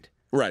behind.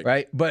 Right.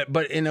 Right. But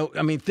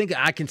I mean,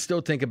 I can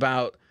still think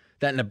about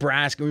that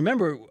Nebraska.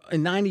 Remember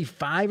in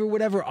 95 or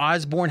whatever,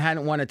 Osborne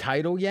hadn't won a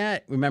title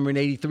yet. Remember in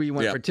 83 he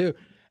went for 2.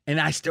 And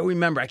I still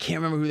remember, I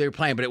can't remember who they were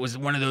playing, but it was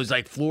one of those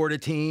like Florida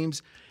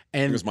teams.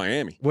 And it was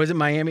Miami. Was it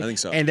Miami? I think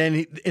so. And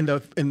then in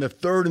the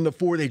third and the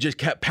fourth, they just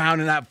kept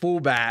pounding that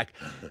fullback.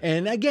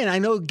 And again, I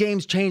know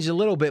games changed a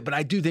little bit, but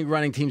I do think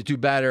running teams do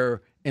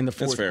better in the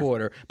fourth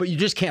quarter. But you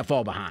just can't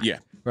fall behind. Yeah.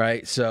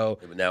 Right. So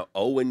now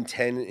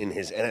 0-10 in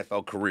his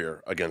NFL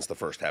career against the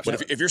first half.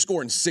 But if you're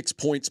scoring 6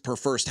 points per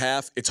first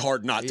half, it's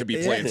hard not to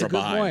be playing from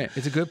behind.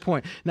 It's a good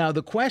point. Now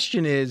the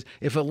question is,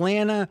 if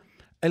Atlanta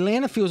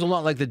feels a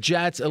lot like the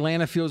Jets,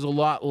 Atlanta feels a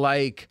lot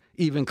like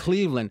even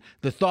Cleveland.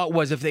 The thought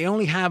was, if they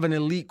only have an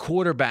elite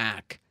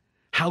quarterback,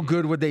 how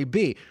good would they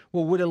be?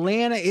 Well, would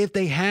Atlanta, if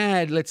they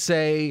had, let's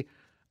say,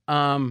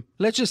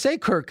 let's just say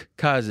Kirk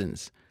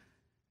Cousins,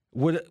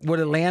 would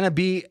Atlanta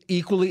be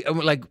equally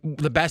like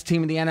the best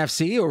team in the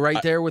NFC or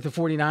right there with the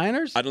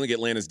 49ers? I don't think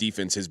Atlanta's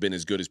defense has been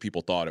as good as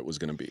people thought it was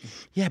going to be.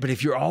 Yeah, but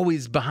if you're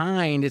always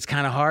behind, it's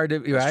kind of hard to,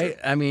 right?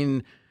 I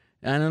mean,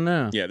 I don't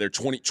know. Yeah, they're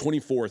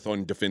 24th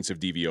on defensive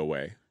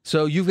DVOA.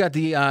 So you've got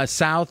the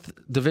South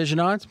Division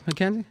odds,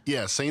 Mackenzie?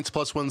 Yeah, Saints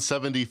plus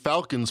 170,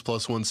 Falcons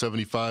plus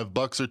 175,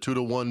 Bucks are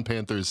 2-1,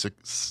 Panthers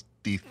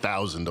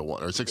 60,000 to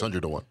 1 or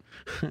 600 to 1.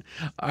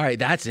 All right,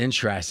 that's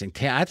interesting.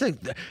 I think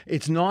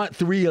it's not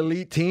 3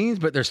 elite teams,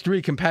 but there's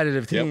 3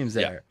 competitive teams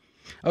there.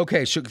 Yep.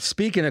 Okay, so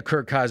speaking of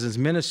Kirk Cousins,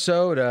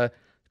 Minnesota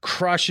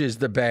crushes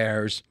the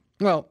Bears.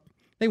 Well,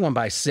 they won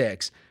by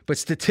 6, but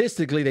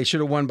statistically they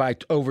should have won by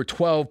over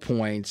 12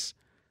 points.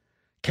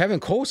 Kevin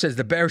Cole says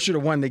the Bears should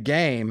have won the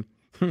game.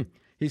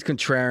 He's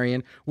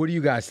contrarian. What do you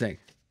guys think?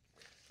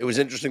 It was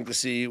interesting to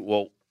see.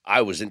 Well,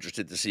 I was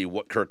interested to see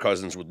what Kirk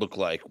Cousins would look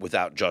like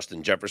without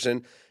Justin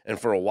Jefferson. And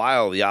for a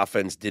while, the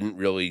offense didn't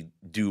really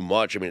do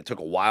much. I mean, it took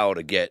a while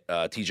to get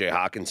T.J.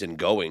 Hawkinson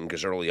going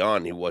because early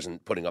on he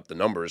wasn't putting up the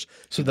numbers.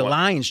 So the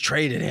Lions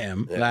traded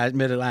him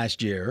mid of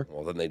last year.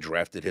 Well, then they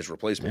drafted his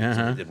replacement.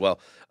 So he did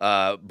well.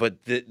 But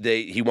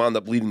he wound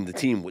up leading the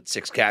team with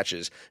 6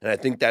 catches. And I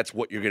think that's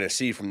what you're going to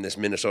see from this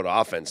Minnesota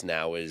offense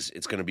now is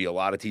it's going to be a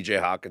lot of T.J.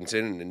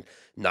 Hawkinson and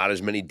not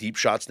as many deep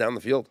shots down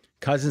the field.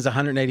 Cousins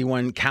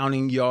 181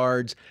 counting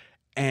yards.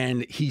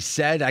 And he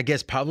said, I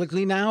guess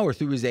publicly now or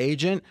through his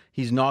agent,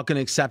 he's not going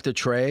to accept a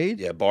trade.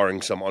 Yeah,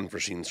 barring some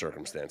unforeseen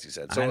circumstance, he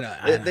said. So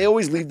they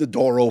always leave the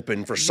door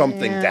open for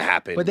something to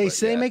happen. But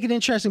they make an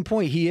interesting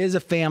point. He is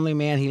a family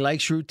man. He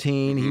likes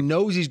routine. Mm-hmm. He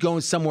knows he's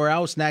going somewhere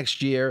else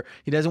next year.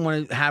 He doesn't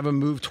want to have him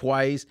move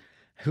twice.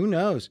 Who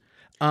knows?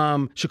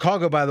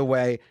 Chicago, by the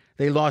way,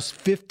 they lost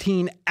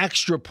 15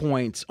 extra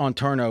points on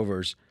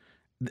turnovers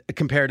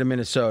compared to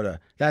Minnesota.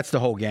 That's the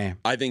whole game.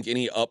 I think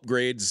any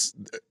upgrades,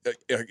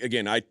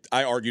 again, I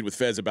argued with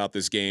Fez about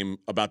this game,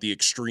 about the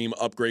extreme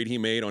upgrade he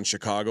made on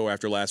Chicago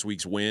after last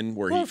week's win.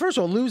 First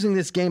of all, losing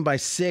this game by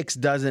 6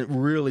 doesn't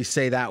really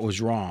say that was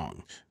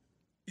wrong.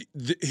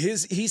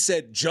 He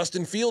said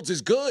Justin Fields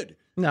is good.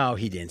 No,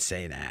 he didn't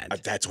say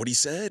that. That's what he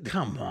said.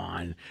 Come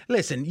on.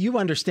 Listen, you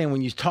understand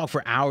when you talk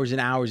for hours and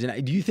hours.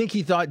 And do you think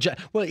he thought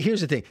 – well,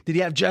 here's the thing. Did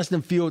he have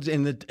Justin Fields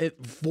in the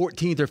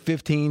 14th or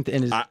 15th?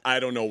 In his? I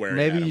don't know where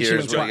maybe he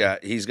Here's what he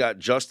got. He's got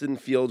Justin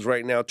Fields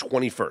right now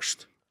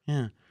 21st.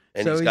 Yeah.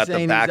 And so he's got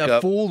the backup. He's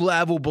a full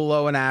level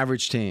below an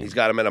average team. He's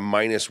got him at a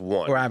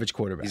 -1. Or average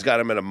quarterback. He's got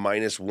him at a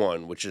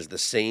 -1, which is the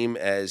same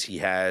as he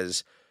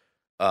has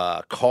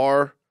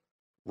Carr,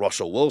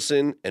 Russell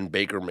Wilson, and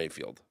Baker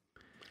Mayfield.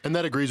 And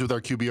that agrees with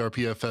our QBR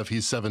PFF.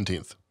 He's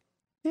 17th.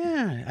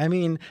 Yeah. I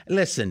mean,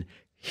 listen,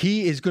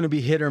 he is going to be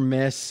hit or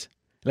miss.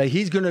 Like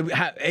he's going to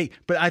have,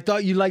 but I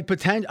thought you liked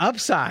potential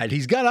upside.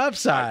 He's got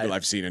upside.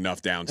 I've seen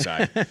enough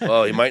downside.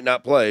 Well, he might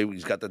not play.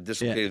 He's got the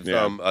dislocated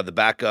thumb. The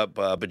backup,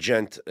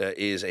 Bagent,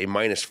 is a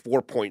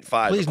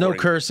 -4.5. Please, no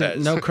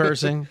cursing. No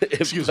cursing.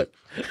 Excuse me.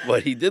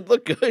 But he did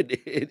look good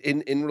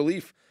in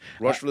relief.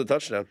 Rush for the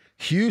touchdown.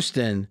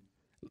 Houston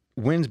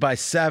wins by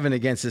 7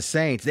 against the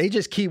Saints. They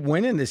just keep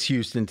winning, this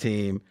Houston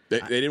team. They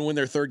didn't win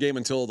their third game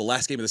until the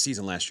last game of the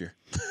season last year.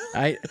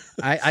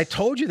 I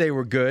told you they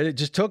were good. It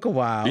just took a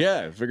while.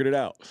 Yeah, figured it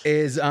out.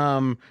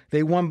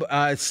 They won?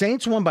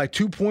 Saints won by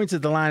 2 points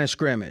at the line of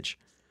scrimmage.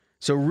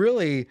 So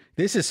really,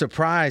 this is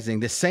surprising.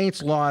 The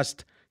Saints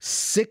lost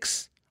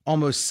 6,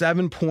 almost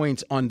 7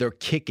 points on their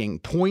kicking.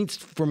 Points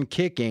from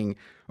kicking,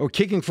 or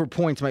kicking for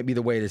points might be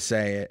the way to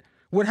say it.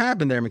 What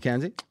happened there,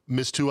 Mackenzie?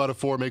 Missed 2 out of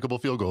 4 makeable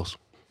field goals.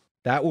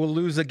 That will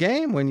lose a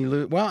game when you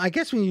lose. Well, I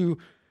guess when you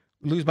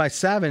lose by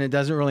 7, it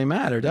doesn't really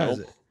matter, does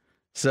it?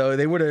 So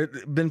they would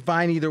have been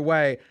fine either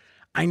way.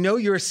 I know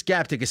you're a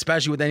skeptic,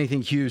 especially with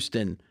anything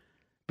Houston.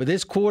 But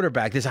this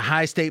quarterback, this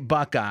Ohio State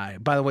Buckeye,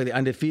 by the way, the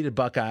undefeated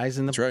Buckeyes.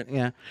 That's right.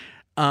 Yeah.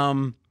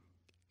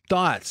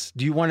 Thoughts?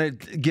 Do you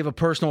want to give a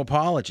personal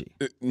apology?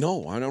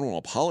 No, I don't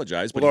want to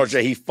apologize. But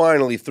RJ, he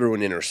finally threw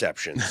an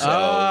interception.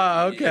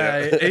 So,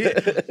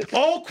 okay.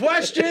 All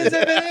questions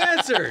have been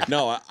answered.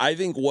 No, I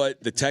think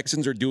what the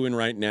Texans are doing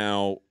right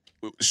now,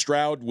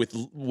 Stroud with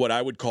what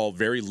I would call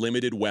very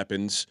limited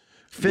weapons.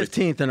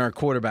 15th in our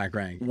quarterback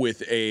rank. With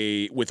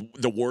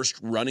the worst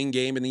running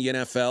game in the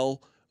NFL.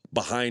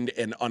 Behind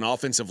an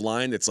offensive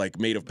line that's like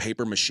made of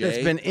paper mache.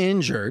 It's been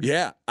injured.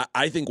 Yeah.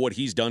 I think what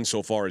he's done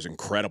so far is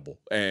incredible.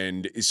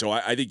 And so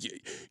I think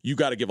you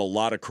got to give a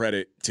lot of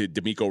credit to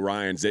DeMeco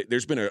Ryans.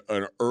 There's been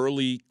an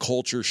early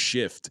culture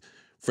shift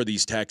for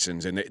these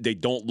Texans, and they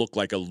don't look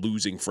like a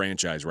losing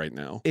franchise right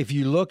now. If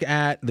you look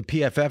at the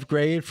PFF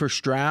grade for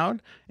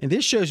Stroud, and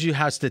this shows you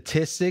how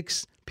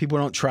statistics, people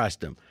don't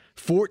trust him.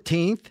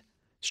 14th,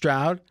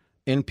 Stroud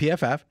in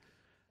PFF.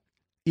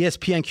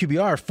 ESPN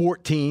QBR,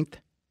 14th.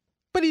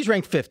 But he's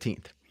ranked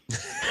 15th.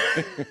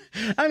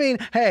 I mean,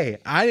 hey,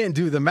 I didn't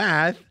do the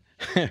math.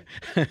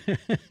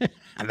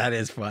 That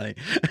is funny.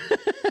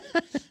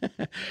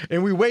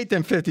 And we weight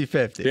them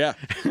 50-50. Yeah.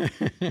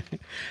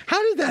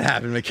 How did that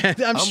happen,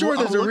 Mackenzie? I'm sure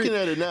there's I'm looking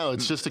at it now.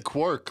 It's just a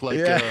quirk.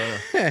 Like,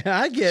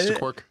 I get it. A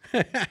quirk.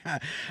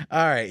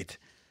 All right.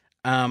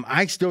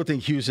 I still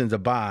think Houston's a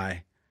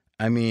bye.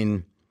 I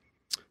mean,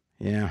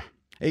 yeah.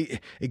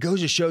 It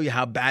goes to show you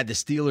how bad the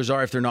Steelers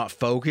are if they're not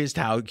focused,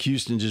 how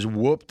Houston just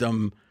whooped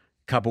them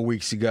couple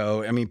weeks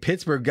ago. I mean,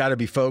 Pittsburgh got to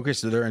be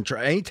focused. They're in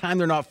anytime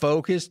they're not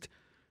focused,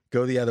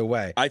 go the other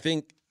way. I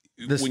think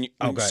when you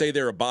say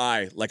they're a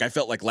bye, like I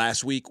felt like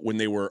last week when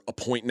they were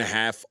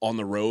 1.5 on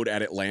the road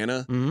at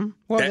Atlanta. Mm-hmm.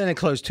 Well, then it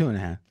closed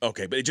 2.5.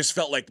 Okay, but it just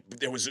felt like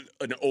there was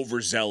an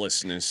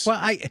overzealousness.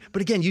 Well,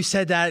 but again, you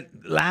said that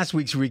last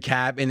week's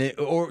recap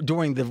or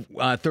during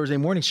the Thursday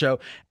morning show.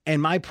 And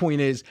my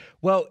point is,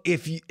 well,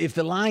 if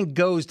the line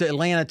goes to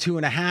Atlanta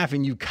 2.5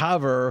 and you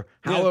cover,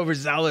 how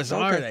overzealous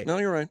are they? No,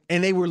 you're right.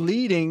 And they were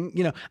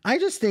leading. I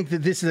just think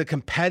that this is a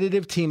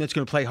competitive team that's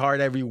going to play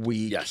hard every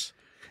week. Yes.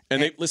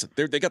 And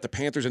they got the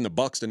Panthers and the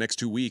Bucks the next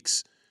 2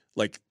 weeks.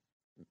 Like,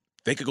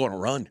 they could go on a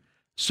run.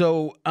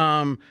 So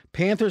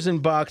Panthers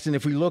and Bucks, and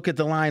if we look at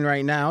the line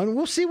right now, and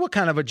we'll see what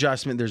kind of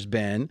adjustment there's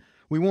been.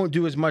 We won't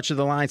do as much of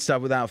the line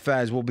stuff without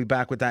Fez. We'll be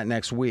back with that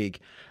next week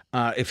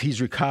if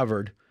he's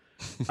recovered.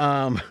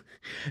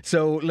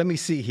 So let me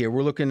see here.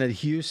 We're looking at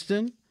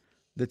Houston,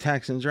 the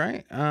Texans,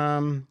 right?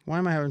 Why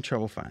am I having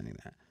trouble finding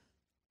that?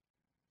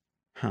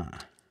 Huh.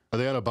 Are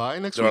they on a bye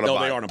next week? No,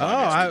 they are on a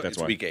bye next week. That's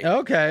why. Week 8.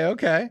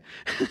 Okay.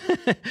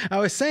 I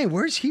was saying,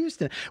 where's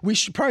Houston? We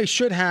probably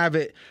should have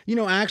it,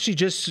 actually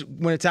just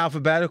when it's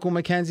alphabetical,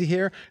 Mackenzie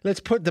here, let's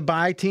put the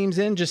bye teams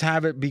in, just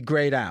have it be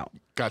grayed out.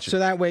 Gotcha. So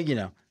that way,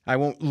 I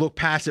won't look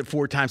past it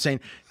 4 times saying,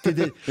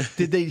 did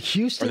they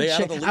Houston? Are they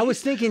out of the league? I was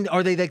thinking,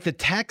 are they like the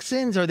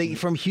Texans? Are they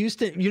from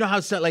Houston? You know how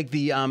it's like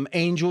the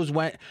Angels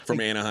went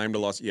from Anaheim to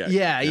Los.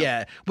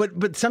 Yeah.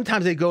 But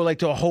sometimes they go like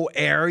to a whole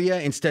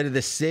area instead of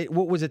the city.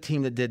 What was a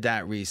team that did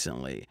that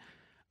recently?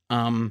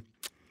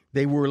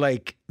 They were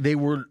like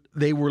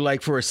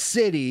for a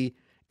city,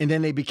 and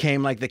then they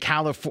became like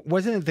the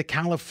wasn't it the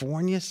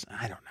Californias?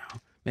 I don't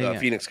know. The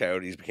Phoenix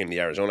Coyotes became the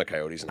Arizona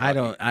Coyotes. I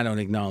don't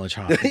acknowledge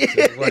hockey.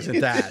 It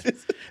wasn't that.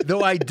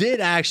 Though I did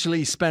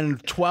actually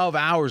spend 12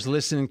 hours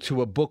listening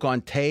to a book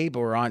on tape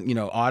or on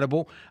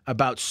Audible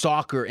about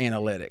soccer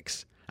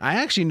analytics. I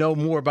actually know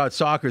more about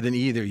soccer than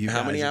either of you.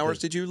 How many hours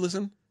did you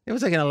listen? It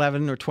was like an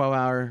 11 or 12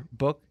 hour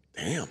book.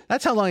 Damn.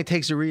 That's how long it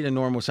takes to read a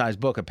normal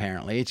sized book,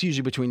 apparently. It's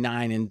usually between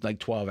 9 and like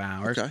 12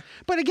 hours. Okay.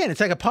 But again,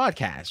 it's like a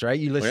podcast, right?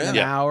 You listen an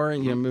hour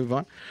and you move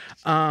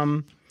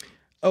on.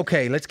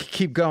 Okay, let's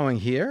keep going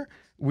here.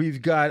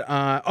 We've got,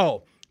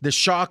 the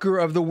shocker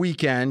of the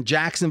weekend.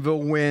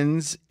 Jacksonville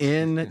wins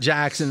in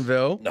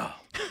Jacksonville. No.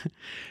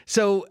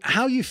 So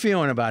how you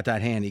feeling about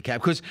that handicap?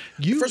 Because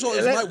first of all,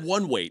 it's my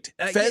one weight.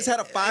 Fez had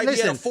a 5,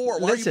 he had a 4.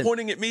 Why are you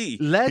pointing at me?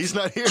 He's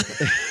not here.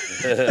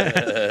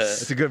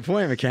 That's a good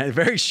point, McCann.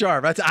 Very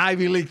sharp. That's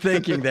Ivy League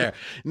thinking there.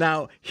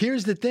 Now,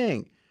 here's the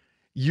thing.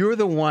 You're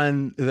the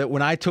one that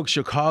when I took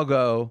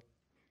Chicago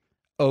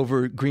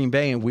over Green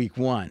Bay in week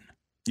 1.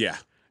 Yeah.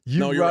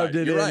 You rubbed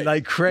it in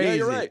like crazy. Yeah,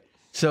 you're right.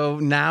 So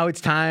now it's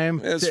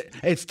time.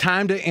 It's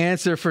time to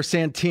answer for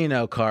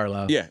Santino,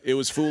 Carlo. Yeah, it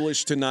was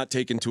foolish to not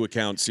take into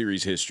account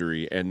series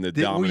history and the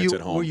dominance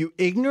at home. Were you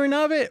ignorant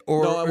of it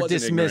or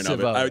dismissive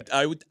of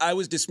it? I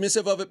was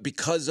dismissive of it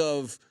because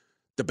of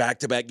the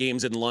back-to-back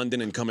games in London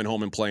and coming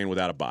home and playing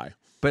without a bye.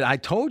 But I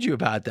told you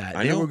about that.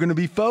 I know. They were going to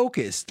be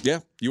focused. Yeah,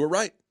 you were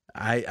right.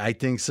 I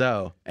think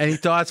so. Any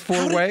thoughts,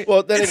 four-way?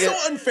 Well, then it's again,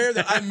 so unfair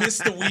that I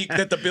missed the week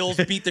that the Bills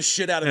beat the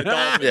shit out of the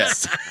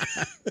Dolphins.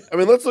 Yeah. I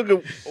mean, let's look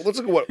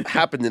at what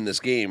happened in this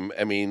game.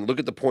 I mean, look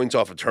at the points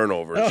off of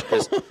turnovers.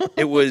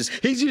 It was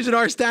he's using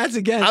our stats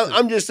again.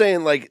 I'm just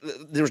saying, like,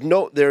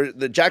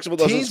 the Jacksonville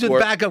doesn't teams score.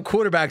 with backup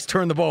quarterbacks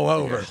turn the ball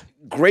over.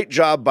 Great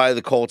job by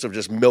the Colts of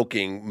just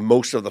milking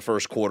most of the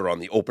first quarter on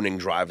the opening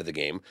drive of the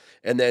game,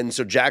 and then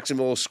so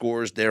Jacksonville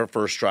scores their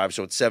first drive,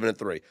 so it's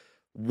 7-3.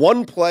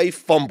 One play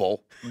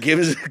fumble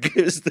gives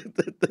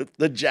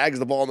the Jags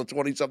the ball on the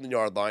 20-something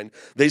yard line.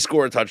 They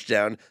score a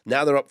touchdown.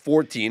 Now they're up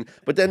 14,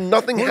 but then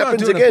nothing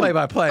happens again.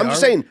 Play-by-play, I'm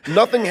just saying,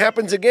 nothing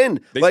happens again.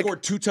 They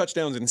scored 2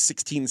 touchdowns in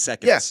 16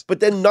 seconds. Yes,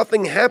 but then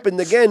nothing happened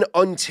again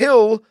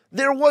until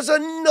there was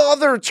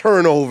another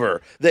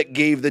turnover that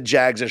gave the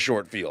Jags a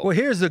short field. Well,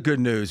 here's the good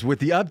news. With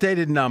the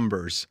updated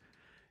numbers,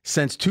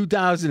 since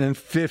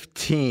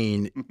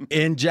 2015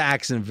 in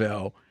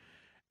Jacksonville,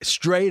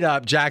 straight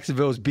up,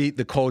 Jacksonville's beat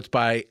the Colts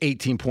by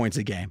 18 points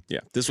a game. Yeah,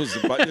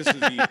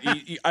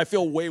 I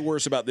feel way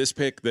worse about this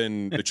pick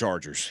than the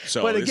Chargers.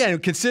 So, but again,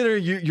 consider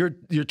you're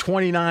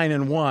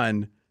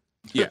 29-1.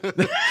 Yeah,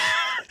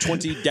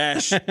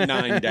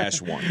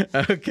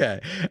 20-9-1. Okay,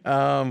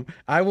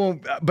 I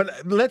won't.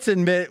 But let's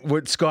admit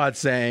what Scott's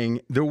saying.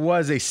 There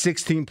was a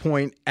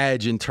 16-point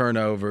edge in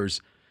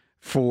turnovers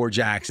for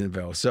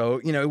Jacksonville,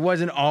 so it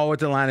wasn't all at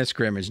the line of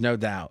scrimmage, no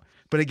doubt.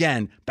 But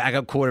again,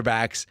 backup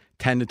quarterbacks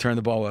tend to turn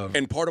the ball over.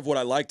 And part of what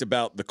I liked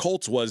about the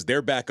Colts was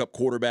their backup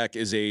quarterback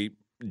is a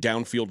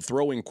downfield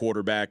throwing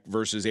quarterback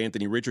versus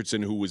Anthony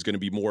Richardson, who was going to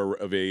be more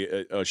of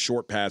a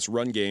short pass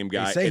run game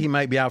guy. They say he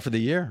might be out for the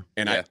year.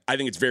 And I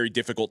think it's very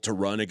difficult to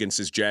run against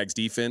this Jags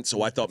defense.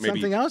 So I thought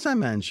maybe something else I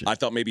mentioned. I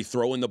thought maybe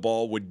throwing the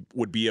ball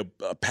would be a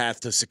path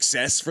to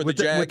success for the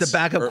Jags. With the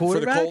backup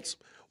quarterback? For the Colts.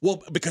 Well,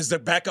 because the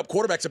backup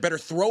quarterback's a better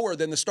thrower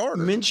than the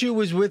starter. Minshew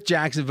was with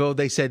Jacksonville.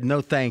 They said,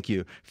 no, thank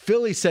you.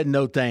 Philly said,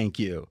 no, thank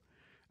you.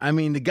 I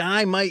mean, the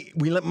guy might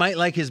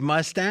like his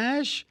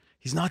mustache.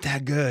 He's not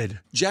that good.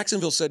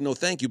 Jacksonville said no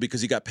thank you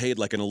because he got paid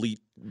like an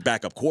elite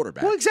backup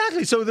quarterback. Well,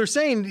 exactly. So they're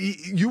saying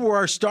you were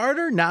our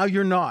starter, now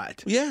you're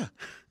not. Yeah.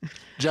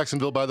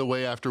 Jacksonville, by the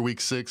way, after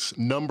week 6,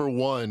 number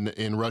 1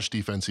 in rush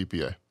defense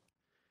EPA.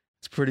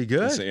 It's pretty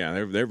good.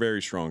 Yeah, they're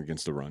very strong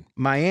against the run.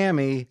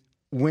 Miami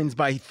wins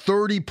by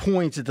 30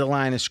 points at the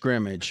line of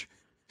scrimmage.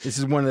 This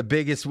is one of the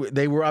biggest.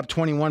 They were up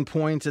 21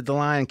 points at the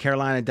line.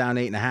 Carolina down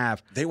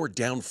 8.5. They were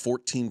down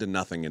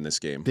 14-0 in this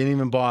game. Didn't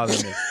even bother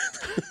me.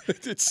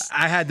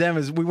 I had them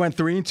as we went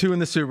 3-2 in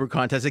the Super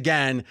Contest.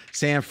 Again,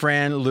 San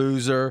Fran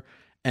loser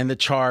and the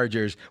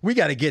Chargers. We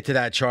got to get to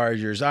that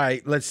Chargers. All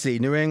right, let's see.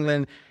 New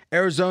England,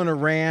 Arizona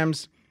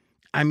Rams.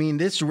 I mean,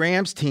 this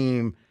Rams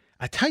team,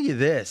 I tell you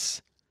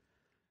this,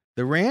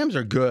 the Rams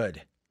are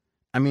good.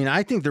 I mean,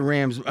 I think the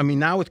Rams,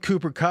 now with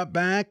Cooper Kupp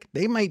back,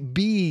 they might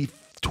be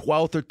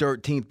 12th or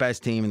 13th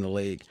best team in the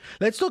league.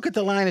 Let's look at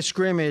the line of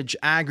scrimmage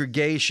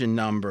aggregation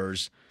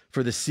numbers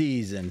for the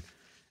season.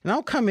 And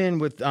I'll come in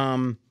with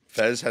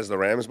Fez has the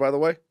Rams, by the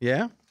way.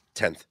 Yeah?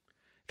 10th.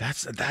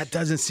 That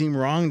doesn't seem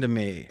wrong to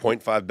me.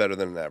 0.5 better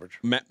than an average.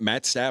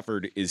 Matt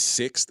Stafford is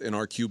 6th in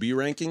our QB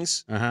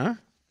rankings. Uh-huh.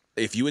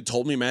 If you had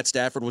told me Matt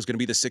Stafford was going to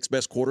be the 6th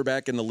best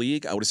quarterback in the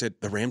league, I would have said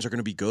the Rams are going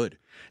to be good.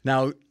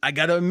 Now, I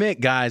got to admit,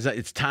 guys,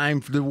 it's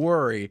time to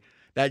worry.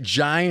 That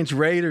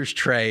Giants-Raiders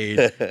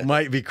trade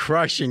might be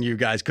crushing you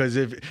guys because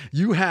if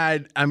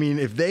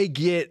they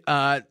get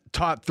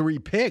top 3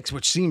 picks,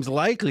 which seems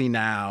likely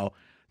now,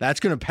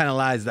 that's going to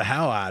penalize the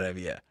hell out of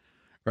you,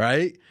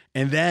 right?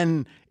 And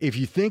then if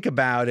you think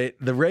about it,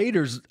 the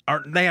Raiders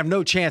they have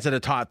no chance at a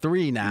top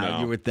 3 now. No.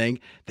 You would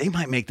think they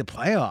might make the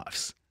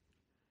playoffs.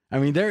 I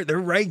mean, they're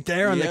right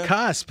there on the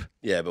cusp.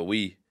 Yeah, but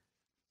we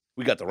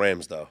got the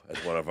Rams though as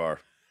one of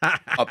our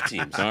up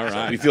teams. All right.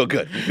 So we feel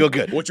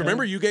good. Which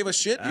remember you gave us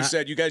shit. You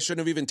said you guys shouldn't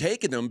have even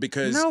taken them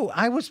because no,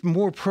 I was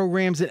more pro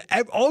Rams than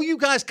all you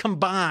guys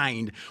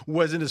combined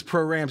wasn't as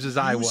pro Rams as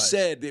I was. You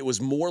said it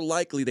was more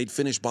likely they'd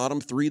finish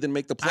bottom 3 than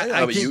make the playoffs.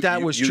 I think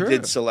that was true. You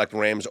did select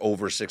Rams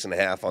over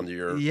 6.5 under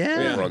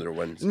your over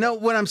wins. No,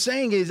 what I'm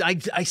saying is I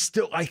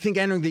think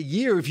entering the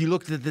year, if you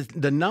looked at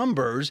the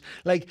numbers,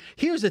 like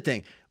here's the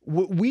thing.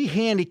 We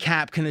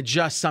handicap can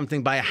adjust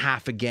something by a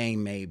half a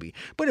game maybe.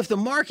 But if the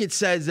market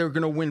says they're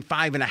going to win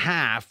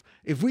 5.5,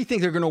 if we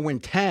think they're going to win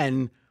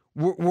 10,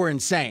 we're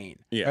insane.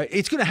 Yeah.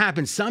 It's going to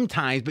happen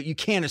sometimes, but you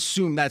can't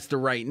assume that's the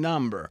right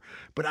number.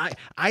 But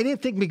I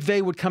didn't think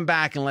McVay would come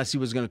back unless he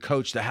was going to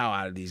coach the hell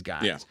out of these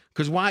guys. Yeah.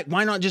 Because why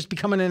not just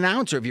become an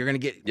announcer if you're going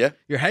to get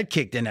your head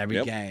kicked in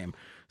every game?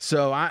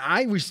 So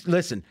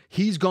listen,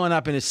 he's gone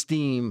up in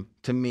esteem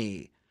to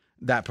me,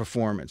 that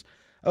performance.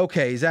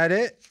 Okay, is that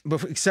it?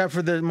 Except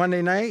for the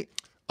Monday night?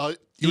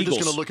 You were just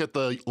going to look at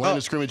the line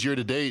of scrimmage year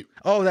to date.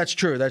 Oh, that's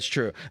true.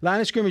 Line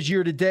of scrimmage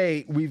year to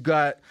date, we've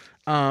got,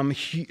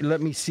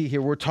 let me see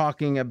here. We're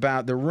talking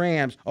about the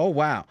Rams. Oh,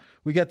 wow.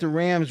 We got the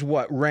Rams,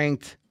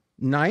 ranked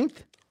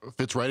 9th?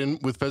 Fits right in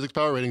with Physics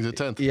Power Ratings at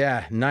 10th.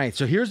 Yeah, 9th.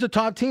 So here's the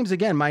top teams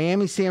again.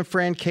 Miami, San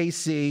Fran,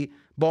 KC,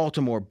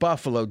 Baltimore,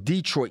 Buffalo,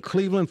 Detroit,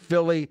 Cleveland,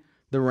 Philly,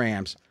 the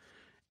Rams.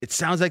 It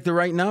sounds like the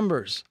right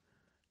numbers.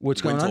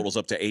 What's going on? Win total's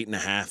up to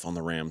 8.5 on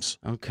the Rams.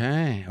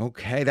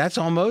 Okay. That's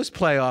almost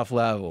playoff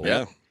level.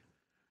 Yeah.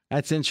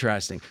 That's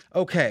interesting.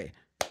 Okay.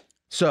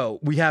 So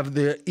we have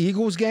the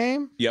Eagles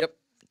game. Yep.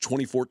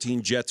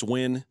 2014 Jets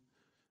win.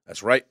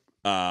 That's right.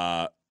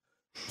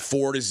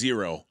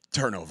 4-0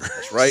 turnovers.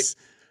 That's right.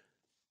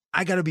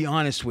 I got to be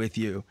honest with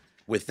you.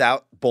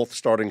 Without both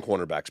starting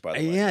cornerbacks, by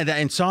the way. Yeah,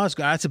 and Sauce,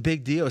 that's a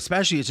big deal,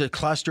 especially it's a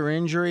cluster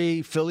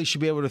injury. Philly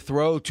should be able to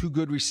throw 2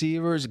 good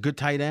receivers, a good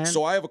tight end.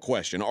 So I have a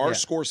question. Our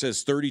score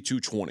says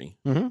 32-20.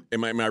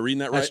 Am I reading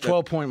that right? That's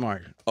 12-point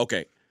margin.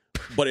 Okay.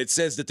 But it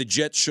says that the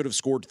Jets should have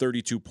scored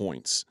 32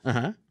 points.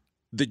 Uh-huh.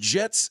 The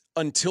Jets,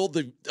 until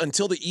the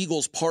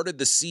Eagles parted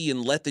the sea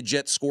and let the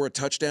Jets score a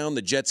touchdown,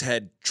 the Jets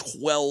had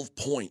 12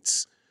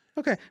 points.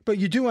 Okay, but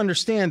you do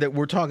understand that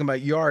we're talking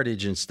about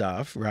yardage and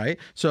stuff, right?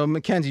 So,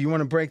 Mackenzie, you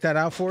want to break that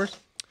out for us?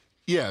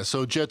 Yeah,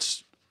 so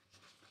Jets,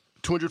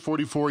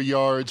 244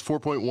 yards,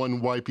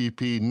 4.1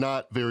 YPP,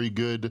 not very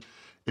good.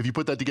 If you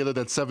put that together,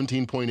 that's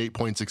 17.8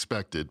 points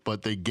expected.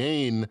 But they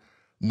gain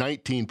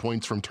 19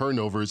 points from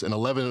turnovers, and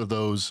 11 of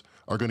those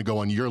are going to go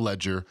on your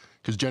ledger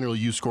because generally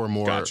you score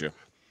more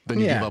than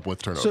you give up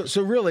with turnovers.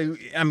 So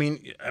really, I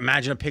mean,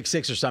 imagine a pick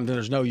 6 or something.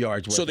 There's no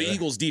yards with So the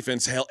Eagles'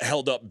 defense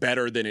held up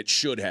better than it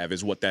should have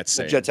is what that's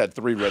saying. The Jets had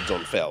 3 red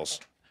zone fails.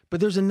 But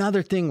there's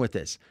another thing with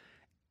this.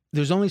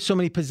 There's only so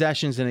many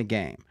possessions in a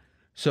game.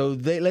 So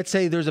let's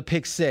say there's a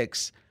pick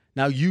 6.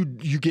 Now you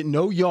get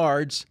no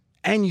yards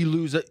and you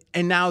lose it,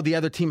 and now the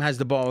other team has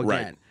the ball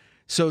again. Right.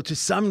 So to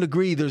some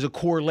degree, there's a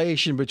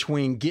correlation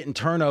between getting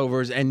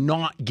turnovers and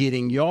not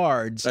getting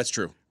yards. That's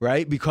true.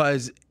 Right?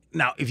 Because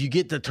now, if you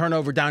get the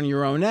turnover down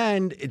your own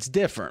end, it's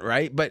different,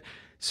 right? But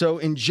so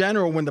in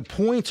general, when the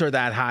points are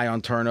that high on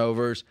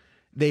turnovers,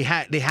 they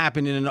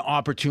happen in an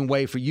opportune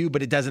way for you,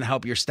 but it doesn't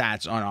help your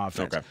stats on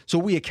offense. Okay. So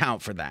we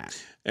account for that.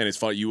 And it's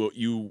funny,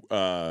 you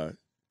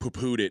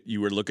poo-pooed it.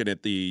 You were looking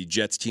at the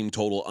Jets team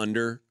total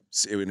under,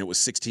 and it was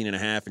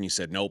 16.5, and you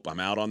said, nope, I'm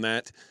out on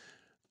that.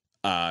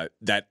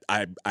 That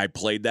I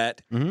played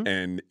that,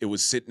 and it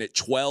was sitting at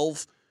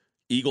 12.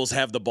 Eagles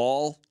have the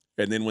ball.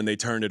 And then when they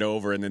turned it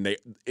over, and then they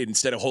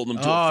instead of holding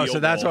them to a field so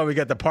that's goal, why we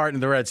got the part in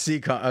the Red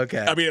Sea. Okay,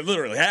 I mean, it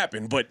literally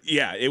happened, but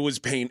yeah, it was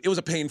pain. It was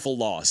a painful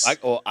loss.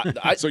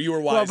 So you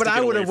were wise. Well, but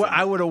I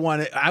would have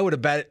won it. I would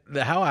have bet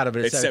the hell out of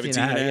it. At 17.5.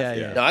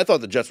 Yeah. Now I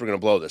thought the Jets were going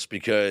to blow this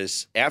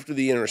because after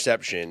the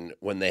interception,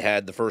 when they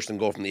had the first and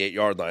goal from the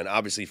 8-yard line,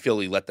 obviously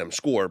Philly let them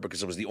score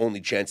because it was the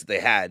only chance that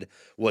they had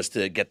was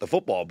to get the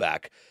football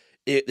back.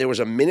 There was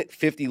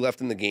 1:50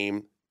 left in the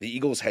game. The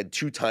Eagles had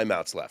 2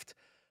 timeouts left.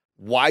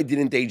 Why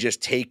didn't they just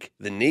take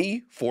the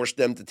knee, force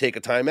them to take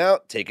a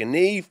timeout, take a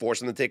knee, force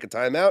them to take a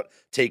timeout,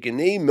 take a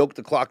knee, milk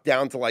the clock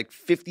down to like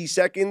 50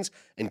 seconds,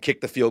 and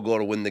kick the field goal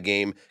to win the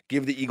game?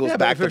 Give the Eagles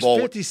back the ball.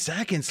 50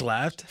 seconds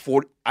left.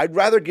 I'd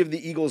rather give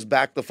the Eagles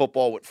back the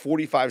football with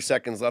 45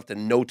 seconds left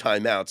and no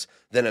timeouts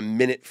than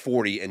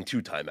 1:40 and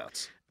 2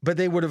 timeouts. But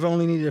they would have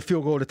only needed a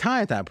field goal to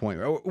tie at that point.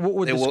 What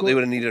would they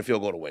would have needed a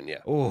field goal to win, yeah.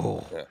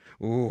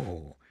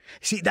 Ooh.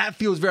 See, that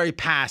feels very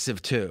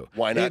passive too.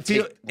 Why not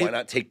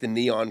take the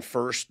knee on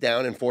first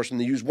down and force them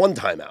to use 1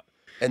 timeout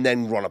and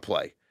then run a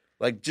play?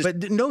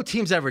 But no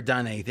team's ever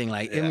done anything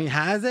like. I mean,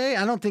 has they?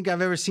 I don't think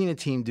I've ever seen a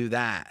team do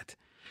that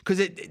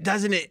because it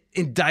doesn't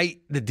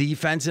indict the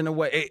defense in a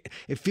way.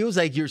 It feels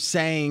like you're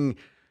saying.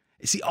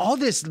 See, all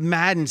this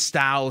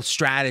Madden-style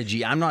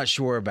strategy, I'm not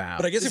sure about.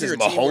 But I guess if you're a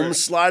team Mahomes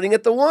sliding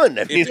at the 1.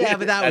 I mean,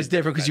 but that was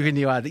different because you can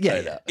kneel out.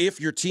 Yeah.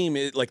 If your team,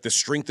 like the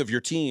strength of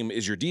your team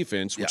is your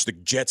defense, which the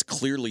Jets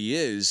clearly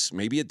is,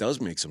 maybe it does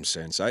make some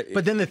sense.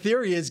 But then the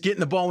theory is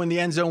getting the ball in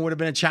the end zone would have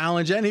been a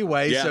challenge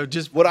anyway. Yeah. So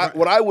just what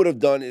I would have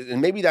done is,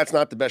 and maybe that's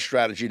not the best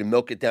strategy to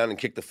milk it down and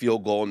kick the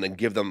field goal and then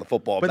give them the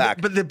football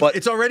back. But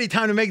it's already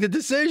time to make the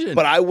decision.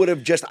 But I would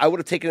have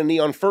taken a knee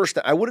on first.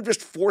 I would have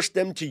just forced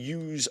them to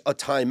use a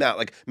timeout.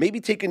 Like maybe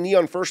take a knee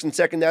on first and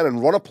second down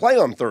and run a play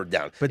on third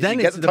down. But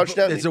then it's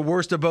the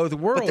worst of both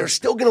worlds. But they're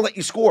still going to let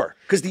you score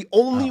because the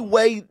only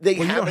way they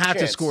you don't have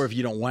to score if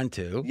you don't want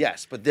to.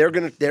 Yes, but they're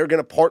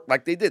gonna part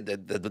like they did.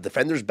 The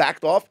defenders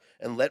backed off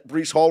and let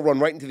Breece Hall run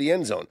right into the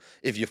end zone.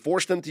 If you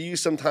forced them to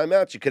use some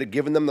timeouts, you could have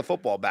given them the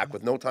football back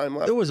with no time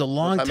left. There was a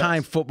long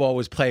time football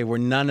was played where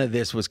none of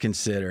this was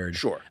considered.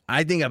 Sure,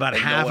 I think about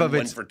half of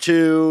it's for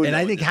 2, and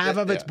I think half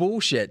of it's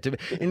bullshit.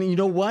 And you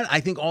know what?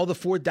 I think all the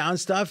 4th down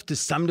stuff to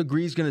some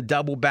degree is going to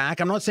double back.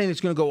 I'm not saying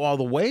it's going to go all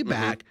the way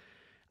back.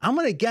 I'm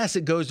going to guess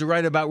it goes to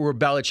right about where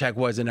Belichick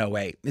was in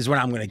 2008 is what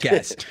I'm going to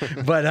guess.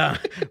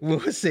 But we'll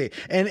see.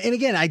 And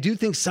again, I do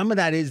think some of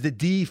that is the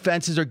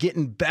defenses are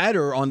getting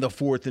better on the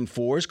 4th and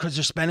 4s because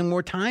they're spending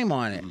more time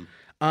on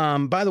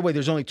it. By the way,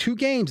 there's only 2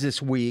 games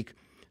this week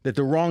that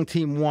the wrong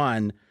team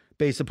won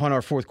based upon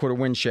our 4th quarter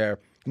win share.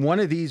 One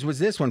of these was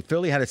this one.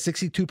 Philly had a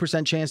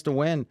 62% chance to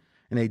win,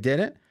 and they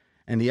didn't.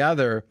 And the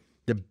other,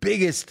 the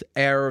biggest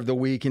error of the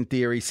week in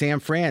theory, San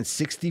Fran,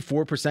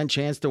 64%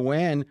 chance to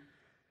win.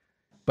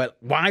 But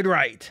wide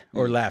right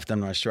or left, I'm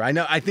not sure.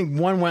 I think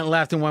one went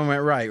left and one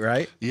went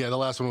right? Yeah, the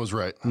last one was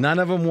right. None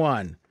of them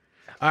won.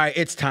 All right,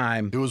 it's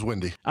time. It was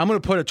windy. I'm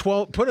going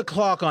to put a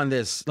clock on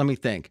this. Let me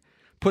think.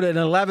 put an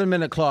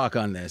 11-minute clock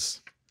on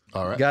this.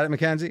 All right. Got it,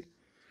 Mackenzie?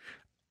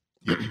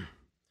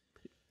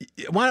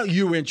 Why don't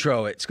you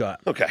intro it,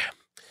 Scott? Okay.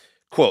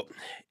 Quote,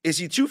 is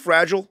he too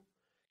fragile?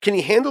 Can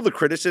he handle the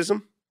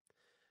criticism?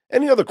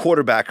 Any other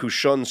quarterback who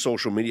shuns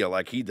social media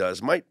like he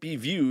does might be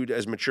viewed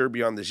as mature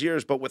beyond his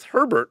years, but with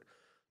Herbert,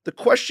 the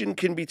question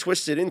can be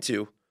twisted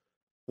into,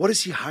 what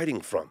is he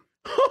hiding from?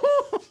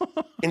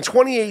 In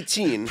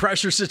 2018,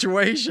 pressure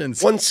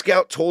situations. One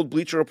scout told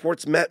Bleacher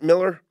Report's Matt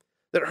Miller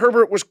that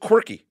Herbert was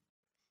quirky,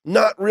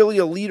 not really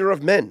a leader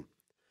of men.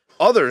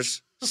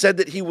 Others said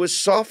that he was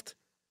soft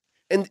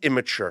and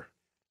immature.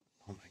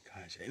 Oh my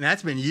gosh. And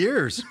that's been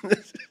years.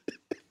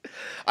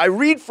 I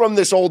read from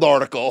this old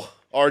article,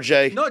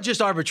 RJ. Not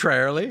just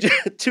arbitrarily.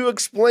 To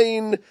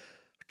explain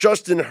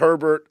Justin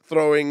Herbert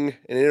throwing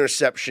an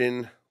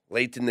interception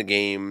late in the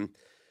game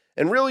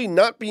and really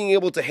not being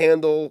able to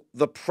handle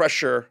the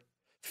pressure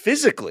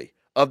physically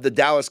of the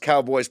Dallas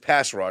Cowboys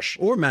pass rush.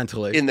 Or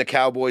mentally. In the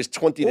Cowboys'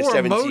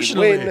 20-17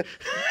 win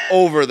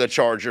over the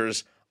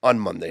Chargers on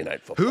Monday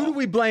Night Football. Who do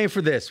we blame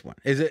for this one?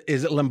 Is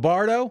it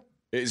Lombardo?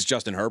 It's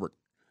Justin Herbert.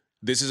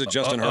 This is a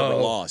Justin Herbert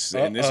loss.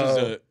 And this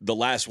is the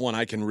last one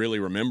I can really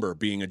remember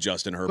being a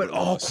Justin Herbert loss. But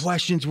all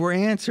questions were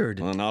answered.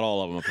 Well, not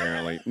all of them,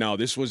 apparently. No,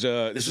 this was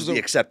the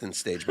acceptance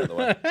stage, by the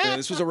way. Yeah,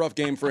 this was a rough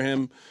game for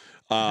him.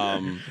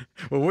 Well,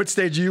 what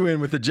stage are you in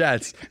with the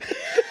Jets?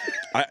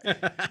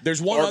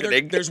 There's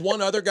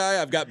one other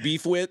guy I've got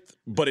beef with,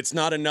 but it's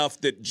not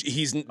enough that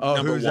he's number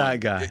one. Who's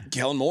that guy?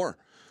 Kellen Moore.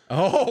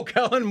 Oh,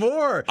 Kellen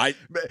Moore.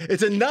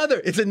 It's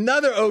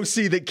another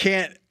OC that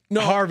can't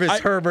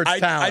harvest Herbert's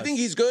talent. I think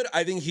he's good.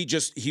 I think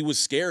he was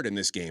scared in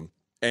this game.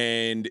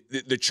 And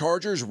the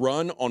Chargers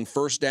run on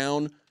first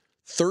down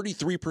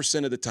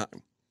 33% of the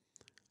time.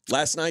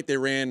 Last night they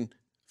ran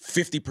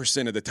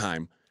 50% of the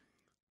time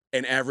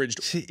and averaged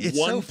it's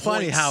so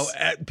funny how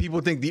people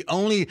think the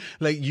only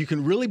you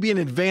can really be an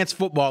advanced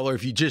footballer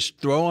if you just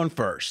throw on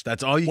first.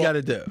 That's all you got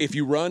to do. If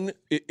you run,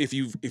 if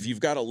you've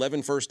got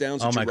 11 first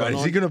downs, oh my God,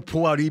 is he going to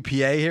pull out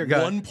EPA here?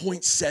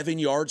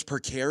 1.7 yards per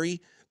carry.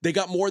 They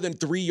got more than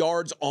 3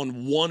 yards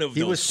on one of those.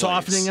 He was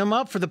softening him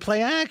up for the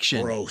play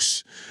action.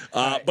 Gross.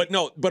 But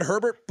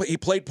Herbert, he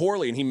played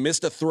poorly and he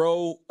missed a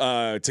throw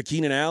to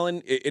Keenan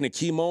Allen in a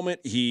key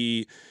moment.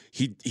 He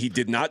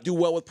did not do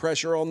well with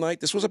pressure all night.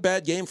 This was a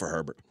bad game for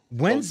Herbert.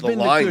 When's been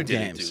the good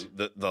games?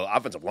 The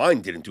offensive line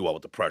didn't do well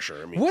with the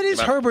pressure. I mean, what is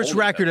Herbert's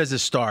record as a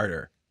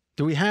starter?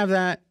 Do we have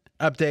that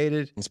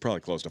updated? It's probably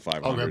close to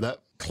 500. I'll grab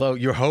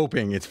that. You're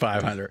hoping it's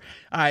 500.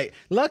 All right.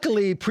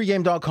 Luckily,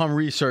 pregame.com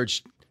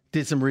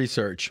did some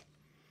research.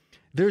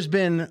 There's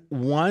been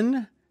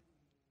 1,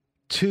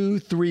 2,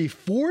 3,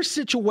 4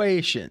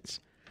 situations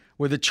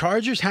where the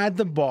Chargers had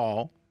the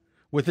ball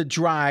with a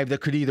drive that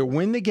could either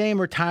win the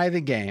game or tie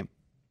the game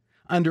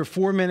under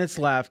 4 minutes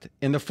left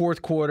in the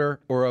fourth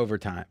quarter or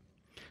overtime.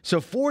 So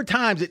 4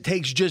 times it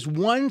takes just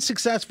one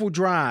successful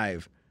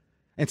drive,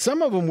 and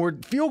some of them were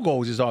field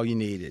goals is all you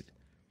needed.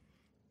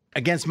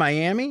 Against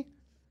Miami,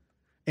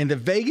 and the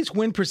Vegas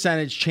win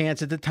percentage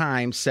chance at the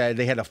time said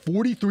they had a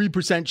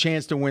 43%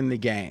 chance to win the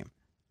game.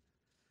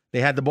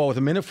 They had the ball with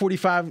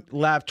 1:45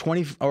 left,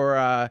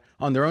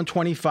 on their own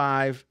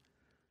 25,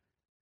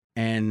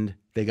 and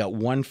they got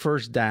 1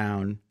 first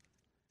down.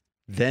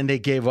 Then they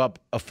gave up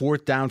a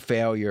 4th down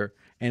failure,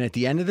 and at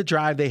the end of the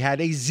drive, they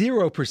had a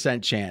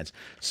 0% chance.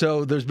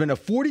 So there's been a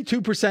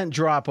 42%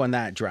 drop on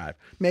that drive.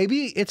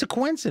 Maybe it's a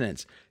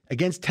coincidence.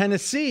 Against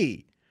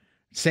Tennessee,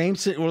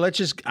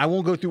 I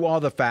won't go through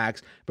all the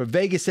facts, but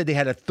Vegas said they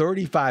had a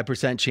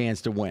 35%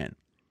 chance to win.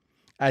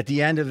 At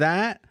the end of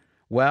that,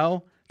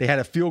 they had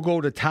a field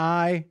goal to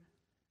tie,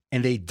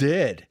 and they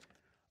did.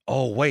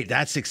 Oh, wait,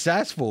 that's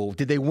successful.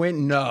 Did they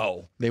win?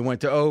 No. They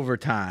went to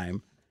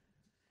overtime.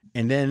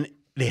 And then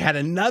they had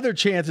another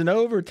chance in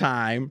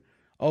overtime.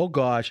 Oh,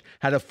 gosh.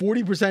 Had a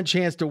 40%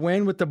 chance to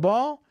win with the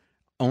ball.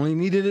 Only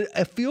needed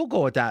a field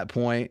goal at that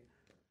point.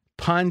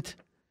 Punt.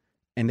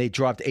 And they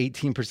dropped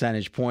 18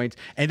 percentage points.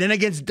 And then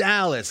against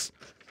Dallas,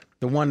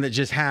 the one that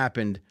just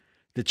happened,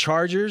 the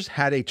Chargers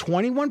had a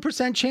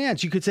 21%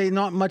 chance. You could say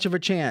not much of a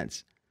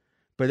chance.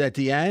 But at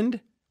the end,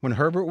 when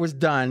Herbert was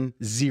done,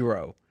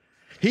 0.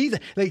 He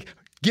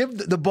give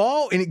the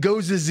ball and it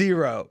goes to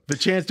 0. The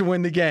chance to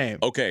win the game.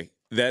 Okay,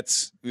 but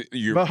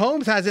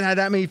Mahomes hasn't had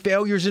that many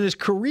failures in his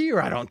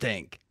career, I don't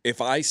think. If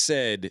I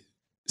said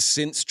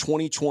since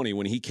 2020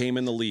 when he came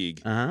in the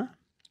league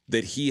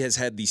that he has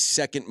had the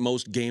second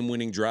most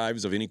game-winning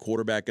drives of any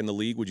quarterback in the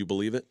league, would you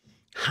believe it?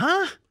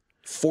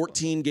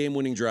 14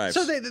 game-winning drives.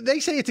 So they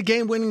say it's a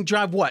game-winning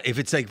drive, what? If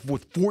it's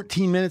with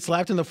 14 minutes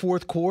left in the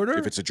fourth quarter?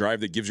 If it's a drive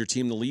that gives your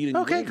team the lead.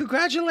 Okay,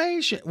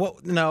 congratulations. Well,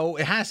 no,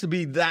 it has to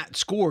be that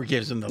score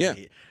gives them the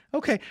lead.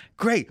 Okay,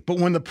 great. But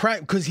when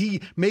because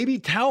he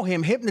maybe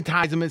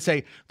hypnotize him and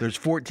say, there's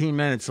 14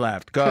 minutes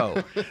left,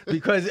 go.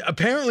 Because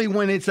apparently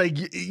when it's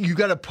you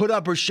got to put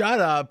up or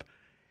shut up,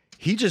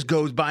 he just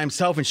goes by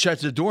himself and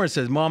shuts the door and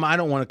says, Mom, I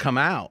don't want to come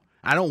out.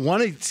 I don't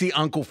want to see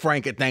Uncle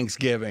Frank at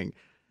Thanksgiving.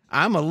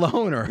 I'm a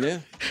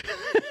loner.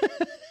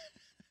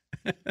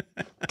 Yeah.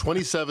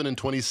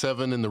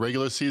 27-27 in the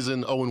regular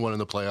season, 0-1 in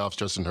the playoffs.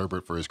 Justin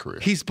Herbert for his career.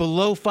 He's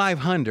below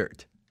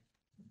 500.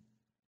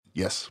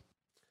 Yes.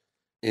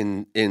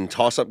 In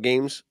toss-up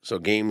games, so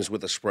games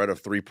with a spread of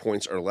 3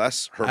 points or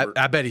less, Herbert,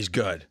 I bet he's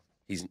good.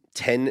 He's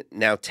 10,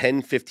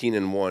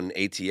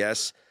 15-1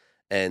 ATS,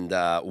 and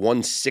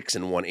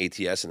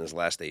 1-6-1 ATS in his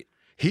last 8.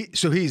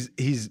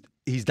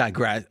 He's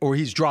digressed, or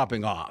he's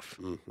dropping off.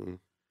 Mm-hmm.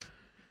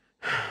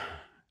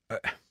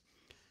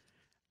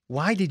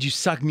 Why did you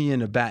suck me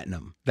into betting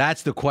him?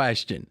 That's the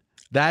question.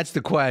 I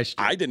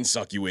didn't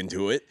suck you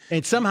into it.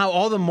 And somehow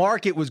all the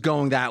market was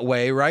going that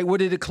way, right? What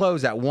did it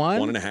close at?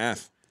 1?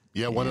 1.5.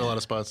 Yeah, one in a lot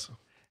of spots.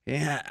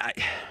 Yeah.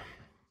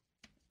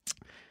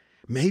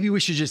 Maybe we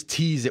should just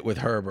tease it with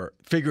Herbert.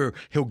 Figure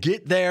he'll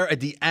get there at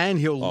the end,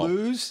 he'll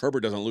lose.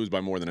 Herbert doesn't lose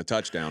by more than a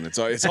touchdown. It's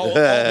all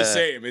the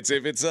same. If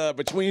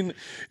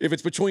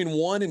it's between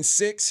 1 and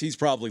 6, he's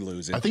probably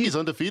losing. I think he's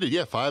undefeated.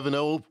 Yeah,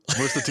 5-0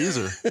 versus the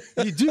teaser.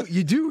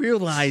 You do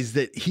realize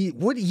that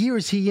what year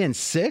is he in?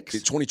 6?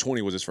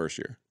 2020 was his first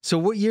year. So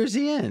what year is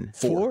he in?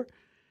 4?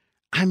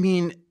 I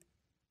mean,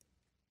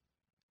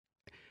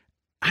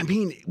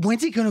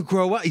 when's he going to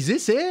grow up? Is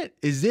this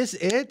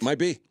it? Might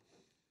be.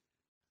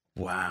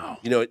 Wow.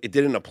 You know, it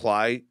didn't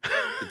apply.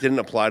 It didn't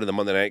apply to the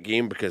Monday night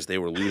game because they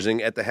were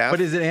losing at the half.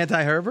 But is it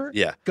anti-Herbert?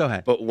 Yeah. Go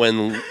ahead. But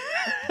when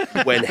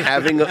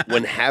having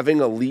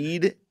a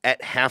lead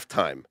at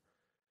halftime,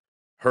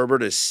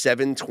 Herbert is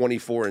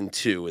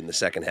 7-24-2 in the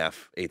second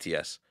half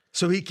ATS.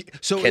 So he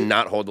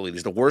cannot hold the lead.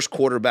 He's the worst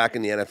quarterback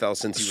in the NFL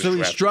since he was drafted. So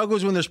he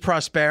struggles when there's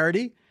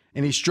prosperity,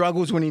 and he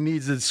struggles when he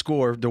needs to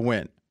score to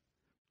win.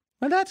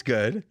 Well, that's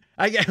good.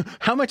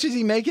 How much is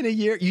he making a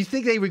year? You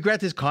think they regret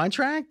this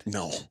contract?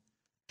 No.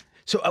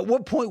 So at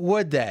what point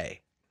would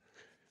they?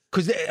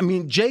 Because,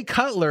 Jay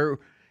Cutler,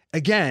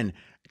 again,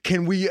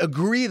 can we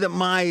agree that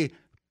my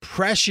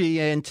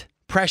prescient,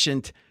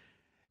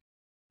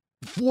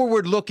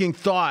 forward-looking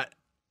thought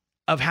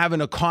of having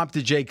a comp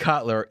to Jay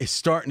Cutler is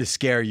starting to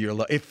scare you a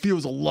lot? It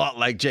feels a lot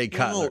like Jay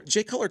Cutler. No,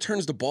 Jay Cutler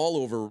turns the ball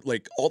over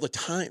like all the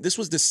time. This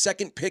was the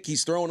second pick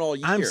he's thrown all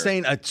year. I'm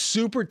saying a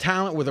super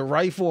talent with a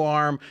rifle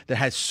arm that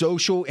has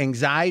social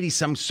anxiety,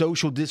 some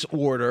social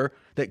disorder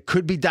that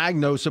could be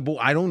diagnosable.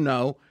 I don't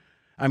know.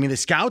 The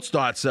scouts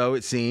thought so,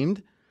 it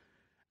seemed.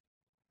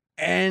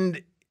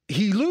 And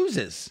he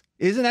loses.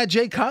 Isn't that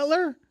Jay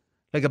Cutler?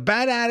 Like a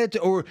bad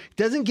attitude, or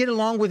doesn't get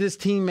along with his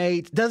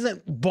teammates,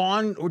 doesn't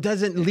bond, or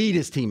doesn't lead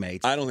his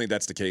teammates. I don't think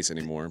that's the case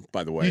anymore,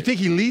 by the way. You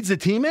think he leads the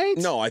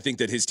teammates? No, I think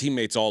that his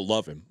teammates all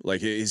love him.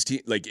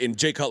 And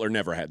Jay Cutler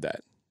never had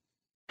that.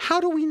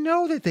 How do we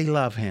know that they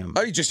love him?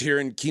 Are you just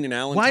hearing Keenan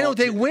Allen? Why don't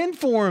they win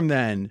for him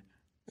then?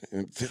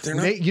 They're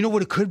not. You know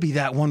what it could be?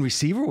 That one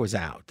receiver was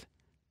out.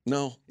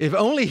 No. If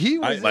only he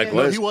was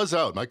he was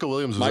out. Michael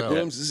Williams was out. Mike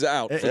Williams is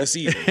out for the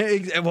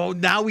season. Well,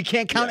 now we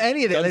can't count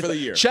any of that. Done for the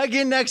year. Check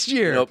in next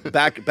year. You know,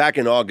 back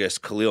in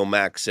August, Khalil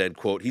Mack said,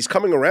 quote, he's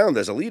coming around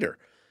as a leader.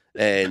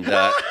 And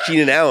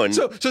Keenan Allen.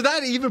 So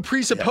that even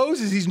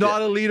presupposes he's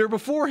not a leader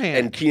beforehand.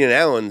 And Keenan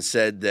Allen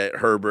said that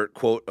Herbert,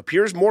 quote,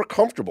 appears more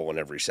comfortable in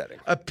every setting.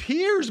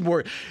 Appears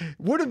more.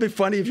 Would have been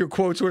funny if your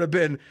quotes would have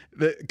been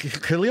that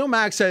Khalil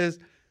Mack says,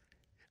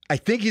 I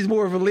think he's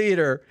more of a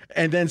leader,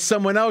 and then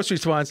someone else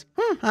responds,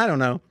 I don't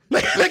know.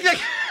 Like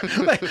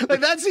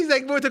that seems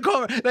like what to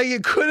call it. Like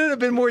it couldn't have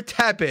been more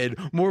tepid,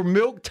 more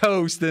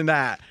milquetoast than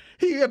that.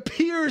 He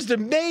appears to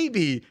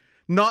maybe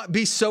not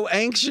be so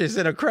anxious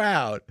in a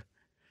crowd.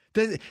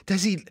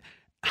 Does he?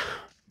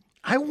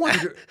 I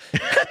wonder.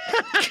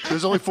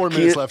 There's only 4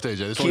 minutes left, AJ.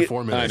 There's only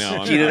 4 minutes. I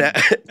know.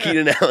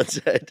 Keenan Allen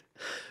said,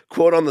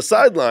 quote, on the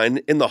sideline,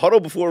 in the huddle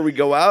before we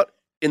go out,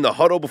 in the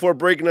huddle before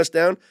breaking us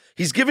down,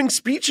 he's giving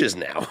speeches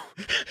now.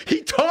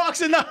 He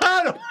talks in the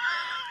huddle.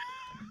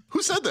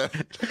 Who said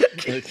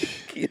that?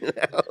 Keenan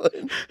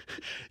Allen.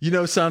 You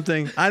know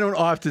something? I don't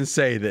often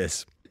say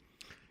this.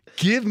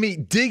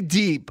 Dig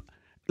deep.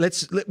 We're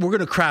going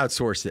to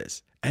crowdsource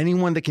this.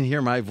 Anyone that can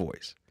hear my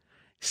voice,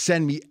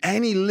 send me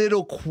any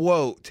little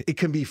quote. It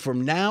can be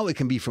from now, it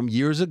can be from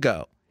years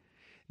ago,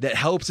 that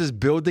helps us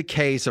build the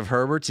case of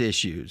Herbert's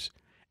issues.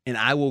 And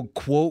I will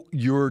quote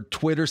your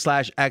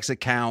Twitter/X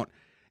account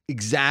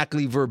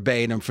exactly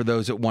verbatim for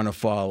those that want to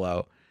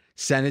follow.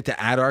 Send it to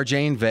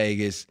 @RJ in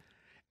Vegas.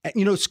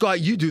 And, Scott,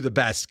 you do the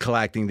best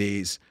collecting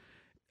these.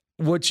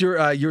 What's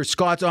your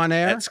Scott's on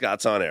air? At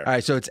Scott's on air. All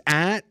right, so it's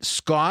at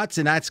Scott's,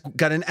 and that's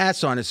got an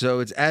S on it. So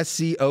it's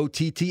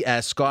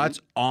SCOTTS, Scott's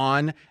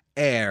on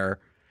air.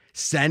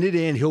 Send it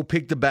in. He'll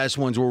pick the best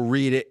ones. We'll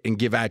read it and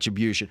give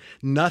attribution.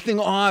 Nothing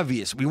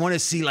obvious. We want to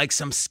see like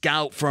some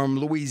scout from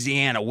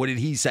Louisiana. What did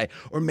he say?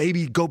 Or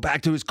maybe go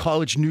back to his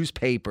college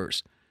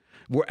newspapers.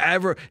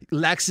 Wherever,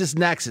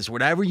 LexisNexis,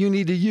 whatever you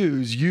need to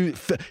use,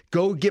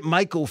 go get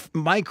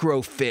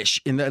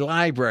microfiche in the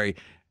library.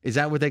 Is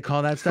that what they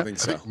call that stuff? I think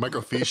so.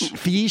 Microfiche.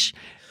 Fiche.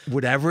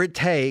 Whatever it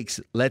takes,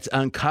 let's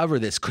uncover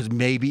this because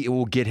maybe it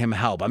will get him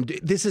help.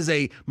 This is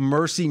a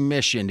mercy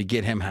mission to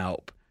get him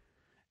help.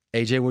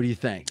 AJ, what do you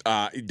think?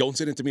 Don't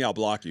send it to me. I'll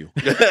block you.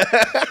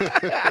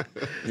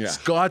 Yeah.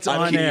 Scott's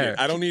on air.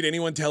 I don't need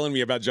anyone telling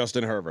me about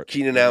Justin Herbert.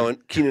 Keenan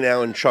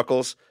Allen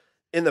chuckles.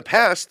 In the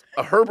past,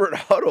 a Herbert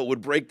huddle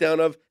would break down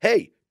of,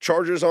 hey,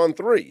 Chargers on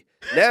 3.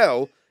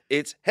 Now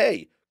it's,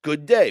 hey,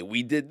 good day.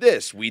 We did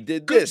this. We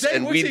did this. Good day.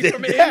 And Was we he did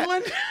from that.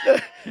 England?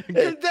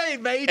 Good day,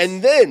 mate.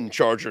 And then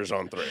Chargers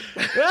on 3.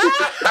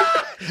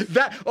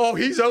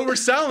 He's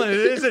overselling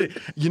it, isn't he?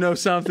 You know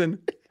something?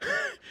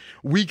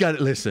 We got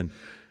to listen.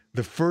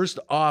 The first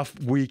off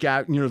week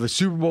out, the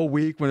Super Bowl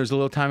week when there's a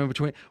little time in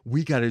between,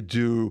 we got to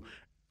do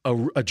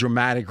a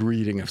dramatic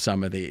reading of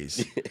some of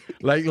these,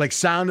 like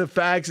sound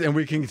effects, and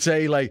we can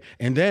say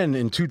and then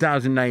in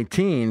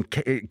 2019,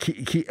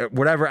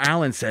 whatever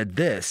Allen said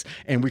this,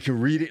 and we can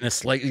read it in a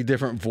slightly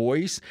different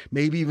voice.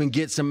 Maybe even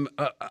get some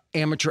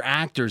amateur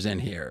actors in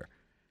here.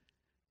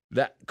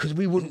 That because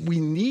we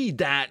need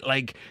that.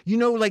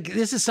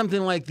 This is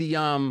something like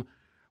the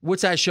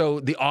what's that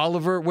show? The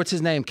Oliver. What's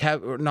his name?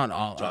 Not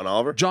Oliver. John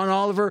Oliver. John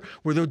Oliver,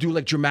 where they'll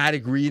do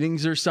dramatic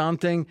readings or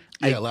something.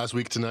 Yeah, last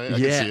week tonight. I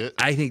can see it.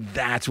 I think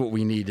that's what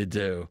we need to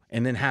do,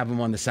 and then have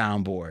him on the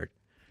soundboard.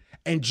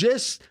 And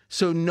just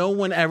so no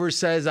one ever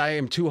says I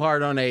am too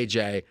hard on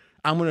AJ,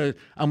 I'm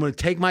gonna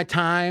take my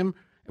time.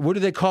 What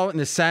do they call it in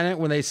the Senate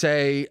when they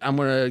say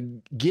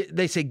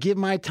they say give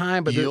my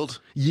time, but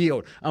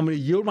yield. I'm gonna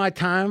yield my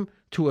time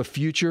to a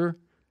future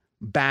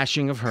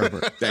bashing of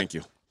Herbert. Thank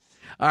you.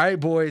 All right,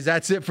 boys,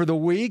 that's it for the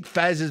week.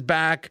 Fez is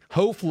back,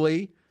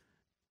 hopefully,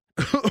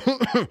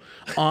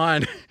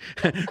 on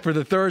for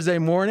the Thursday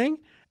morning.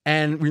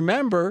 And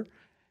remember,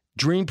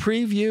 Dream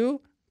Preview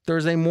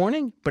Thursday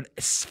morning, but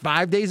it's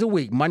 5 days a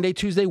week, Monday,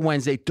 Tuesday,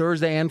 Wednesday,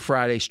 Thursday, and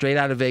Friday, straight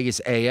out of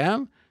Vegas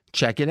AM.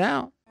 Check it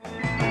out.